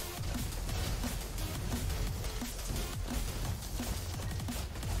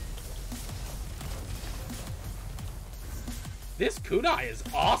 This kunai is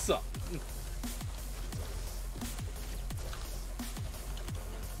awesome!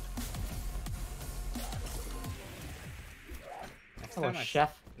 Hello,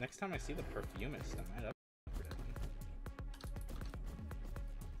 chef. Next time I see the perfumist, I might upgrade him.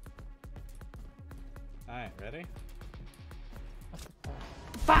 Alright, ready?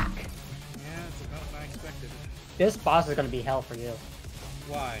 Fuck! Yeah, it's about what I expected. This boss is gonna be hell for you.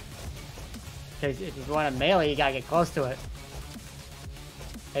 Why? Because if you want to melee, you gotta get close to it.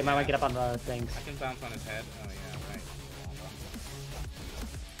 Hey, might want to get up on the things. I can bounce on his head. Oh yeah, right.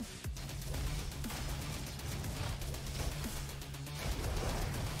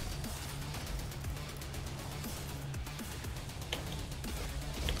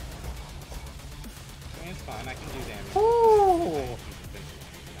 It's fine, I can do damage. Ooh!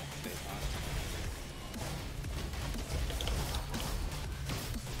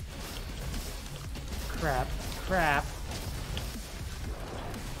 Crap. Crap.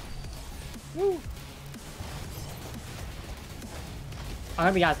 Woo! I'm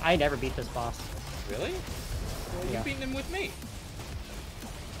gonna be honest, I never beat this boss. Really? Well, Yeah. you beat him with me.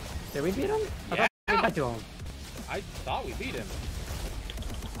 Did we beat him? I Yeah. thought we got to him. I thought we beat him.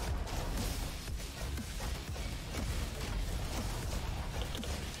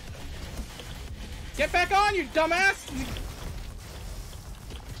 Get back on, you dumbass!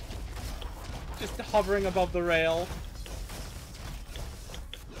 Just hovering above the rail.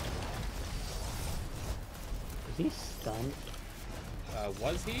 Is he stunned?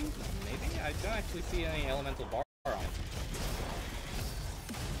 Was he? Maybe? I don't actually see any elemental bar on him.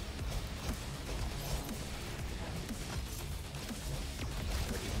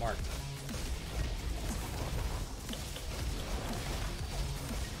 Where he's marked.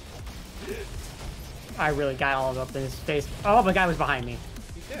 I really got all up in his face. Oh, my guy was behind me.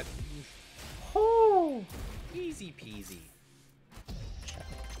 He's dead. Oh! Easy peasy.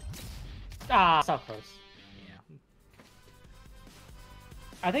 Ah, so close. Yeah.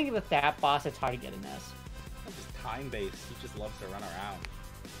 I think with that boss, it's hard to get an S. He's just time-based. He just loves to run around.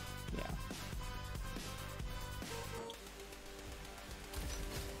 Yeah.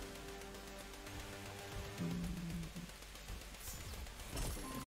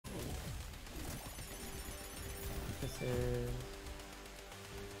 This is...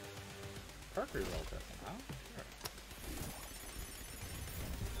 Perk reroll token, huh? Sure.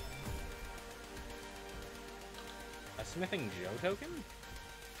 A Smithing Joe token?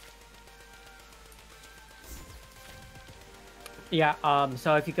 Yeah,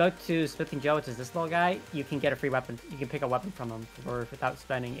 so if you go to Smithing Joe, which is this little guy, you can get a free weapon. You can pick a weapon from him without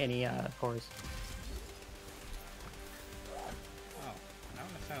spending any cores. Oh, I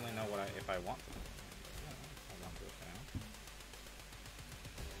don't necessarily know what if I want to. I want to it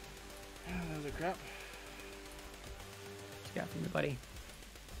now. Those are crap. What you got from me, buddy?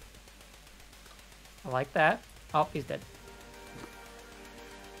 I like that. Oh, he's dead.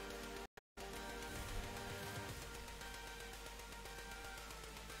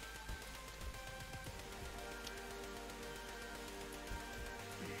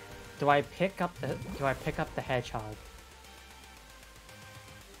 Do I pick up the hedgehog?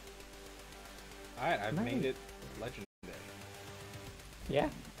 Alright, I've Nice. made it legendary. Yeah.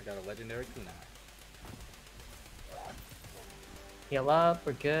 I got a legendary kunai. Heal up,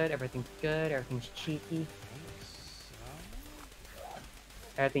 we're good, everything's good, everything's cheeky.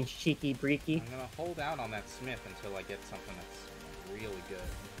 Everything's cheeky breeky. I'm gonna hold out on that smith until I get something that's really good.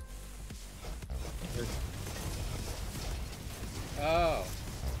 Oh.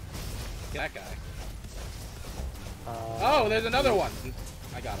 That guy. Oh, there's another one!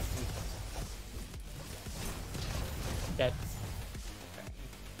 I got him. Dead.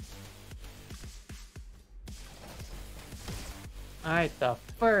 Alright, the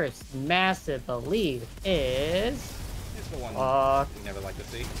first massive elite is... It's the one you never like to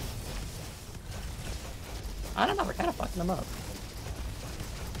see. I don't know, we're kind of fucking them up.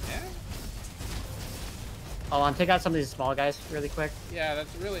 Yeah? Hold on, take out some of these small guys really quick. Yeah,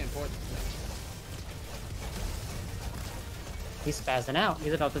 that's really important. He's spazzing out. He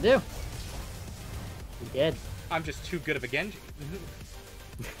doesn't know what to do. He did. I'm just too good of a Genji.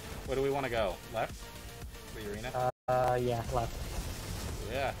 Where do we want to go? Left? The arena? Yeah, left.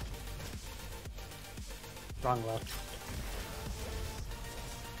 Yeah. Wrong left.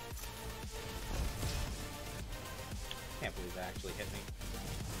 Can't believe that actually hit me.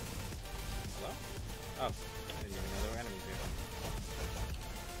 Oh, I didn't even know there were enemies here.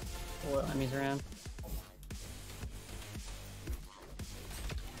 What enemies around?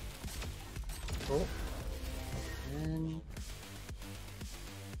 Cool. And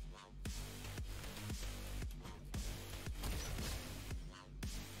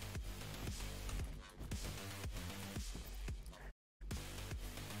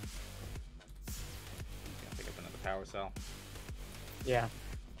Gotta pick up another power cell. yeah.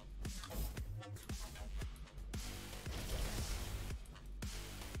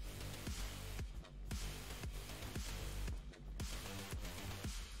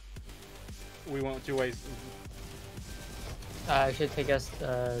 We went 2 ways. It should take us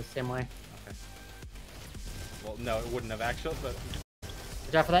the same way. Okay. Well, no, it wouldn't have actually, but...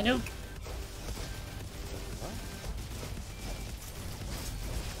 Good job for that nuke. What?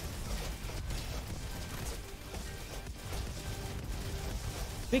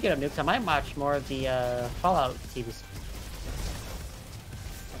 Speaking of nukes, I might watch more of the Fallout TV.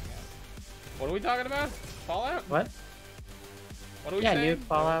 What are we talking about? Fallout? What? What are we Yeah, saying? nuke,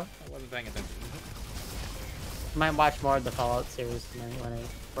 Fallout. I wasn't paying attention. I might watch more of the Fallout series tonight when I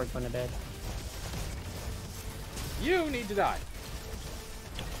before going to bed. You need to die.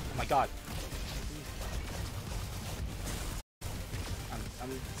 Oh my god. I'm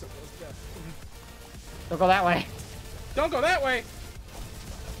so close to death. Don't go that way. Don't go that way!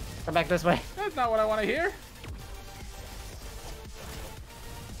 Come back this way. That's not what I want to hear.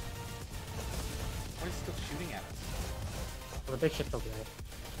 Why is he still shooting at us? Well, the big ship will be right.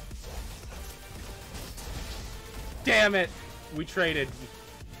 Damn it! We traded.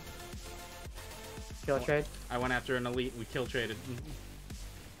 Kill trade. I went after an elite. We kill traded.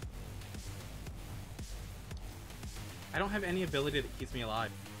 I don't have any ability that keeps me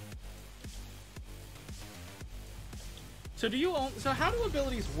alive. So do you? So how do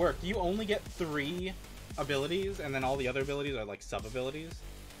abilities work? Do you only get 3 abilities, and then all the other abilities are like sub abilities?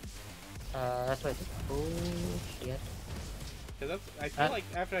 That's what I think. Oh shit. Because I feel like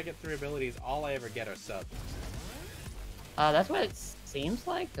after I get 3 abilities, all I ever get are subs. That's what it seems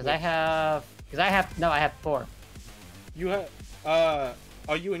like. I have 4. You have.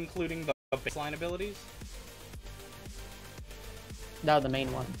 Are you including the baseline abilities? No, the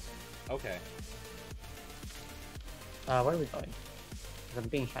main ones. Okay. Where are we going? 'Cause I'm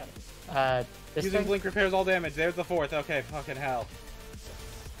being shot. This Using thing? blink repairs all damage. There's the 4th. Okay, fucking hell.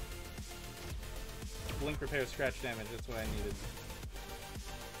 Blink repairs scratch damage. That's what I needed.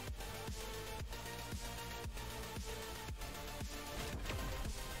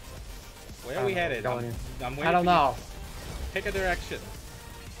 Where are we headed? I'm waiting. I don't know. Pick a direction.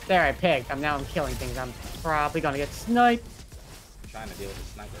 There, I picked. I'm killing things. I'm probably gonna get sniped. I'm trying to deal with the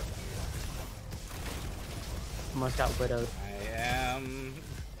sniper. Almost got widowed. I am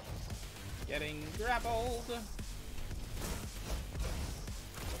getting grappled.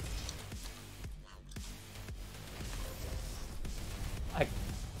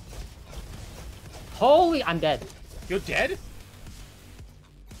 Holy, I'm dead. You're dead?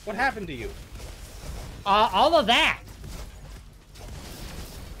 What happened to you? All of that.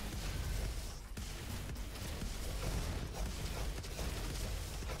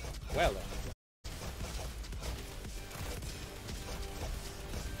 Well then.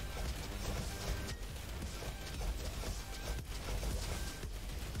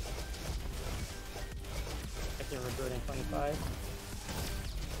 I think we're good in 25.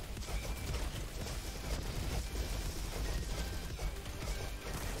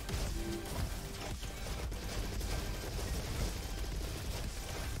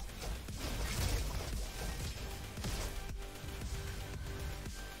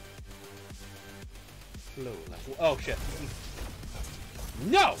 Low level. Oh shit.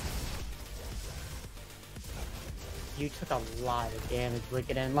 No! You took a lot of damage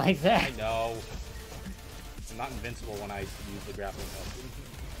looking in like that. I know. I'm not invincible when I use the grappling hook.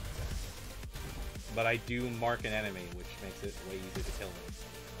 But I do mark an enemy, which makes it way easier to kill me.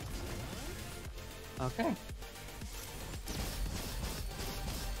 Okay.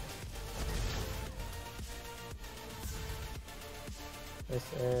 This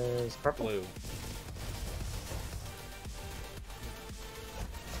is purple. Blue.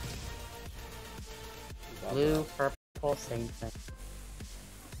 Blue, purple, same thing.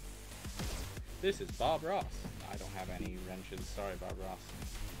 This is Bob Ross. I don't have any wrenches. Sorry, Bob Ross.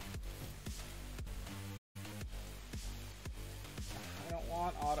 I don't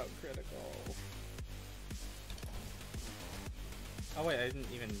want auto-critical. Oh wait, I didn't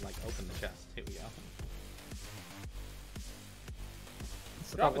even like open the chest. Here we go.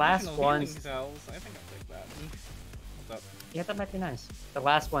 So Drop the last additional one's... healing cells. I think I'll take that. What's up? Yeah, that might be nice. The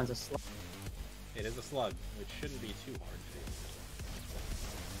last one's a slow. It is a slug, which shouldn't be too hard to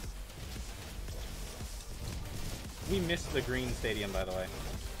do. We missed the green stadium, by the way.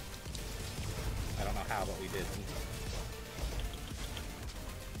 I don't know how, but we did.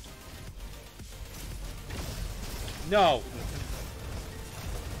 No!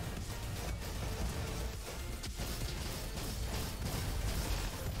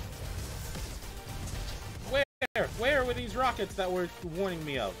 Where were these rockets that were warning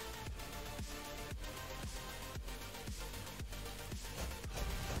me of?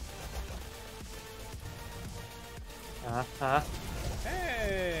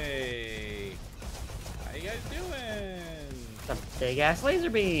 Hey! How you guys doing? Some big ass laser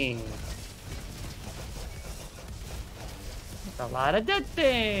beam. That's a lot of dead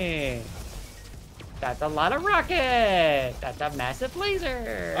things. That's a lot of rocket. That's a massive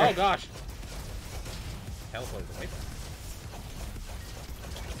laser. Oh gosh! Teleported away from me.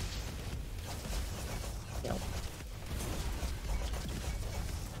 Yep.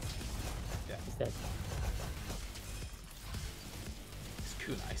 Yeah. He's dead. This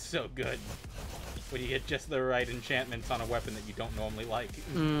kunai is so good. When you get just the right enchantments on a weapon that you don't normally like.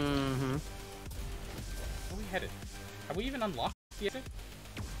 Mm-hmm. Where are we headed? Have we even unlocked the exit?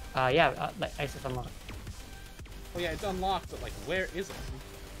 Yeah, exit unlocked. Oh yeah, it's unlocked, but like, where is it?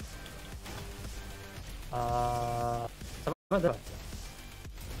 Some of the...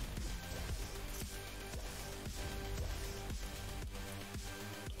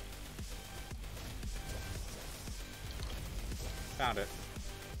 Found it.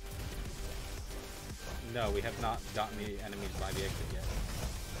 No, we have not gotten the enemies by the exit yet.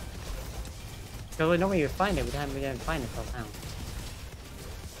 Because we know where you find it. We didn't find it till now.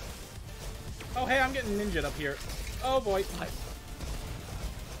 Oh hey, I'm getting ninja'd up here. Oh boy.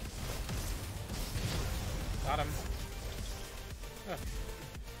 Got him. Ugh.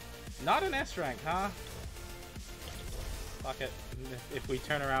 Not an S rank, huh? Fuck it. If we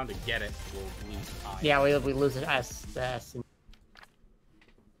turn around to get it, we'll lose time. Yeah, we lose the S. The S.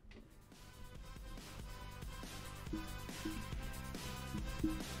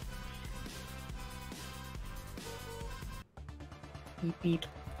 Beep beep.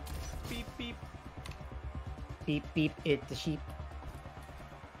 Beep beep. Beep beep, it's the sheep.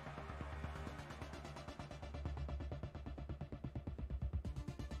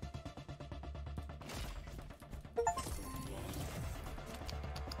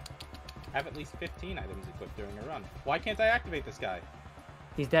 I have at least 15 items equipped during a run. Why can't I activate this guy?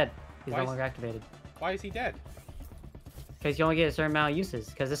 He's dead. He's Why no is- longer activated. Why is he dead? Because you only get a certain amount of uses.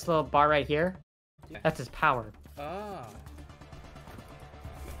 Because this little bar right here, Yeah. that's his power. Ah.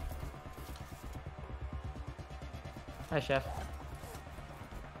 Hi, Chef.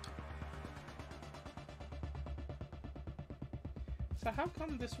 So how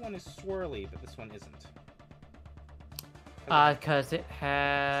come this one is swirly, but this one isn't? Because it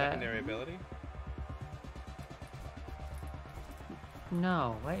has... Secondary ability?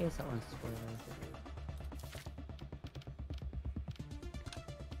 No, why is that one swirling?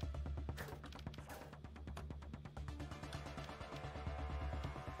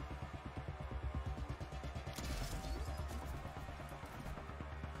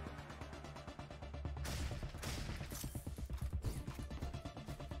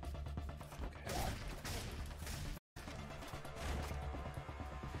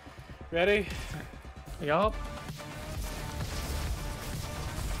 Ready? Yup.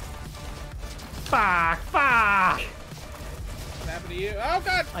 Fuck! Fuck! What happened to you? Oh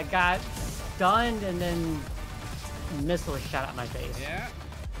god! I got stunned and then missile shot at my face. Yeah,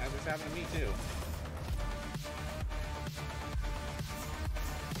 that just happened to me too.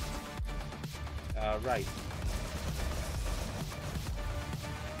 Right.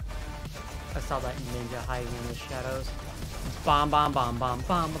 I saw that ninja hiding in the shadows. Bomb, bomb, bomb, bomb,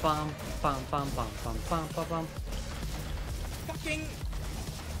 bomb, bomb, bomb, bomb, bomb, bomb, bomb, bomb, bomb. Fucking!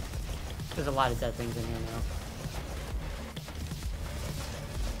 There's a lot of dead things in here now.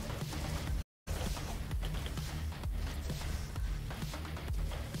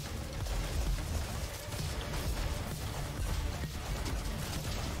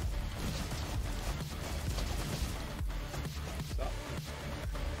 So.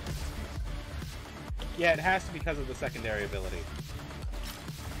 Yeah, it has to be because of the secondary ability.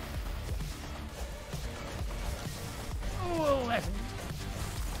 Oh, that's...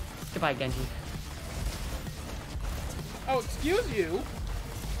 Goodbye, Genji. Oh, excuse you!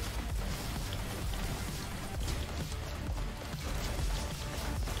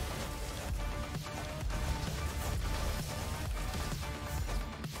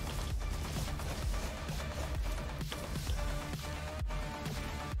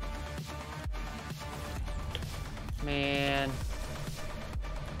 Man.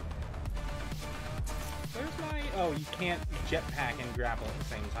 Where's my... Oh, you can't jetpack and grapple at the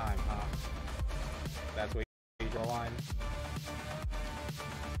same time, huh? That's where you draw the line.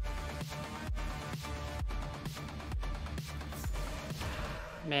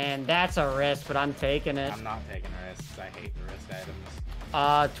 Man, that's a risk, but I'm taking it. I'm not taking risks. I hate risk items.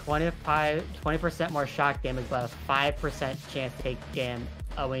 20% more shock damage, but a 5% chance to take damage.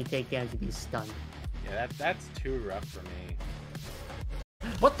 When you take damage, to be stunned. Yeah, that's too rough for me.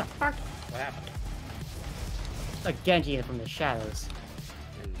 What the fuck? What happened? A Genji from the shadows.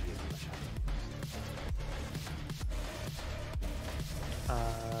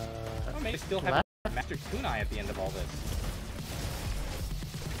 Oh, maybe still have Master Kunai at the end of all this.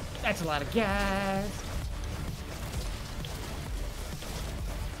 That's a lot of gas.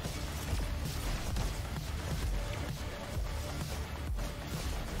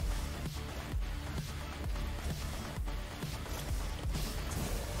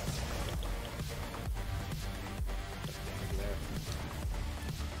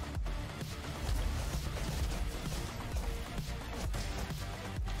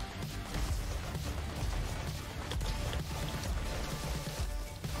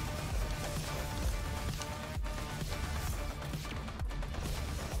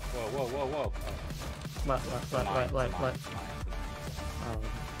 Whoa. What? Oh.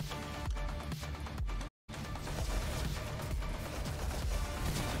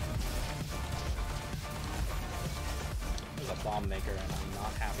 There's a bomb maker and I'm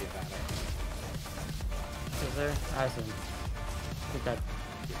not happy about it. Is there? I see. He's dead.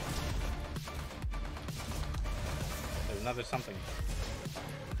 There's another something.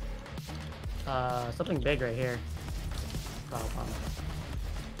 Something big right here. Oh, bomb.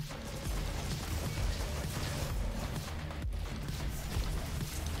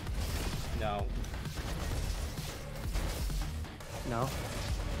 No. No.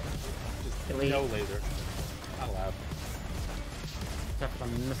 Just Delete. no laser. Not allowed. Except for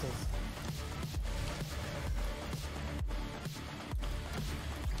the missiles.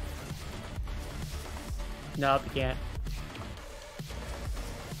 Nope, you can't.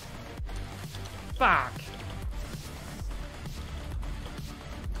 Fuck!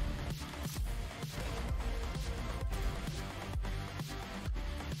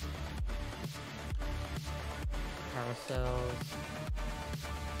 Carousels.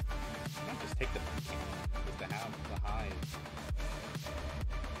 Why not just take the cannon just to have the hive?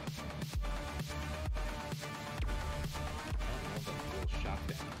 I don't know the full shock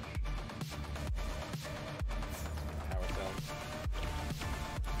damage. Carousel.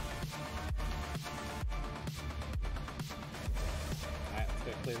 Alright, let's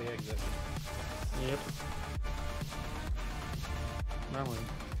go clear the exit. Yep. Wrong way.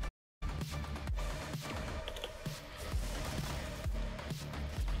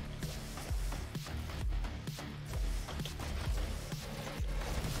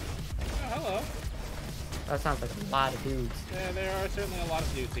 Oh, hello. That sounds like a lot of dudes. Yeah, there are certainly a lot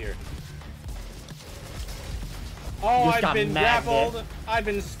of dudes here. Oh, Just I've been magnet. grappled. I've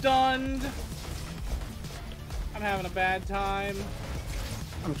been stunned. I'm having a bad time.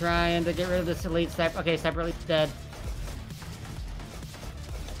 I'm trying to get rid of this elite sniper. Okay, sniper elite's dead.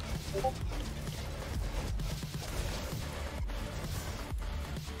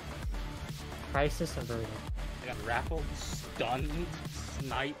 Crisis averted. I got grappled, stunned,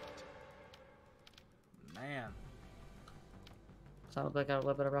 sniped. Man, Sounds like I got a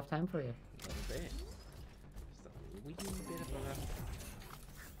little bit of a rough time for you. a little bit. Just a wee bit of a rough.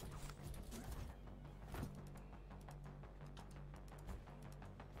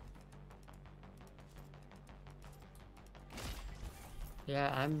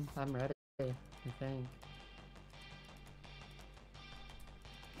 Yeah, I'm ready, I think.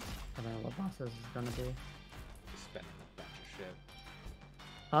 I don't know what bosses is gonna be. Just spending a bunch of shit.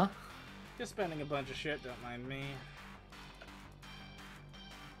 Huh? Just spending a bunch of shit, don't mind me.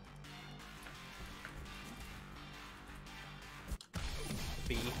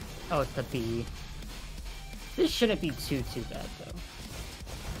 B. Oh, it's the B. This shouldn't be too bad though.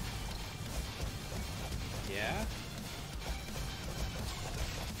 Yeah?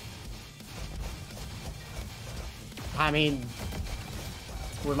 I mean,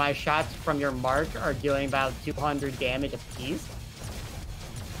 when my shots from your mark are doing about 200 damage apiece.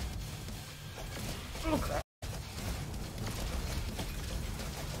 Oh crap.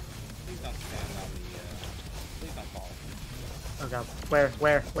 Please don't stand on the, please don't fall. Oh god. Where?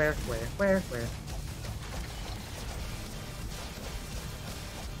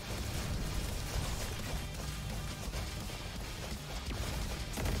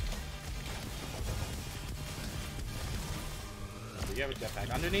 You have a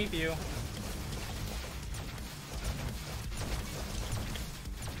jetpack underneath you.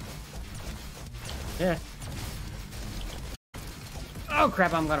 Yeah. Oh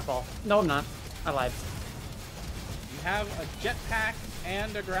crap, I'm gonna fall. No, I'm not. I lied. You have a jetpack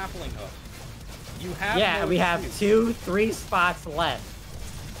and a grappling hook. You have Yeah, no we have excuse. 3 spots left.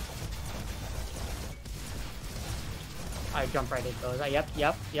 I jump right into those.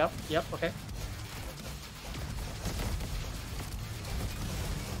 Yep, okay.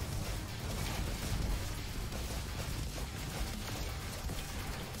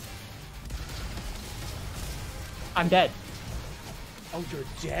 I'm dead. Oh, you're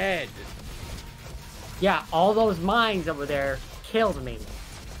dead. Yeah, all those mines over there killed me.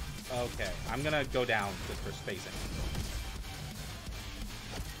 Okay, I'm gonna go down just for spacing.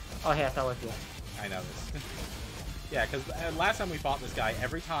 Oh, hey, I fell with you. I know this. Yeah, because last time we fought this guy,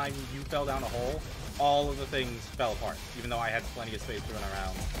 every time you fell down a hole, all of the things fell apart, even though I had plenty of space to run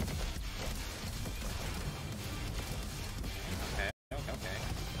around. Okay.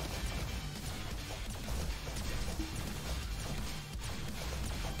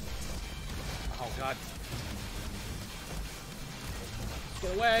 Oh, God.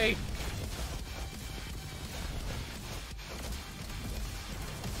 Get away!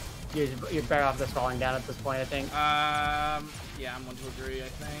 You're better off just falling down at this point, I think. Yeah, I'm one to agree, I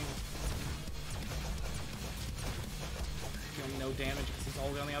think. Doing no damage because he's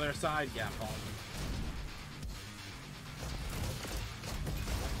all on the other side. Yeah, I'm falling.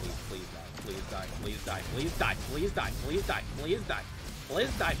 Please die. Please die. Please die. Please die. Please die. Please die.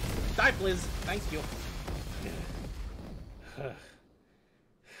 Please die. Die, please. Thank you.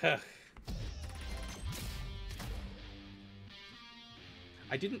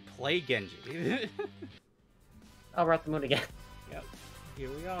 I didn't play Genji. Oh, we're at the moon again. Yep. Here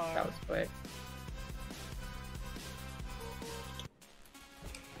we are. That was quick.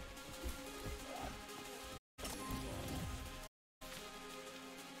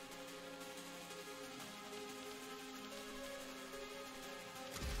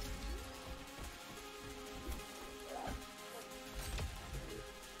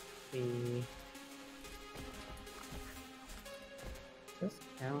 Does this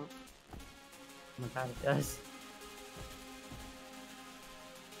count? Oh my god, it does.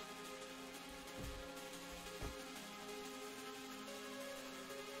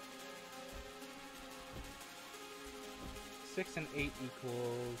 Six and 8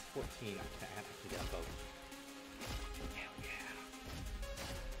 equals 14. I can actually get both. Hell yeah.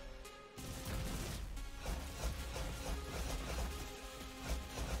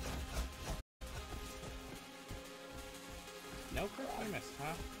 No critical miss,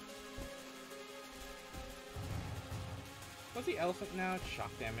 huh? What's the elephant now? It's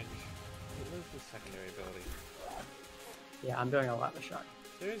shock damage. What is the secondary ability? Yeah, I'm doing a lot of shock.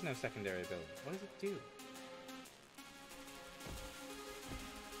 There is no secondary ability. What does it do?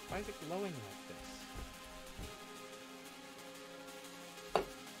 Why is it glowing like this?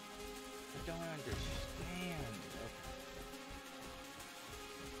 I don't understand.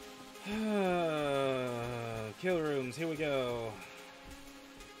 Okay. Kill rooms, here we go.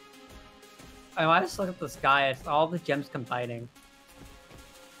 I just look at the sky, it's all the gems combining.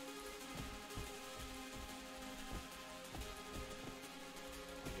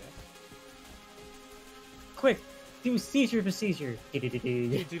 Quick! Do seizure procedure. Oh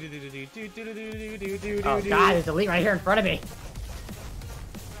god, there's a leak right here in front of me.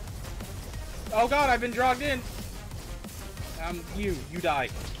 Oh god, I've been dragged in. You die.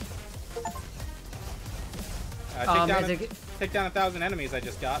 Take down 1,000 enemies I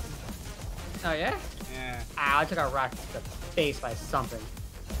just got. Oh yeah? Yeah. Ow, I took a rock to the face by something.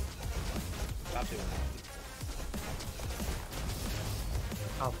 Stop doing that.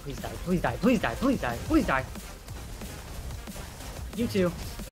 Oh, please die, please die, please die, please die, please die. You too.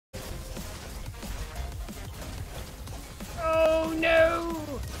 Oh no!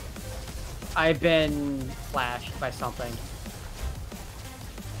 I've been flashed by something.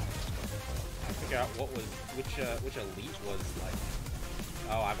 I figure out what was which elite was like.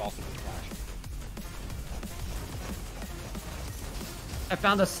 Oh, I've also been flashed. I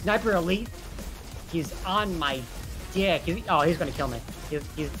found a sniper elite. He's on my dick. He's gonna kill me.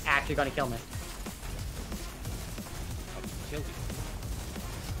 He's actually gonna kill me. Oh, he killed you.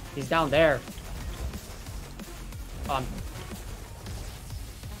 He's down there. Small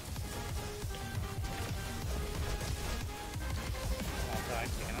fry,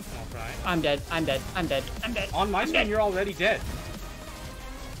 taking out small fry. I'm dead. I'm dead. I'm dead. I'm dead. On my screen, you're already dead.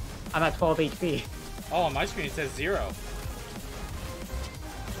 I'm at 12 HP. Oh, on my screen it says 0.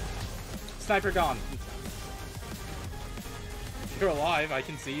 Sniper gone. You're alive. I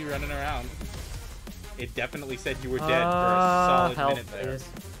can see you running around. It definitely said you were dead for a solid help, minute there. Please.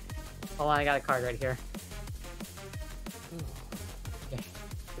 Hold on, I got a card right here. Okay.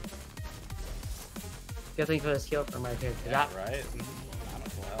 Good thing for the skill from right here. Yeah, right?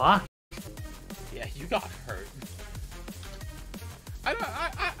 Fuck. Yeah, you got hurt.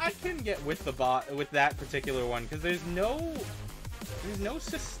 I can get with the bot with that particular one because there's no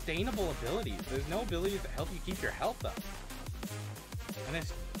sustainable abilities. There's no abilities that help you keep your health up. And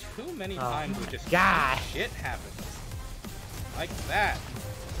there's too many times where just shit happens. Like that.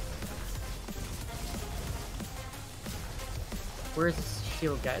 Where's this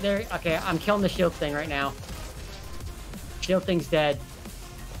shield guy? There. Okay, I'm killing the shield thing right now. Shield thing's dead.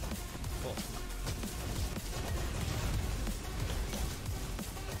 Cool.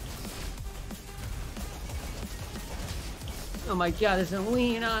 Oh my god, there's a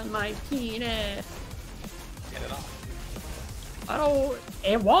lean on my penis. Get it off. I don't.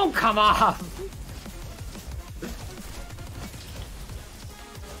 It won't come off. He's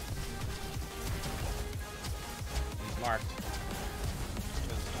marked.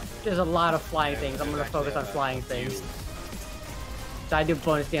 There's a lot of flying things. I'm gonna focus on flying things. So I do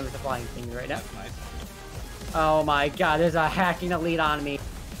bonus damage to flying things right now. That's nice. Oh my god, there's a hacking elite on me.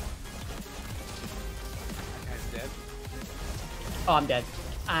 That guy's dead. Oh, I'm dead.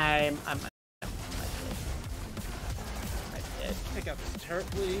 I'm dead. Take out this turret,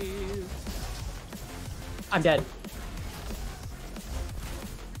 please. I'm dead.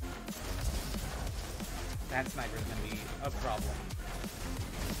 That sniper's gonna be a problem.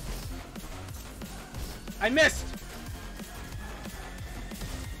 I missed!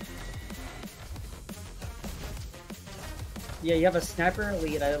 Yeah, you have a sniper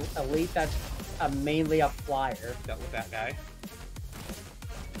elite, elite that's mainly a flyer. Dealt with that guy.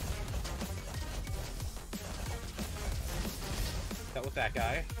 Dealt with that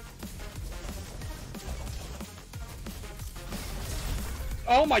guy.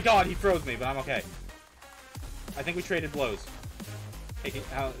 Oh my god, he froze me, but I'm okay. I think we traded blows. Hey,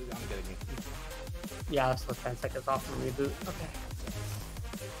 I'm getting you. Yeah, that's still 10 seconds off from reboot. Okay.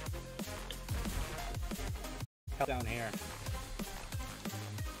 Down here.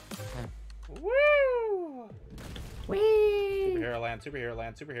 Okay. Woo! Whee! Superhero land, superhero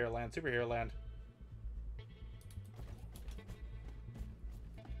land, superhero land, superhero land.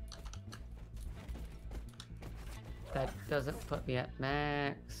 That doesn't put me at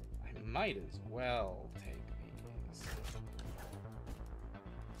max. I might as well take these.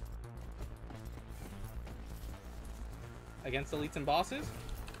 Against elites and bosses?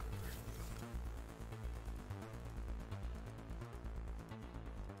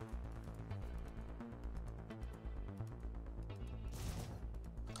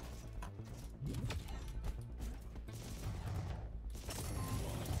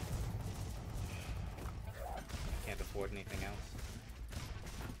 Can't afford anything else.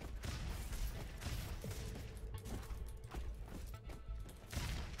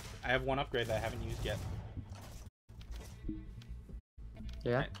 I have one upgrade that I haven't used yet.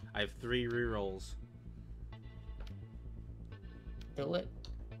 Yeah? I have 3 rerolls. Do it.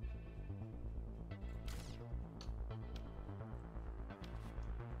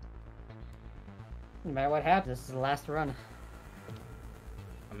 No matter what happens, this is the last run.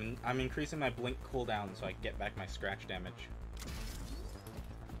 I'm increasing my blink cooldown so I can get back my scratch damage.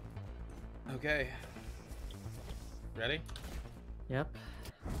 Okay. Ready? Yep.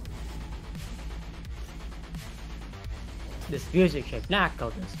 This music should not go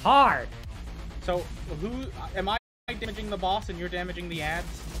this hard. So, am I damaging the boss and you're damaging the ads?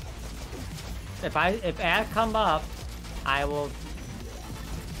 If ads come up, I will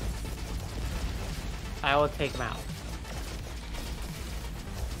take them out.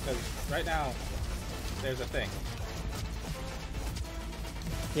 Because right now, there's a thing.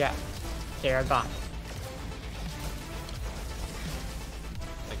 Yeah, they're gone.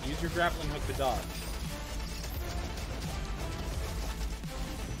 Like, use your grappling hook to dodge.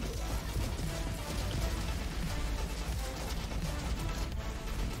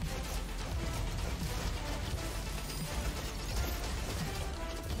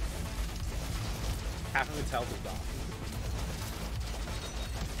 Half of its health is gone.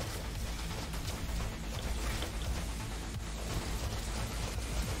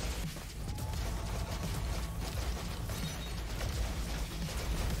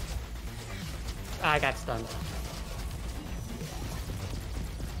 I got stunned.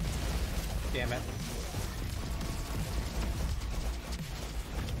 Damn it.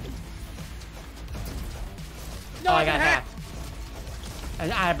 No, Oh, I got hacked.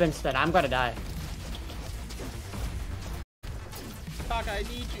 And I've been stunned. I'm gonna die. Taka, I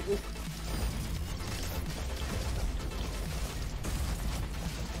need you.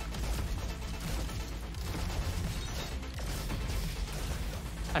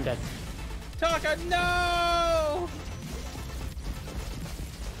 I'm dead. Taka, no!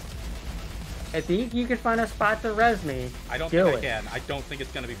 I think you can find a spot to res me. I don't think I can. I don't think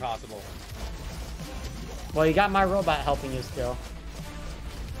it's gonna be possible. Well, you got my robot helping you still.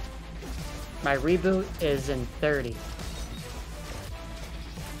 My reboot is in 30.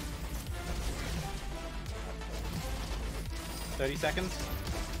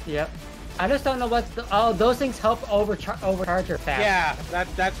 $30 Yep. I just don't know what. Oh, those things help overcharge her fast. Yeah,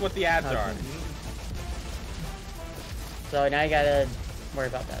 that's what the ads are. So now you gotta worry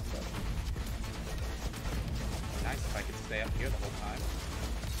about that stuff. Nice if I could stay up here the whole time.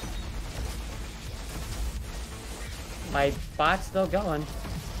 My bot's still going.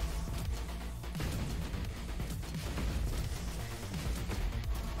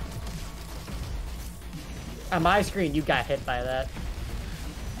 On my screen, you got hit by that.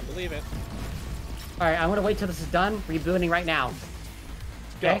 I believe it. Alright, I'm gonna wait till this is done. Rebooting right now.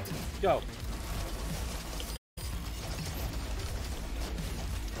 Okay? Go.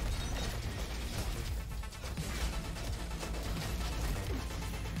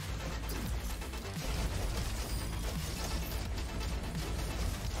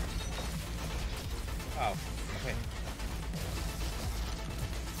 Oh, okay.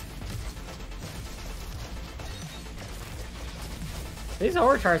 These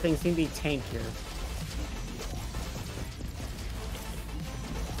overcharge things seem to be tankier.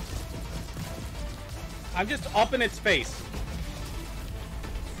 I'm just up in its face.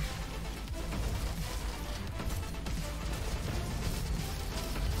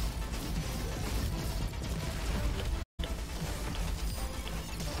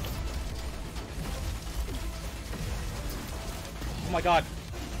 Oh my god.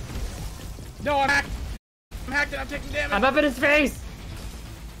 No, I'm hacked! I'm hacked and I'm taking damage! I'm up in his face!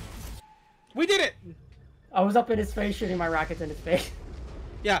 We did it! I was up in his face shooting my rockets in his face.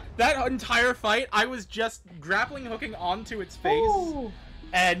 Yeah, that entire fight, I was just grappling hooking onto its face Ooh.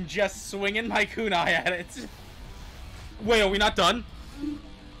 and just swinging my kunai at it. Wait, are we not done?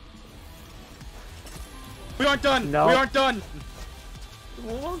 We aren't done! No. We aren't done!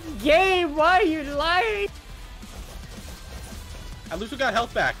 Game, why are you lying? At least we got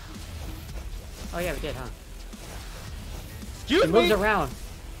health back. Oh yeah, we did, huh? Excuse It me! moves around.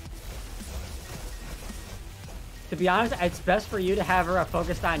 To be honest, it's best for you to have her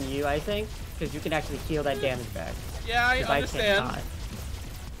focused on you, I think, because you can actually heal that damage back. Yeah, I understand. cannot.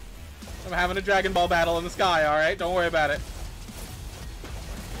 I'm having a Dragon Ball battle in the sky, alright? Don't worry about it.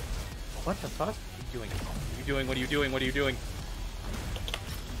 What the fuck? What are you doing? What are you doing? What are you doing? What are you doing?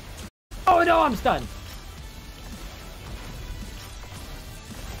 Oh no, I'm stunned!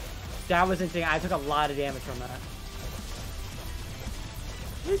 That was interesting. I took a lot of damage from that.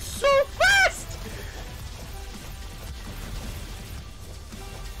 It's so fast!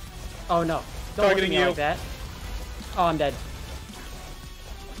 Oh no. Don't look at Targeting me you. like that. Oh, I'm dead.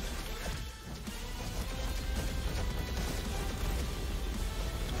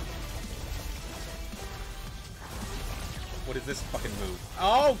 What is this fucking move?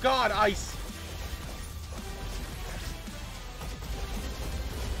 Oh god, ice!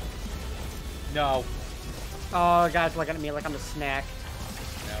 No. Oh, guys looking at me like I'm a snack.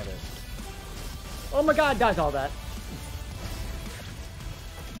 Now it is. Oh my god, does all that.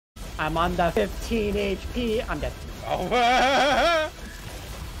 I'm on the 15 HP. I'm dead. Oh.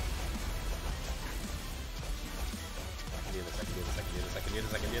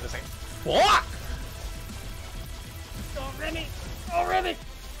 Second. Fuck! Oh, Remy! Oh, Remy!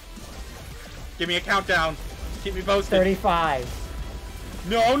 Give me a countdown. Keep me posted. 35.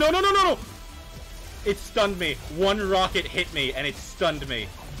 No. It stunned me. One rocket hit me and it stunned me.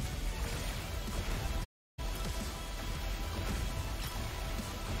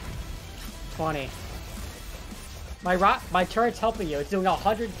 My turret's helping you. It's doing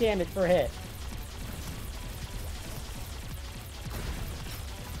 100 damage per hit.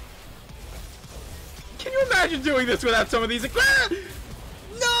 Can you imagine doing this without some of these? Ah!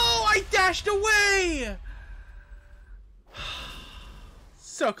 No, I dashed away.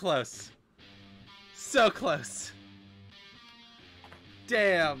 So close. So close.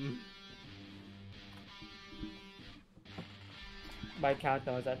 Damn. My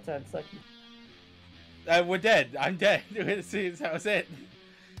countdown is at 10 seconds. We're dead. I'm dead. See, that was it.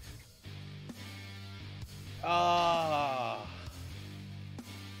 Ah.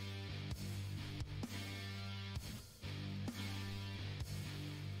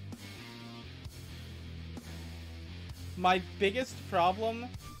 My biggest problem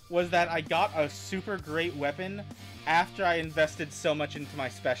was that I got a super great weapon after I invested so much into my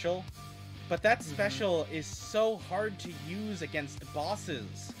special. But that special is so hard to use against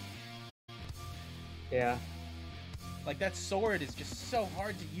bosses. Yeah. Like, that sword is just so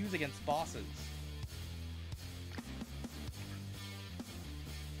hard to use against bosses.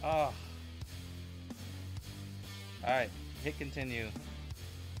 Oh. Alright, hit continue.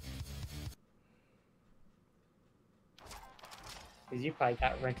 Because you probably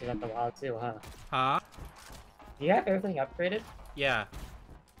got rented at the wild too, huh? Huh? Do you have everything upgraded? Yeah.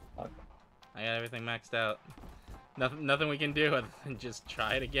 Okay. I got everything maxed out. Nothing we can do other than just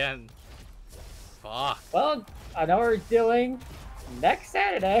try it again. Fuck. Well, I know what we're doing next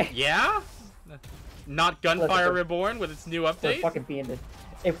Saturday. Yeah? Not Gunfire Listen, Reborn with its new We're update? fucking beating this.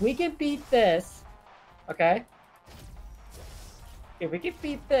 If we can beat this, okay? If we can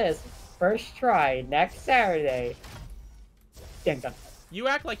beat this first try next Saturday, then Gunfire. You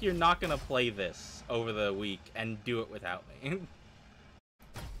act like you're not gonna play this over the week and do it without me.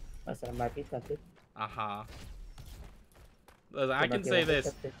 Listen, I might be tempted. Uh-huh. Listen, I can say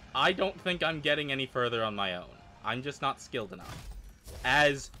this. I don't think I'm getting any further on my own. I'm just not skilled enough.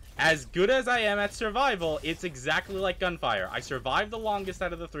 As good as I am at survival, it's exactly like Gunfire. I survived the longest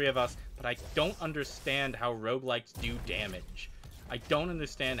out of the three of us, but I don't understand how roguelikes do damage. I don't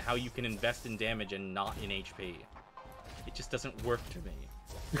understand how you can invest in damage and not in HP. It just doesn't work to me.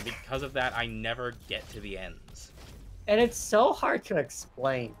 And because of that, I never get to the ends. And it's so hard to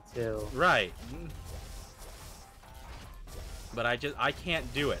explain, too. Right. But I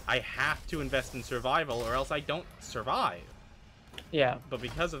can't do it. I have to invest in survival or else I don't survive. Yeah. But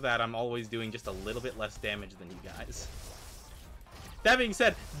because of that, I'm always doing just a little bit less damage than you guys. That being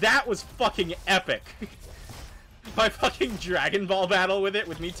said, that was fucking epic. My fucking Dragon Ball battle with it,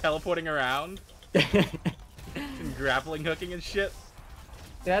 with me teleporting around. And grappling hooking and shit.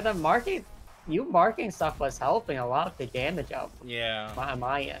 Yeah, the marking stuff was helping a lot with the damage out. Yeah. On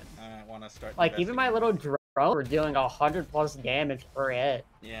my end. I want to start Like, even my investing. little drones were dealing 100+ damage per hit.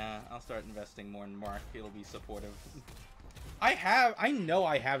 Yeah, I'll start investing more in Mark. It'll be supportive. I know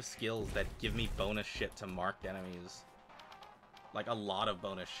I have skills that give me bonus shit to marked enemies. Like, a lot of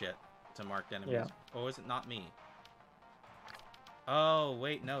bonus shit to marked enemies. Yeah. Or is it not me? Oh,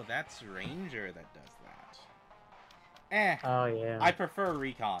 wait, no, that's Ranger that does that. Eh. Oh, yeah. I prefer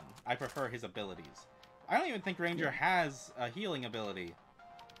Recon. I prefer his abilities. I don't even think Ranger has a healing ability.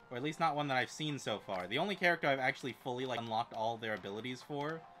 Or at least not one that I've seen so far. The only character I've actually fully, like, unlocked all their abilities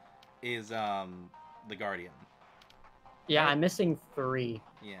for is, the Guardian. Yeah, I'm missing 3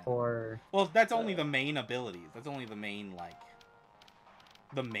 Yeah. for... Well, that's only the main abilities. That's only the main, like...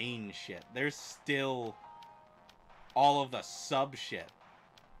 the main shit. There's still all of the sub shit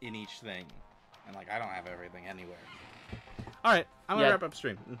in each thing. And, like, I don't have everything anywhere. Alright, I'm gonna wrap up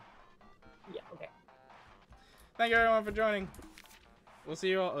stream. Yeah, okay. Thank you everyone for joining. We'll see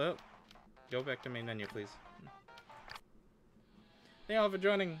you all... Oh, go back to main menu, please. Thank you all for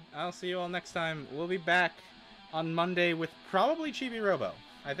joining. I'll see you all next time. We'll be back on Monday with probably Chibi Robo.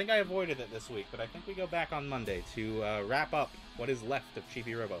 I think I avoided it this week, but I think we go back on Monday to wrap up what is left of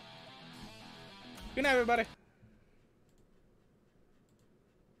Chibi Robo. Good night, everybody.